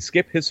 Can he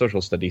skip his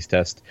social studies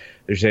test?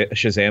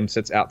 Shazam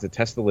sets out to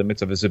test the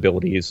limits of his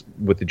abilities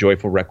with the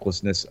joyful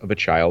recklessness of a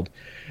child,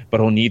 but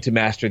he'll need to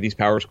master these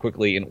powers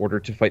quickly in order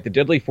to fight the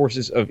deadly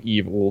forces of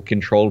evil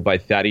controlled by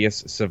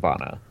Thaddeus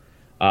Savannah,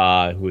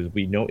 who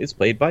we know is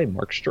played by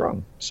Mark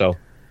Strong. So,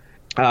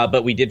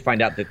 but we did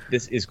find out that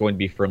this is going to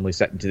be firmly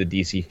set into the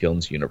DC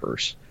Films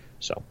universe.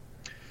 So.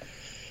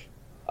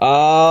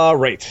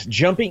 Right.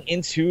 Jumping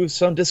into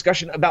some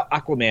discussion about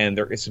Aquaman,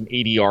 there is some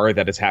ADR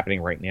that is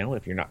happening right now.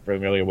 If you're not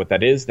familiar with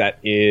that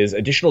is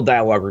additional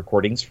dialogue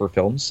recordings for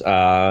films.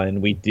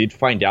 And we did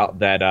find out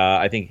that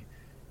I think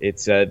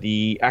it's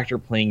the actor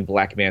playing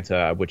Black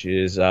Manta, which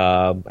is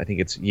I think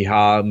it's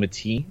Yahya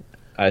Mati,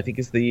 I think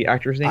is the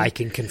actor's name. I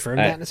can confirm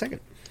that in a second.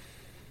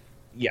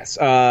 Yes.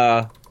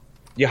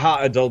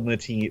 Yahya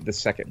Abdul-Mati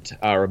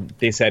II.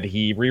 They said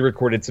he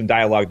re-recorded some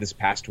dialogue this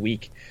past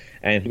week,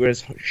 and he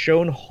was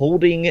shown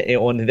holding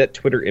on that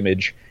Twitter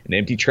image an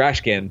empty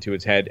trash can to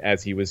his head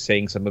as he was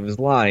saying some of his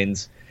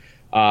lines.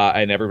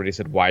 And everybody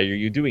said, "Why are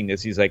you doing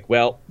this?" He's like,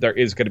 "Well, there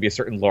is going to be a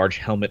certain large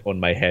helmet on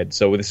my head."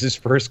 So this is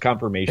first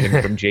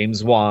confirmation from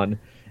James Wan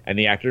and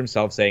the actor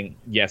himself saying,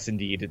 yes,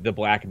 indeed, the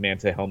Black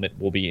Manta helmet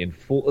will be in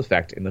full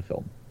effect in the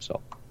film.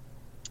 So.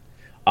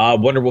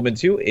 Wonder Woman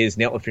 2 is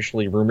now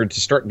officially rumored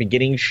to start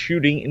beginning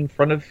shooting in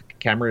front of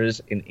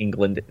cameras in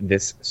England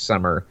this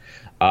summer.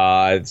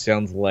 It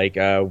sounds like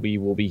we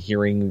will be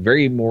hearing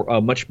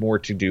much more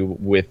to do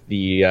with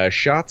the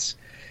shots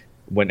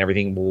when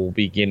everything will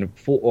begin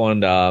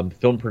full-on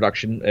film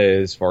production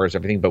as far as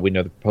everything, but we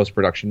know the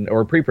post-production,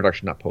 or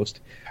pre-production, not post,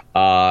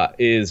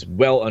 is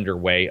well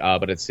underway,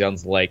 but it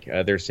sounds like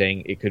they're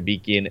saying it could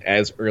begin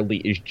as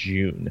early as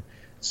June.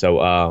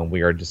 So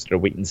we are just at a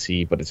wait and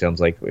see, but it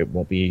sounds like it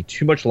won't be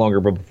too much longer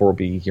before we'll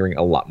be hearing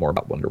a lot more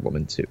about Wonder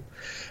Woman 2.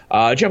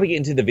 Jumping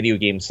into the video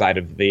game side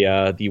of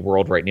the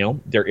world right now,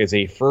 there is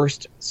a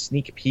first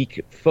sneak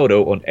peek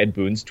photo on Ed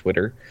Boon's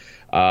Twitter,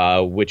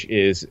 which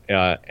is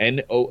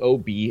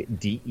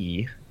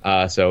Noobde.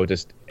 So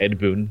just Ed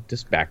Boon,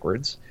 just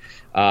backwards.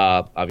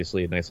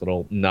 Obviously a nice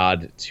little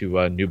nod to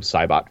Noob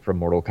Saibot from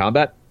Mortal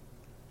Kombat.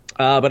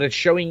 But it's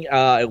showing,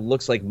 it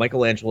looks like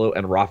Michelangelo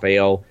and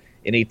Raphael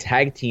in a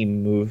tag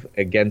team move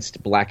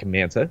against Black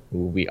Manta,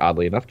 who we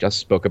oddly enough just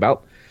spoke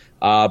about.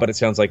 But it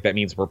sounds like that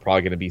means we're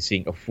probably going to be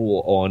seeing a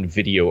full-on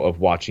video of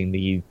watching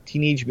the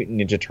Teenage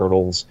Mutant Ninja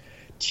Turtles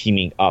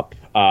teaming up.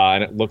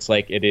 And it looks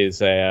like it is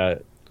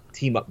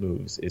team-up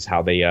moves is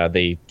how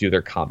they do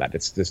their combat.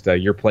 It's just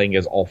you're playing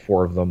as all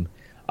four of them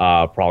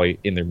probably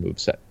in their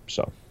moveset.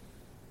 So,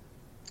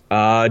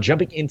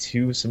 jumping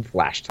into some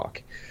Flash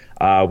talk.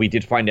 We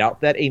did find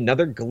out that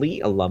another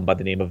Glee alum by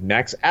the name of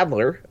Max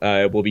Adler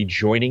will be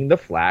joining the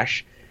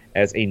Flash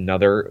as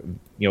another,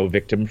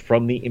 victim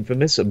from the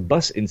infamous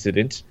bus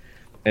incident,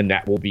 and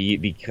that will be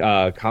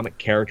the comic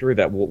character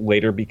that will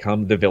later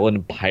become the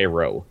villain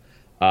Pyro.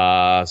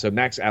 So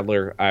Max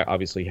Adler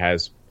obviously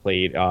has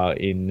played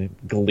in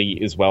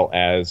Glee as well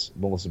as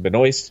Melissa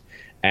Benoist,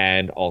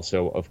 and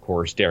also, of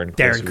course, Darren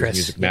Criss,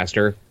 Music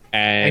Master,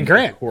 and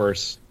Grant, of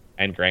course.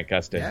 And Grant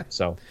Gustin. Yeah.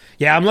 So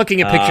yeah, I'm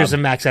looking at pictures of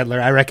Max Adler.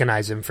 I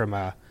recognize him from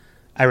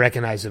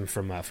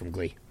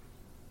Glee.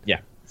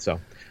 Yeah.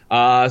 So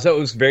it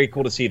was very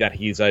cool to see that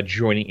he's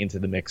joining into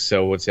the mix.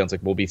 So it sounds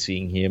like we'll be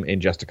seeing him in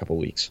just a couple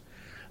weeks.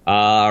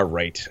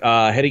 Right.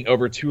 Heading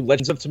over to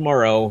Legends of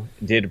Tomorrow.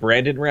 Did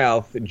Brandon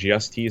Routh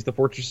just tease the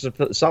Fortress of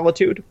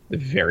Solitude?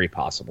 Very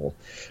possible.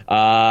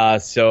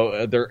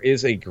 So there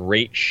is a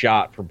great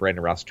shot from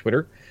Brandon Routh's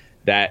Twitter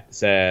that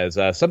says,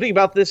 something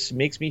about this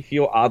makes me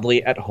feel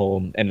oddly at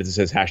home. And it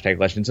says hashtag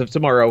Legends of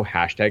Tomorrow,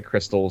 hashtag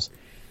Crystals,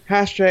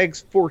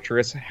 hashtags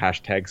Fortress,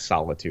 hashtag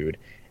Solitude.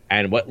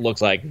 And what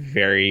looks like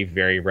very,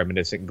 very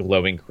reminiscent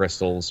glowing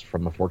crystals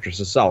from a Fortress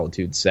of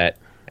Solitude set.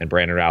 And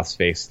Brandon Routh's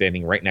face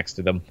standing right next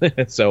to them.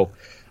 So,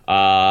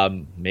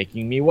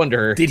 making me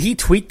wonder. Did he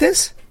tweet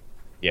this?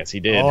 Yes, he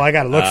did. Oh, I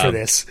got to look for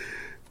this.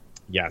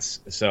 Yes.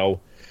 So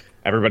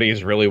everybody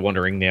is really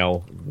wondering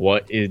now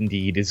what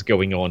indeed is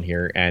going on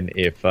here, and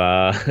if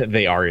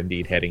they are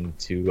indeed heading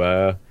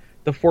to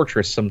the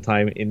Fortress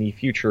sometime in the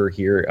future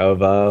here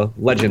of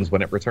Legends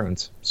when it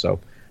returns. So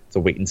it's a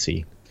wait and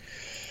see.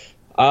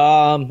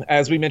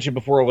 As we mentioned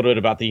before a little bit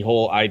about the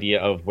whole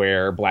idea of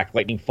where Black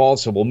Lightning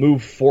falls, so we'll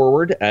move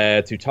forward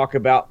to talk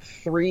about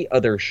 3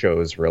 other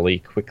shows really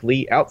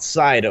quickly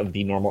outside of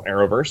the normal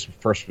Arrowverse.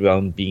 First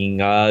one being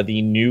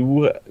the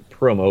new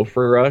promo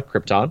for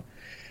Krypton.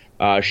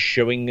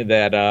 Showing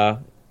that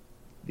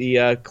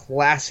the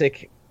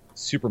classic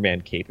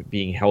Superman cape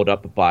being held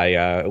up by,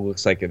 it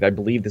looks like, I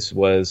believe this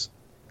was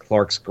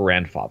Clark's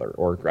grandfather,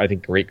 or I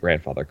think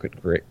great-grandfather,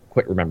 couldn't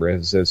quite remember. I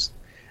think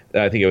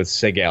it was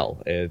Segel,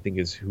 I think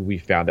is who we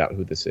found out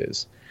who this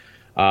is.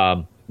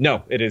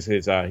 No, it is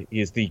his, he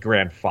is the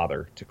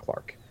grandfather to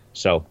Clark.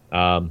 So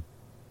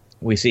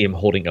we see him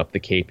holding up the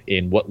cape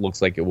in what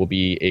looks like it will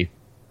be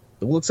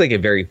a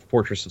very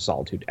Fortress of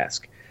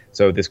Solitude-esque.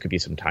 So this could be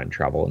some time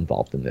travel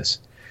involved in this.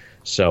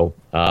 So,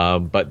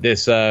 but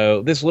this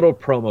little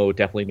promo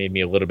definitely made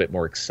me a little bit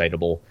more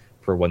excitable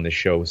for when the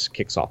show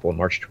kicks off on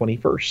March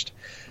 21st.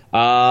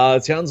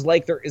 It sounds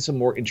like there is some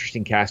more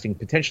interesting casting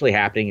potentially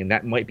happening, and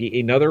that might be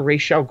another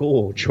Ra's al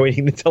Ghul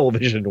joining the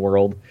television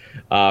world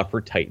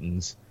for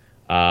Titans,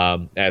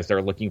 as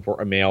they're looking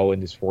for a male in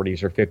his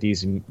 40s or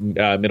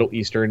 50s, Middle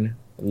Eastern,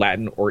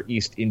 Latin, or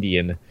East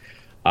Indian.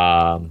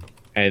 And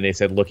they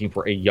said looking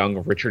for a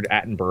young Richard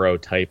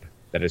Attenborough type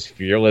that is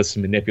fearless,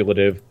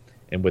 manipulative,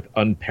 and with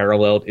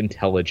unparalleled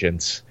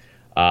intelligence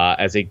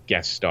as a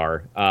guest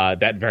star.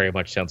 That very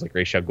much sounds like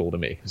Ra's al Ghul to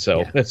me.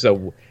 So, yeah.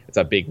 So it's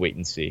a big wait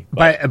and see.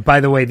 By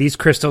the way, these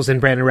crystals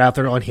and Brandon Routh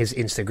are on his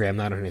Instagram,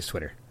 not on his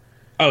Twitter.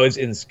 Oh, it's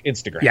in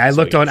Instagram. Yeah, I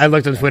looked on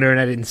Twitter and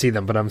I didn't see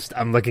them, but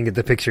I'm looking at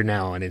the picture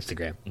now on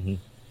Instagram. Mm-hmm.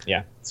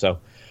 Yeah. So,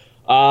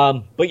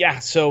 but yeah,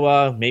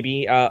 so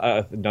maybe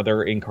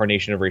another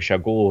incarnation of Ra's al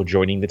Ghul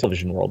joining the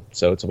television world.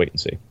 So it's a wait and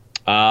see.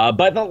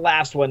 But the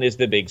last one is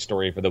the big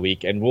story for the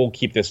week, and we'll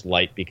keep this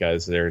light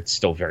because they're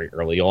still very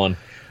early on.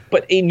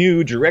 But a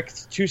new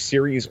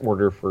direct-to-series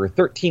order for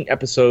 13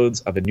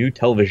 episodes of a new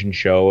television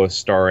show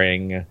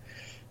starring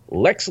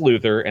Lex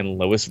Luthor and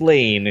Lois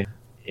Lane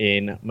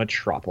in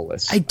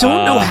Metropolis. I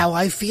don't know how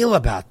I feel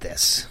about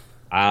this.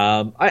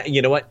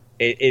 You know what?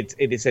 It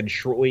is said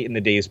shortly in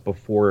the days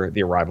before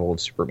the arrival of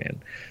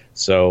Superman.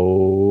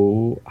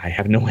 So I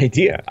have no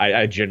idea.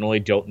 I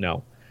generally don't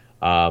know.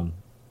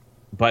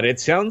 But it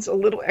sounds a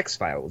little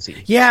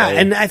X-Files-y. Yeah, so.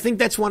 And I think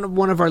that's one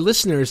of our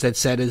listeners that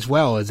said as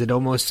well, is it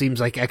almost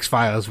seems like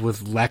X-Files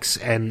with Lex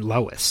and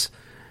Lois.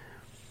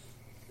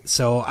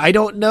 So I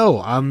don't know.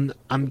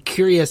 I'm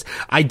curious.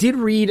 I did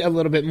read a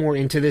little bit more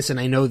into this, and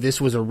I know this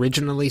was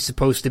originally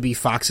supposed to be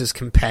Fox's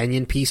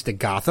companion piece to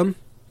Gotham.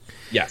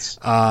 Yes.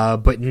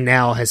 But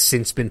now has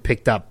since been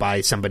picked up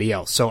by somebody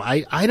else. So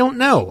I don't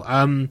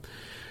know.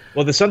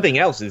 Well, the something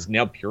else is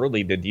now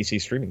purely the DC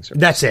streaming service.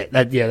 That's it.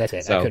 That's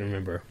it. So, I couldn't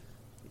remember.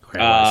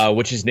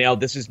 This is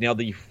now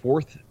the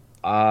fourth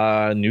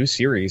new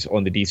series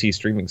on the DC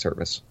streaming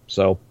service.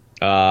 So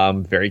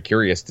I'm very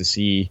curious to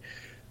see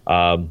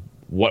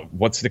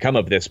what's to come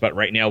of this. But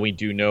right now we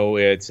do know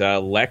it's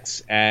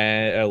Lex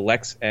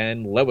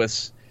and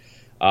Lois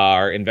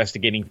are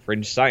investigating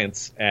fringe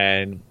science,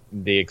 and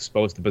they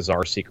expose the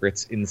bizarre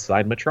secrets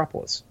inside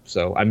Metropolis.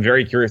 So I'm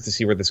very curious to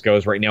see where this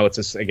goes. Right now it's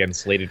just, again,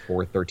 slated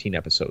for 13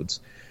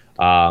 episodes.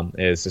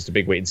 It's just a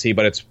big wait and see,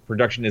 but its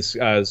production is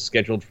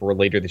scheduled for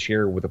later this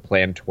year with a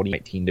planned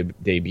 2019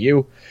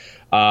 debut.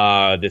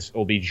 This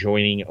will be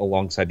joining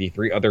alongside the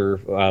three other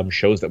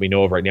shows that we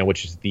know of right now,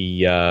 which is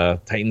the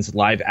Titans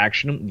live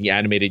action, the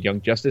animated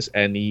Young Justice,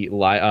 and the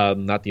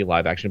not the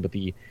live action, but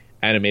the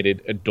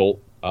animated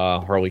adult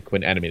Harley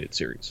Quinn animated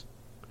series.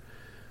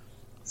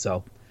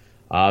 So,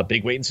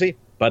 big wait and see.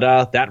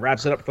 But that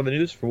wraps it up for the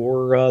news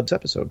for this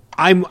episode.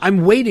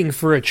 I'm waiting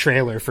for a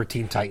trailer for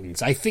Teen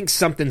Titans. I think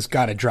something's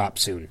got to drop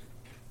soon.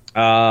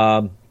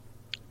 My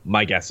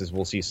guess is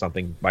we'll see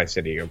something by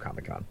San Diego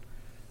Comic-Con.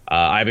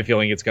 I have a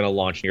feeling it's going to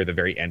launch near the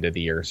very end of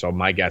the year, so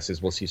my guess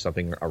is we'll see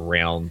something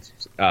around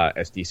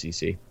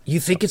SDCC. You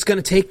think it's going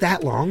to take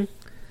that long?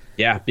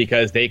 Yeah,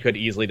 because they could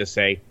easily just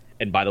say,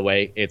 and by the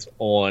way, it's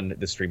on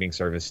the streaming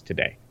service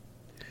today.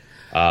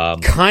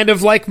 Kind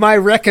of like my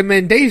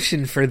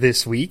recommendation for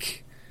this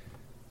week.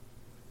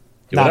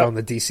 Not on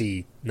the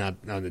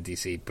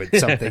DC, but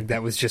something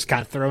that was just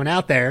kind of thrown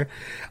out there.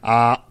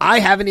 I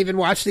haven't even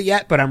watched it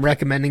yet, but I'm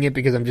recommending it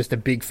because I'm just a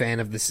big fan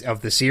of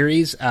the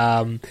series.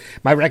 My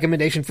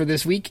recommendation for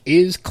this week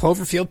is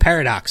Cloverfield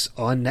Paradox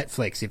on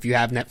Netflix. If you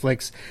have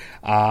Netflix,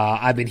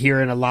 I've been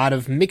hearing a lot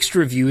of mixed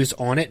reviews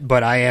on it,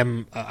 but I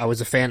was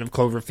a fan of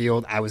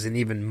Cloverfield. I was an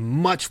even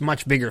much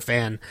bigger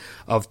fan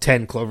of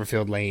 10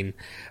 Cloverfield Lane.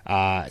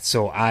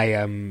 So I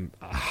am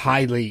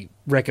highly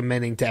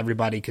recommending to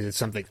everybody because it's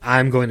something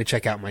I'm going to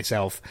check out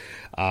myself.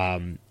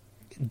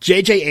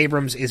 J.J.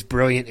 Abrams is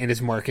brilliant in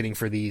his marketing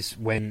for these.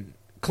 When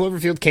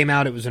Cloverfield came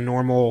out, it was a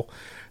normal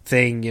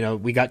thing. You know,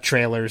 we got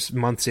trailers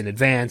months in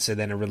advance and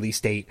then a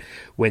release date.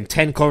 When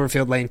 10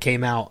 Cloverfield Lane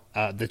came out,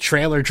 the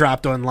trailer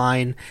dropped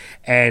online,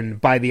 and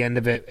by the end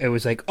of it, it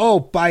was like, oh,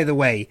 by the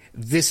way,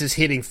 this is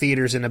hitting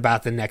theaters in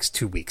about the next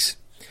 2 weeks.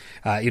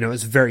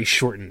 It's very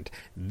shortened.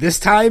 This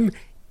time,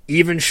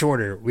 even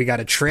shorter. We got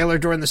a trailer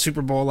during the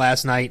Super Bowl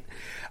last night.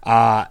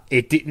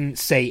 It didn't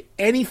say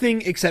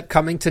anything except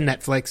coming to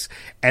Netflix.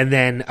 And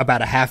then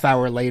about a half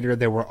hour later,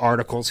 there were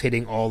articles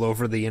hitting all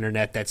over the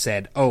internet that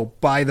said, oh,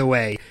 by the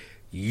way,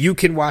 you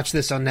can watch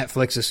this on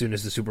Netflix as soon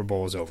as the Super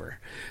Bowl is over.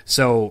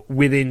 So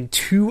within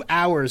 2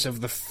 hours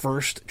of the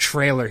first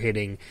trailer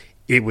hitting,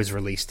 it was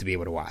released to be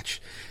able to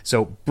watch.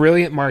 So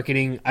brilliant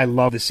marketing. I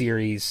love the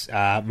series.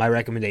 My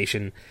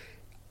recommendation,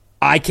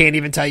 I can't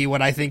even tell you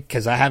what I think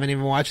because I haven't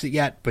even watched it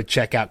yet, but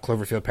check out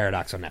Cloverfield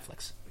Paradox on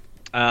Netflix.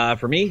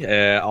 For me,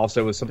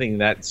 also was something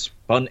that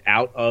spun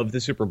out of the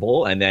Super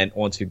Bowl and then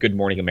onto Good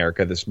Morning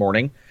America this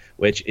morning,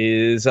 which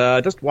is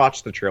just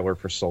watch the trailer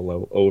for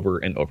Solo over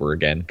and over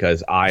again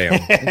because I am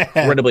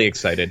incredibly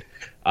excited.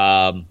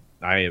 I'm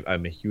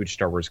a huge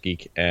Star Wars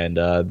geek, and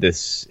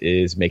this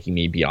is making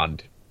me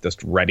beyond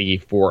just ready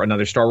for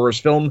another Star Wars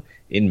film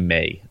in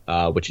May,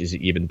 which is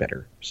even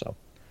better. So.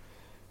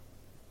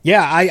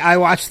 Yeah, I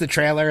watched the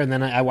trailer, and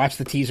then I watched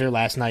the teaser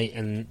last night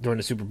and during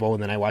the Super Bowl,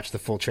 and then I watched the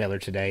full trailer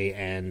today.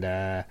 And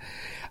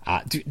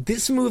dude,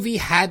 this movie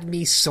had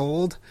me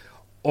sold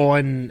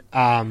on.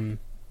 Oh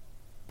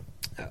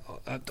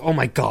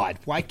my God!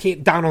 Why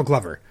can't Donald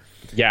Glover?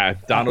 Yeah,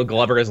 Donald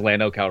Glover as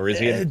Lando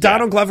Calrissian.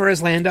 Donald Glover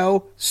as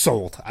Lando,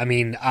 sold. I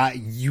mean,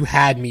 you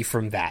had me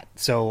from that,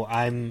 so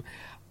I'm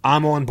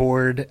on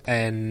board,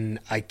 and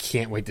I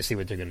can't wait to see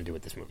what they're going to do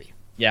with this movie.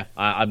 Yeah,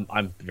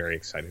 I'm very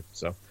excited.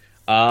 So.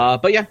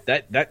 But yeah,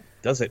 that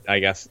does it, I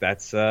guess.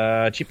 That's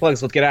cheap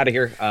plugs. Let's get out of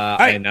here.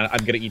 Right. And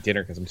I'm going to eat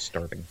dinner because I'm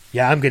starving.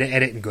 Yeah, I'm going to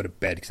edit and go to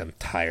bed because I'm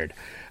tired.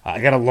 I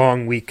got a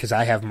long week because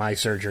I have my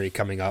surgery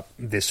coming up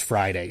this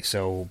Friday.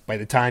 So by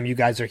the time you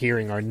guys are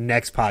hearing our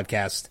next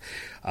podcast,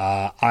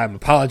 I'm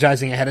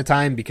apologizing ahead of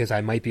time because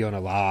I might be on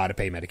a lot of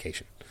pain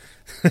medication.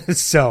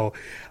 So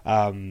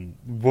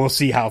we'll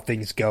see how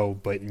things go,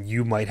 but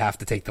you might have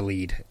to take the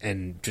lead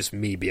and just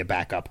me be a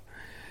backup.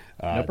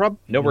 No problem.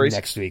 No worries.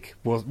 Next week.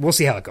 We'll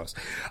see how it goes.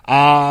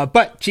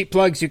 But cheap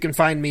plugs, you can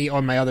find me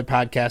on my other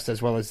podcast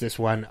as well as this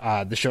one,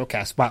 the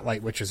Showcast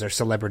Spotlight, which is our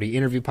celebrity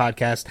interview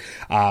podcast.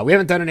 We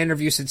haven't done an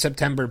interview since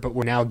September, but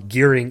we're now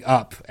gearing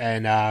up,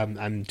 and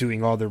I'm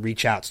doing all the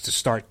reach outs to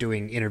start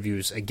doing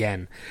interviews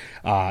again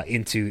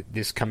into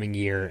this coming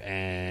year,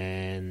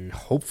 and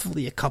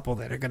hopefully a couple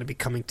that are going to be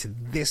coming to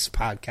this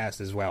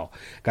podcast as well.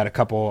 Got a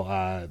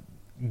couple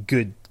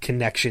good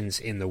connections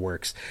in the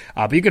works.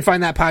 But you can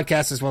find that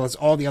podcast as well as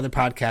all the other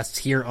podcasts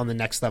here on the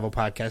Next Level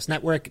Podcast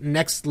Network,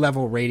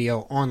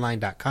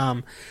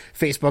 nextlevelradioonline.com,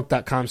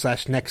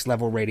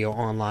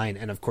 facebook.com/nextlevelradioonline,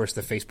 and of course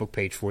the Facebook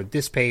page for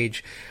this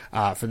page,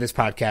 for this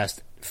podcast,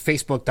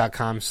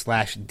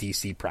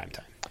 facebook.com/DC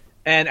Primetime.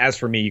 And as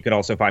for me, you can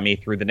also find me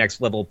through the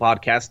Next Level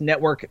Podcast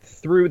Network,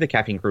 through the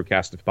Caffeine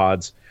Crewcast of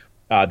Pods.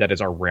 That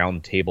is our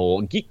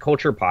roundtable geek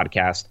culture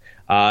podcast.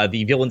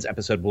 The Villains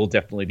episode will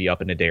definitely be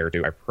up in a day or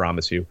two, I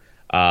promise you.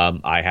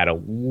 I had a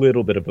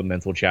little bit of a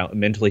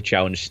mentally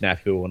challenged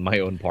snafu on my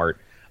own part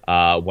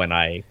when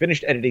I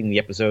finished editing the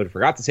episode,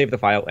 forgot to save the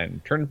file,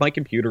 and turned my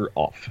computer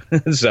off.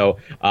 So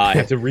I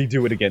have to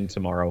redo it again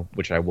tomorrow,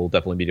 which I will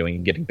definitely be doing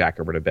and getting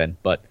back over to Ben.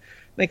 But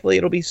thankfully,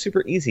 it'll be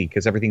super easy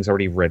because everything's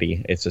already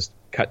ready. It's just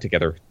cut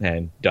together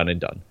and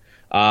done.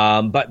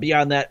 But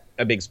beyond that,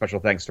 a big special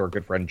thanks to our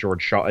good friend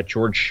George Shaw at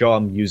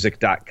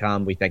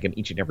GeorgeShawMusic.com. We thank him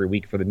each and every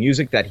week for the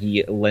music that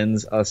he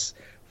lends us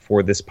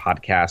for this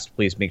podcast.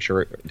 Please make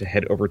sure to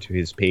head over to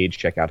his page,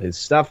 check out his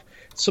stuff,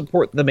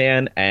 support the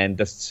man, and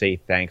just say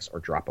thanks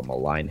or drop him a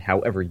line,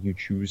 however you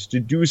choose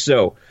to do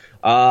so.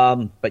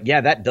 But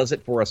yeah, that does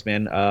it for us,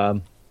 man.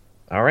 All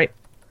right.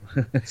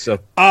 So,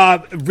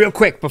 real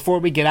quick before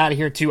we get out of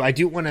here, too, I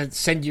do want to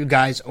send you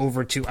guys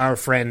over to our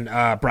friend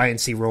Brian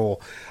C. Roll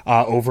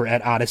over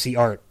at Odyssey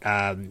Art.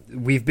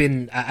 I've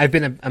been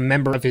a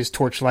member of his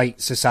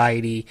Torchlight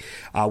Society,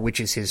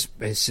 which is his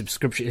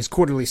subscription, his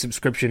quarterly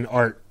subscription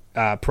art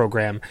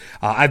program.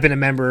 I've been a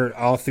member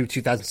all through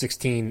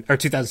 2016 or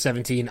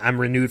 2017. I'm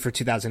renewed for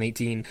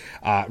 2018.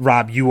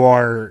 Rob, you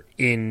are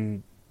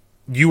in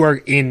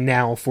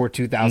now for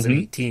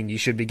 2018. You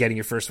should be getting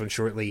your first one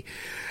shortly.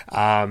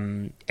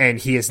 And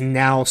he is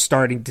now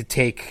starting to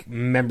take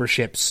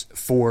memberships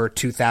for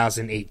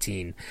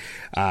 2018.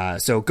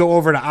 So go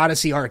over to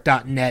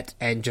odysseyart.net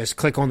and just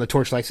click on the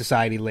Torchlight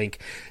Society link.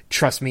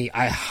 Trust me,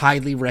 I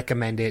highly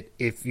recommend it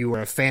if you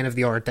are a fan of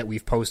the art that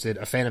we've posted,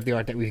 a fan of the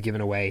art that we've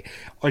given away,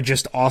 or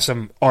just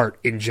awesome art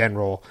in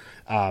general.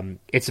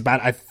 It's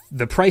about,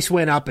 the price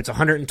went up. It's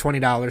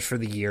 $120 for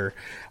the year.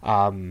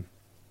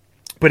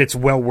 But it's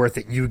well worth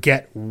it. You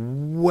get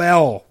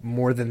well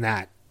more than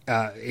that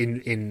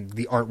in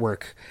the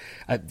artwork.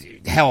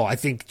 Hell, I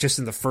think just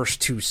in the first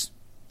two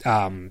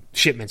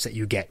shipments that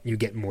you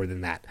get more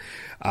than that.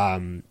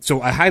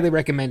 So I highly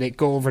recommend it.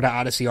 Go over to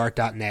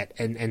odysseyart.net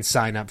and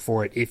sign up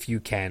for it if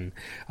you can.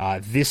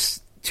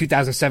 This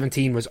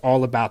 2017 was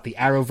all about the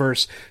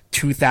Arrowverse.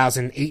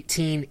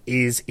 2018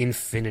 is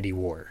Infinity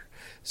War.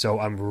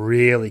 So I'm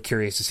really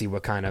curious to see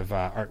what kind of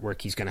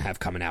artwork he's going to have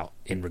coming out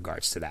in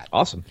regards to that.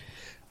 Awesome.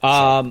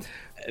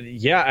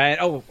 Yeah,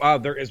 and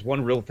there is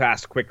one real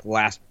fast, quick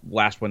last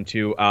one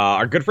too.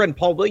 Our good friend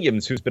Paul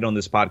Williams, who's been on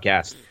this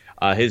podcast,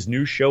 his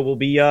new show will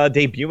be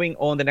debuting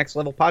on the Next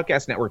Level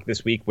Podcast Network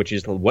this week, which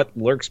is What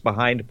Lurks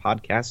Behind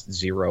Podcast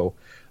Zero.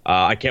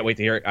 I can't wait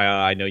to hear it.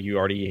 I know you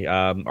already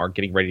are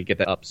getting ready to get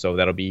that up, so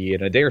that'll be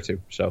in a day or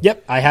two. So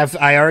yep,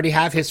 I already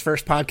have his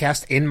first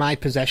podcast in my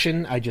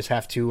possession. I just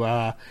have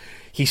to.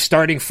 He's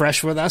starting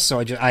fresh with us,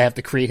 so I have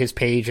to create his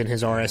page and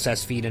his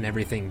RSS feed and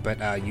everything.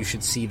 But you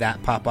should see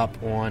that pop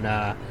up on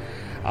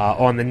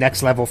the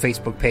Next Level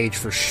Facebook page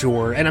for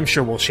sure, and I'm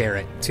sure we'll share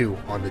it too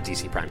on the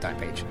DC Primetime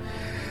page.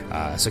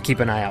 So keep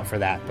an eye out for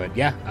that. But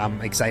yeah,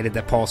 I'm excited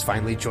that Paul's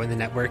finally joined the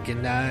network,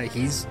 and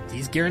he's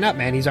gearing up,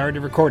 man. He's already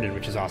recorded,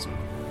 which is awesome.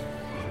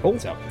 Cool.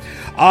 So,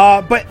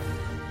 but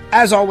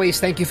as always,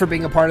 thank you for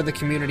being a part of the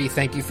community.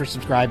 Thank you for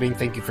subscribing.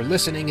 Thank you for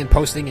listening and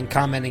posting and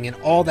commenting and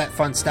all that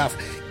fun stuff.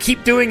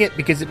 Keep doing it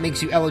because it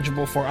makes you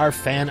eligible for our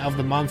Fan of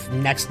the Month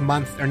next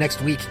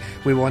week.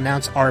 We will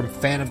announce our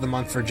Fan of the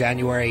Month for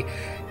January.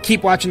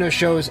 Keep watching those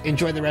shows.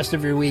 Enjoy the rest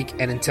of your week.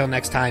 And until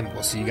next time,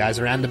 we'll see you guys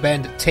around the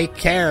bend. Take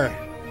care.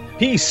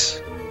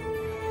 Peace.